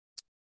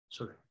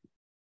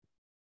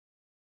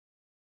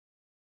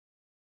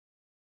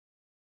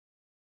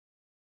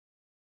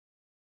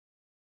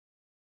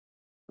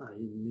 I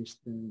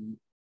missed them.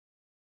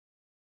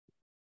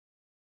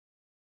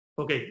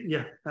 Okay,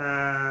 yeah.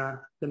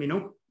 Let me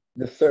know.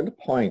 The third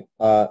point.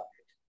 I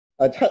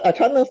try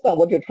to understand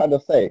what you're trying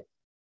to say.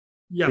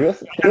 Yeah.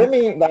 You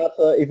mean that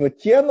if a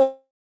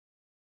general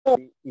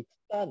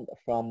extend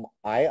from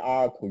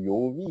IR to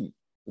UV,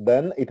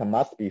 then it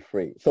must be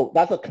free. So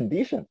that's a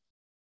condition.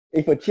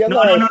 If a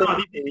general no.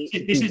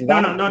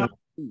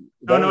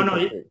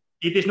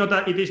 It is not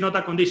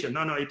a condition.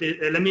 No.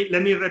 Let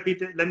me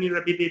repeat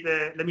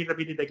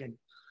it again.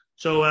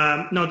 So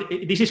no,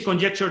 this is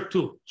conjecture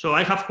 2. So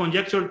I have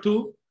conjecture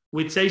 2,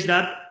 which says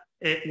that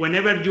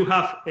whenever you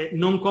have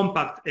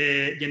non-compact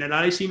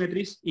generalized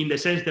symmetries in the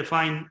sense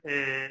defined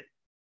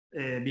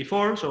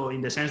before, so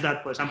in the sense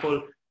that, for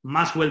example,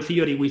 Maxwell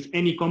theory with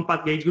any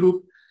compact gauge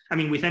group, I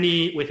mean, with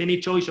any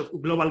choice of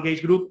global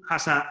gauge group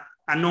has a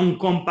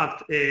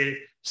non-compact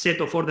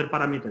set of order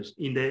parameters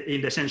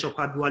in the sense of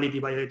hard duality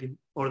violating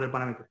order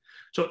parameters.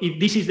 So if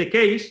this is the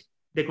case,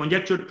 the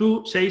conjecture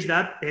 2 says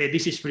that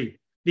this is free.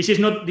 This is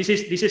not. This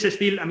is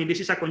still. I mean, this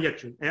is a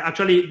conjecture.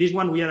 Actually, this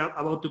one we are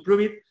about to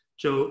prove it.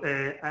 So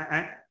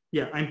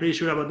yeah, I'm pretty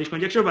sure about this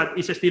conjecture, but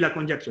it's still a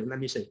conjecture. Let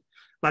me say.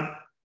 But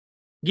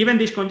given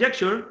this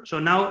conjecture, so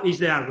now is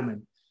the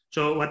argument.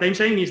 So what I'm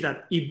saying is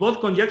that if both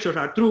conjectures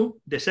are true,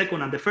 the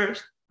second and the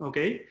first,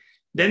 okay,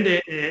 then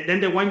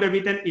the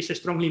Weinberg-Witten is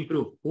strongly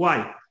improved.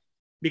 Why?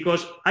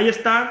 Because I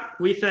start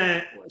with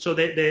so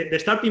the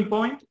starting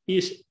point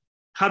is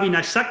having a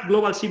exact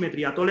global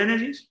symmetry at all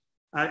energies,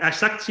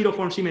 exact zero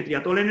form symmetry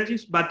at all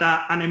energies, but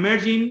an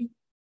emerging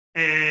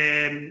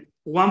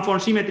one form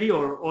symmetry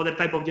or other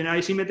type of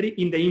generalized symmetry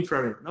in the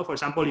infrared. No? For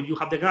example, if you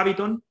have the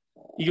graviton,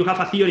 if you have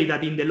a theory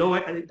that in the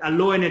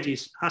low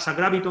energies has a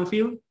graviton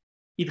field,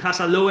 it has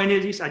a low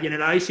energies, a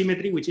generalized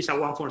symmetry, which is a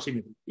one form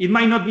symmetry. It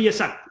might not be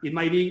exact, it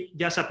might be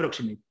just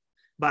approximate,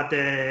 but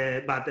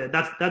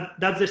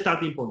that's the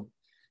starting point.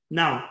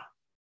 Now,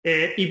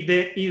 if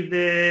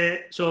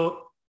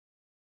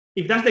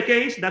that's the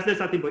case, that's the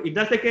starting point. If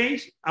that's the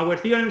case, our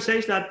theorem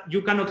says that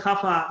you cannot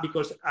have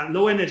because at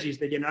low energies,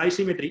 the generalized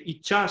symmetry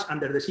is charged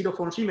under the zero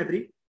form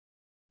symmetry.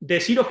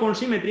 The zero form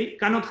symmetry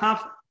cannot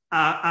have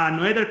a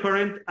Noether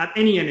current at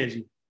any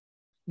energy.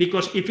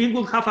 Because if it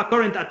would have a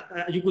current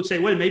you could say,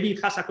 well, maybe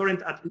it has a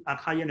current at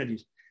high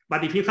energies.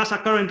 But if it has a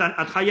current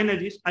at high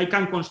energies, I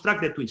can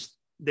construct the twist,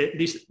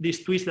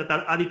 these twists that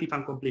are additive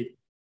and complete.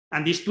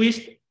 And these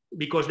twists,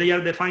 because they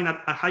are defined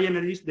at high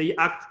energies, they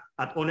act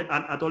at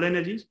all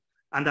energies.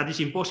 And that is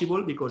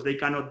impossible because they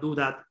cannot do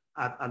that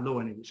at low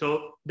energy.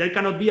 So there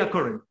cannot be a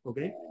current,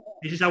 okay?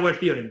 This is our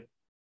theorem.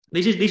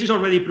 This is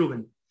already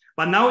proven.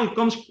 But now it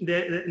comes,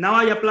 now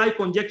I apply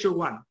conjecture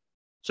 1.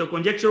 So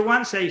conjecture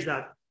 1 says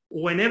that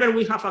whenever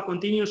we have a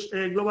continuous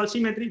global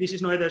symmetry, this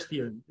is Noether's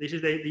theorem. This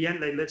is the end,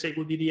 like, let's say it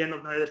would be the end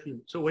of Noether's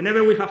theorem. So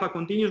whenever we have a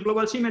continuous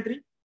global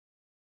symmetry,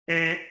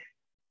 if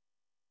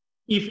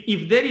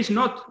there is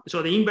not,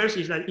 so the inverse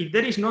is that if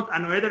there is not a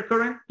Noether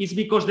current, it's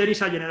because there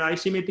is a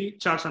generalized symmetry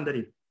charged under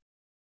it.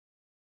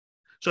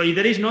 So if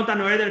there is not a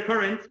Noether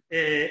current,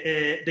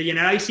 the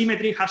generalized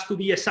symmetry has to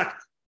be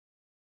exact.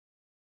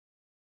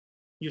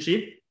 You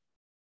see?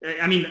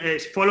 I mean,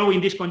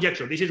 following this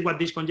conjecture. This is what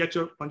this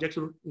conjecture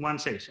 1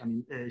 says. I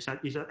mean,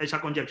 it's a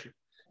conjecture.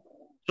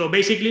 So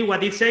basically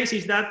what it says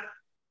is that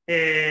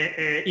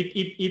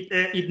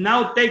it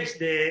now takes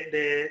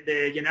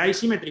the generalized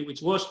symmetry,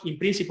 which was in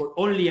principle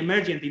only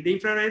emergent in the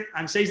infrared,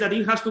 and says that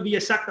it has to be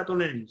exact at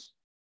all energies.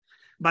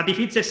 But if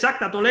it's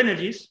exact at all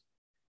energies,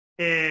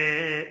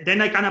 then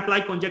I can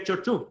apply conjecture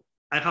 2.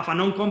 I have a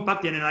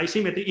non-compact generalized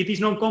symmetry. It is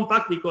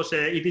non-compact because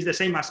it is the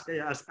same as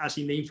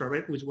in the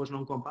infrared, which was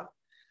non-compact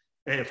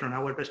from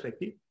our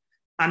perspective.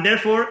 And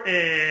therefore,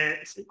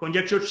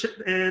 conjecture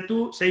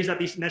 2 says that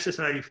it's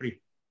necessarily free.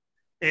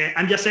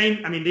 I'm just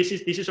saying, I mean, this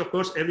is of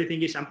course,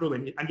 everything is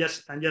unproven. I'm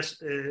just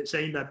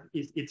saying that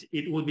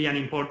it would be an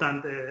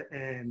important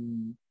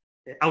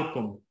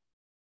outcome.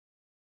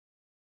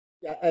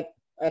 Yeah,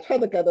 I try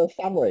to get a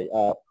summary.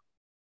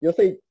 You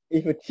say,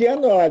 if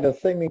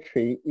generalized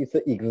symmetry is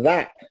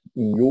exact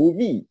in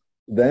UV,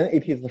 then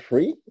it is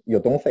free? You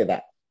don't say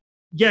that.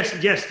 Yes.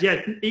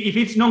 If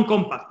it's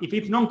non-compact.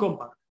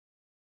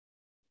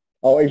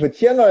 Or if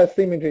generalized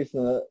symmetry is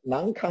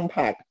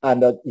non-compact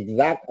and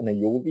exact and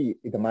UV,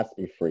 it must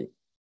be free.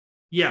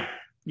 Yeah.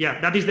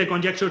 That is the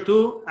conjecture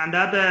 2, and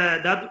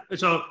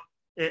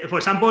for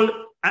example,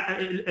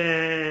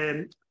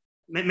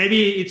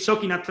 maybe it's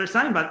shocking at first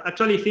time, but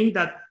actually think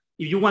that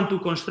if you want to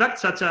construct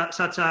such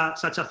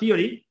a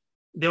theory,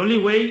 the only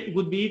way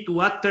would be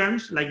to add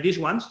terms like these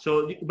ones.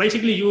 So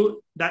basically,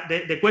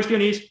 the question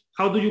is,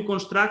 how do you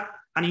construct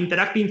an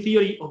interacting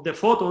theory of the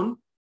photon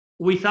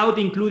without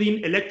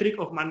including electric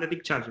or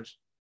magnetic charges?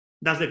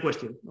 That's the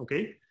question.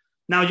 Okay.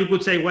 Now you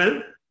could say,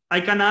 well, I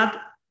can add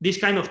this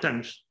kind of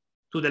terms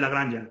to the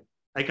Lagrangian.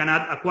 I can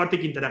add a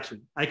quartic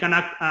interaction. I can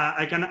add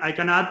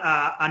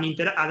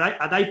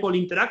a dipole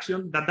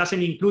interaction that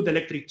doesn't include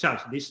electric charge.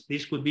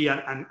 This could be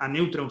a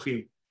neutron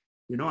field,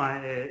 you know,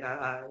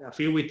 a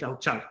field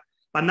without charge.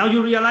 But now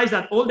you realize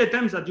that all the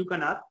terms that you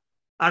can add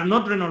are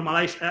not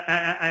renormalized,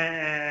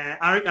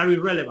 are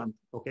irrelevant.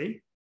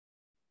 Okay.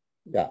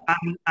 Yeah.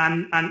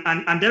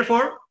 And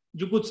therefore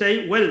you could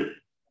say, well,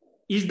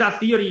 is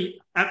that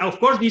theory? And of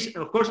course,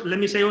 let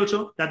me say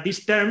also that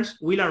these terms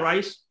will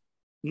arise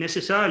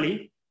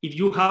necessarily if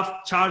you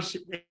have charge,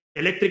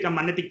 electric and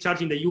magnetic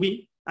charge in the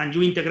UV, and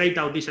you integrate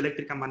out these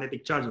electric and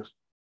magnetic charges.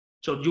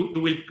 So you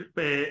will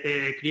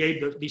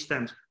create these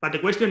terms. But the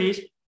question is,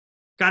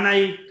 can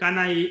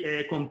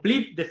I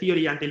complete the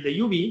theory until the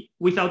UV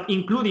without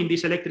including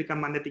these electric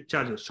and magnetic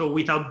charges? So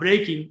without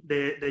breaking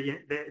the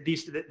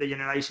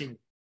generalized symmetry.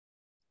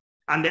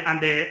 And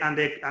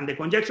the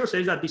conjecture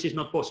says that this is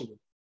not possible.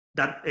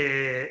 That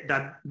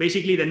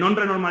basically the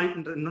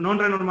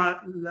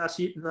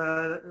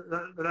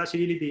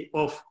non-renormalizability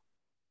of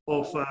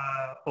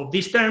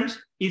these terms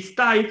is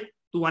tied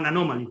to an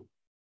anomaly.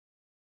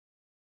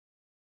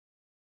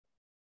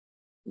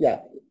 Yeah,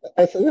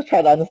 let's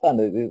try to understand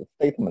the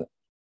statement.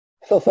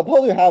 So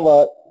suppose you have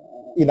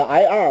in the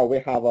IR, we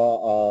have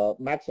a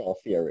Maxwell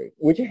theory,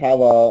 which have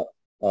a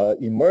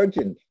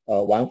emergent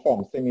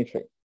one-form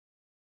symmetry.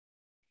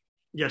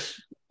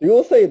 Yes. Do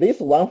you say this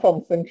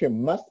one-form symmetry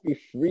must be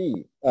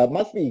free,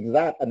 must be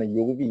exact in the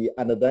UV,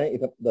 and then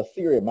the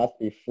theory must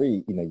be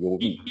free in the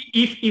UV?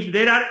 If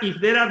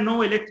there are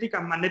no electric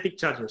and magnetic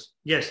charges,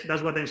 yes,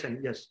 that's what I'm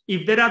saying. Yes,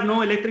 if there are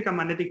no electric and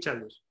magnetic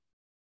charges.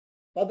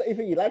 But if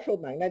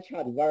electromagnetic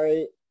charge is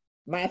very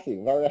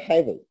massive, very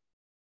heavy.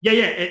 Yeah,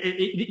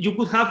 you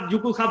could have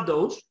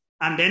those,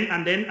 and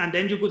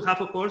then you could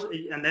have, of course,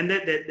 and then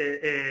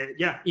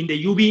in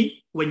the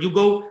UV when you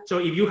go. So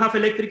if you have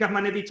electric and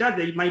magnetic charge,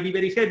 they might be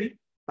very heavy,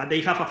 but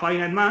they have a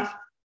finite mass.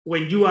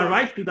 When you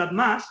arrive to that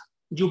mass,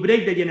 you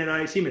break the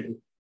generalized symmetry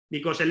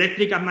because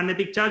electric and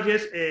magnetic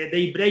charges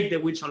they break the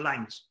Wilson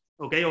lines,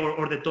 okay,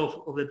 or the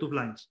top of the two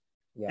lines.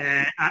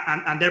 Yeah.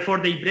 And therefore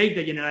they break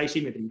the generalized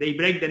symmetry. They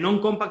break the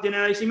non-compact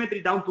generalized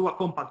symmetry down to a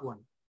compact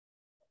one.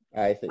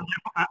 I see.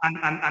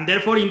 And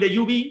therefore in the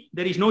UV,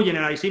 there is no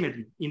generalized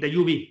symmetry in the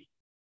UV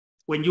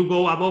when you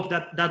go above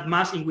that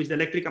mass in which the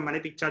electric and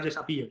magnetic charges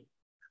appear.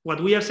 What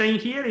we are saying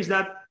here is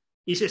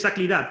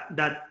exactly that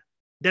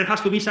there has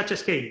to be such a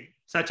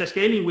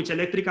scale in which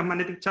electric and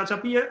magnetic charge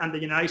appear and the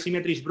generalized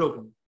symmetry is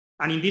broken.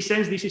 And in this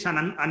sense, this is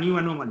a new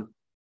anomaly.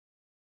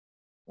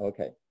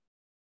 Okay.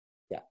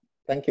 Yeah.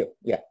 Thank you.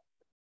 Yeah.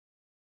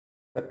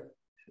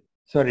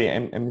 Sorry,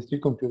 I'm still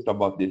confused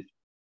about this.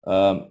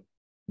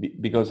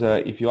 Because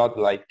if you add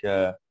like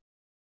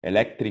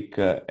electric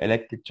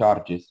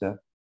charges,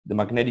 the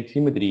magnetic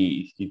symmetry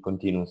is still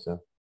continuous.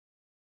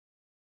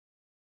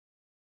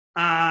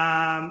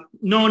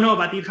 No,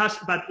 but it has,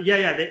 but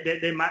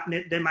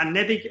the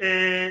magnetic,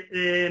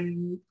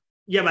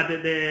 but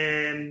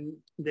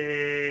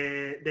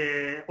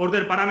the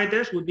order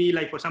parameters would be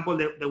like, for example,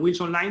 the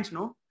Wilson lines,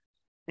 no,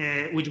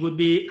 which would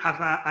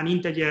have an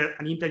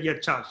integer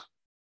charge.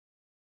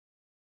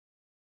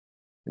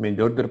 I mean,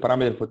 the order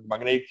parameter for the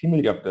magnetic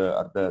symmetry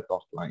are the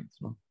top lines,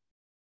 no?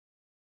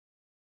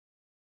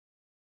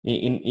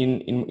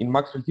 In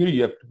Maxwell theory,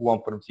 you have two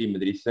one-form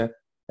symmetries,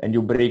 and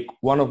you break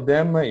one of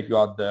them if you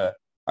add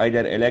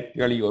either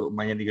electrically or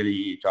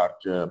magnetically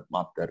charged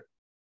matter.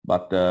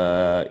 But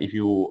if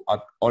you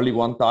add only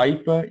one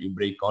type, you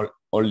break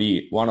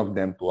only one of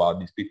them to a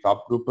discrete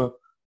subgroup,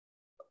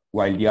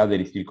 while the other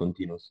is still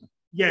continuous.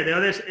 Yeah, the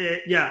others,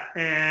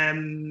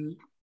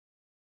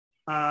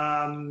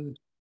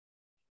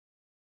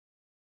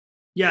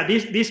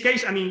 this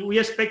case, I mean, we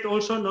expect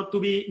also not to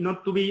be.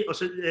 Let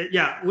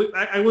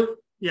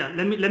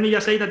me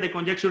just say that the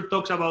conjecture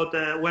talks about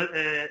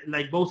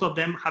like both of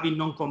them having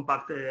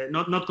non-compact,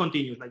 not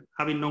continuous, like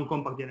having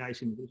non-compact generalized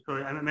symmetry.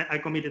 Sorry, I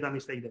committed a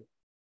mistake there.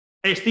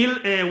 Still,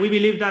 we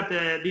believe that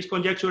this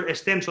conjecture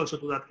extends also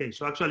to that case.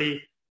 So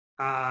actually,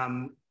 I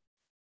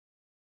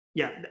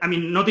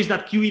mean, notice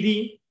that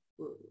QED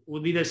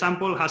would be the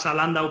sample has a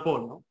Landau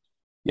pole, no?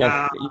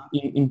 Yes,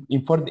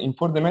 in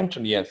four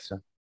dimension, yes.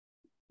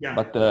 Yeah.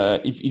 But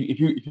if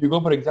you go,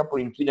 for example,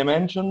 in 3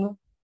 dimension,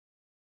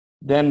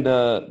 then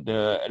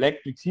the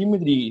electric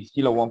symmetry is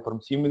still a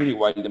one-form symmetry,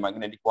 while the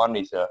magnetic one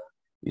is a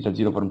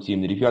zero-form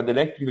symmetry. If you have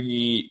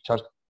electrically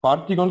charged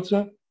particles,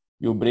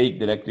 you break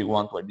the electric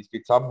one to a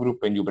discrete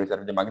subgroup and you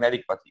preserve the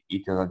magnetic, but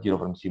it is a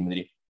zero-form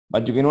symmetry.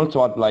 But you can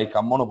also add like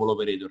a monopole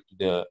operator to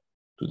the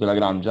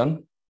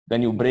Lagrangian.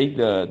 Then you break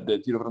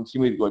the zero-form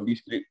symmetry to a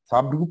discrete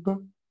subgroup,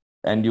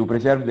 and you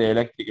preserve the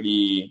electric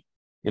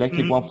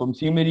one-form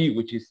symmetry,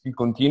 which is still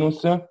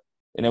continuous.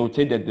 And I would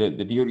say that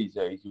the theory is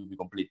will be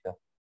complete.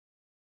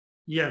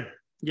 Yeah.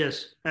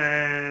 Yes.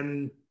 Let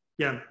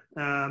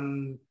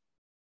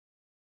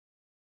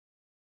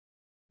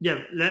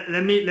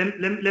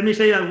me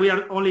say that we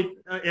are only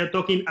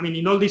talking. I mean,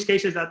 in all these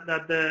cases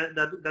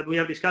that we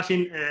are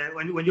discussing,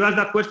 when you ask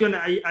that question,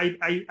 I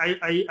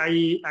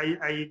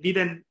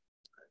didn't.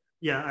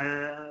 Yeah,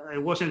 I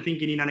wasn't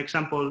thinking in an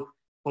example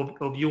of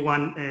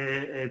U1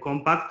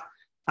 compact,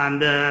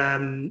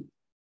 and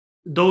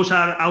those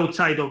are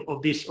outside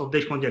of this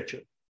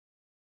conjecture.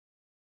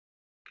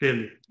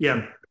 Clearly,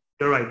 yeah.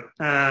 You're right.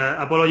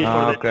 Apologies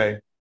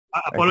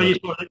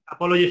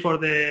for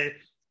the.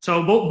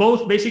 So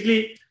both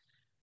basically,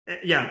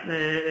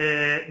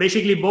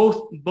 basically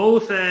both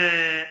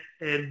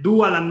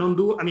dual and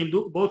non-dual. I mean,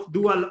 both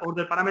dual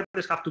order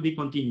parameters have to be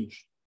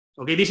continuous.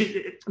 Okay, this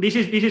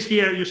is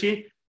here. You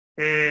see,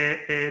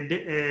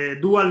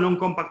 dual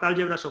non-compact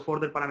algebras of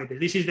order parameters.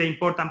 This is the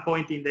important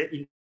point in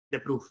the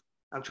proof.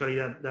 Actually,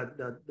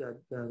 that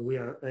we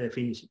are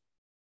finishing.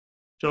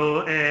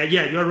 So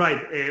you're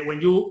right. When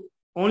you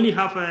only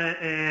have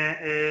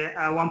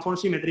a one-form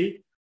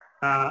symmetry,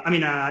 a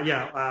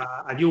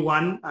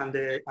U1 and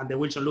the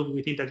Wilson loop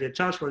with integer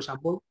charge, for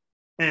example,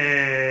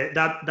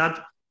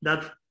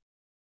 that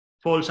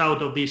falls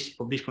out of this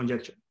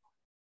conjecture.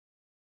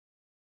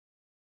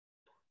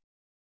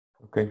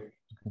 Okay,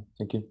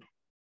 thank you.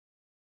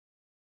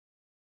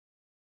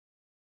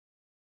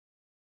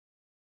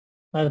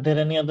 Are there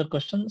any other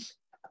questions?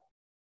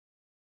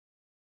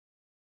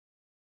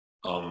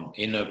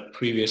 In a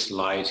previous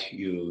slide,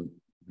 you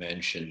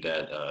mentioned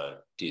that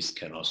this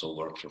can also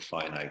work for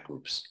finite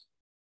groups.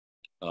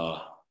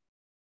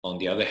 On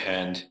the other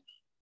hand,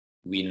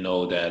 we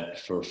know that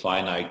for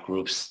finite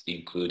groups,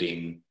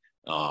 including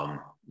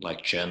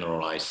like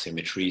generalized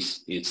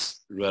symmetries,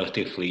 it's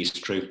relatively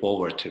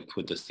straightforward to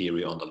put the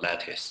theory on the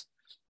lattice.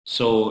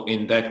 So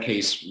in that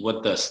case,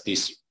 what does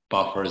this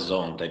buffer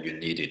zone that you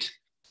needed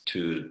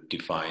to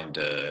define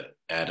the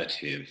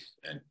additive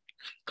and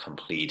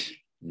complete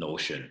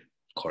notion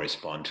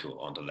correspond to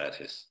on the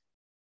lattice?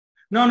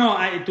 No.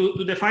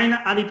 To define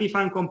additive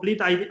and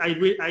complete, I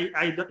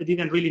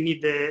didn't really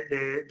need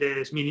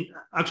the Smithing.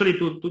 Actually,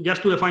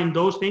 just to define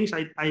those things,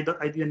 I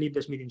didn't need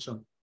the Smithing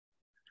zone.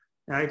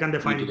 I can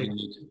define it.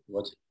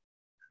 What?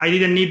 I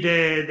didn't need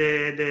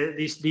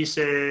this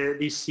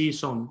C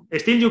zone.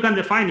 Still, you can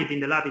define it in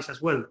the lattice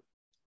as well.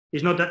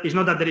 It's not that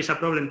there is a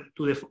problem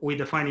with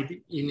defining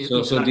it in.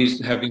 So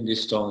having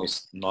this zone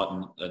is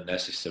not a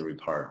necessary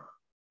part.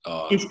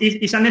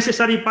 It's a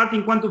necessary part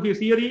in quantum field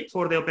theory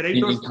for the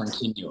operators. In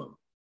continuum.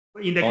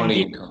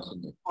 Only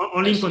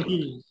in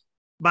continuum.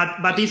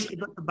 But when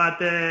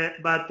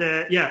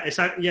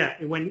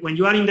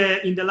you are in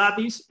the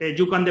lattice,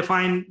 you can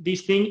define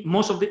this thing.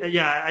 Most of the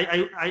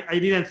I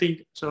didn't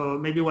think so.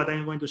 Maybe what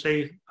I'm going to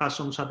say has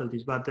some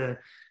subtleties. But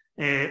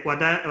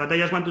what I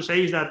just want to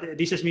say is that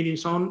this Smithing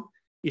zone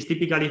is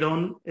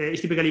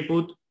typically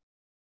put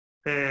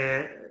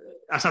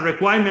as a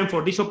requirement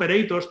for these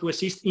operators to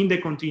exist in the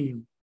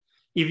continuum.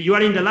 If you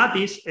are in the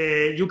lattice,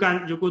 you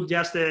could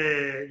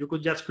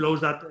just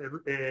close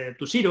that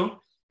to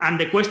zero. And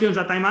the questions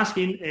that I'm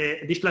asking,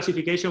 this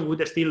classification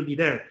would still be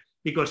there,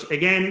 because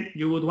again,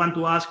 you would want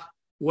to ask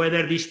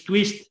whether this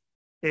twist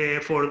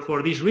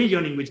for this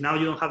region in which now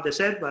you don't have the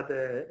set, but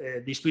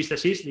this twist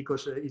exists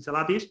because it's a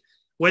lattice,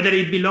 whether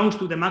it belongs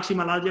to the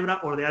maximal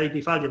algebra or the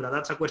additive algebra.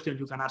 That's a question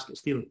you can ask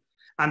still.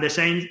 And the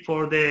same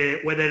for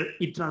whether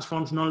it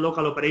transforms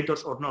non-local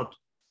operators or not,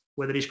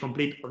 whether it's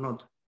complete or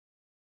not.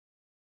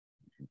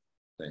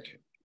 Thank you.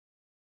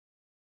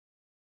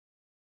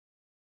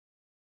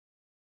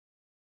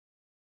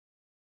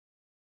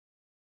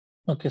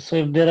 Okay, so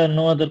if there are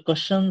no other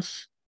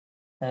questions,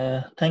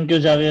 thank you,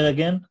 Javier,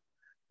 again.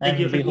 Thank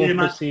you. We hope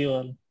to see you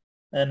all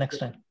next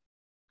time.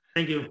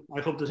 Thank you. I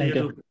hope to see you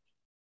too.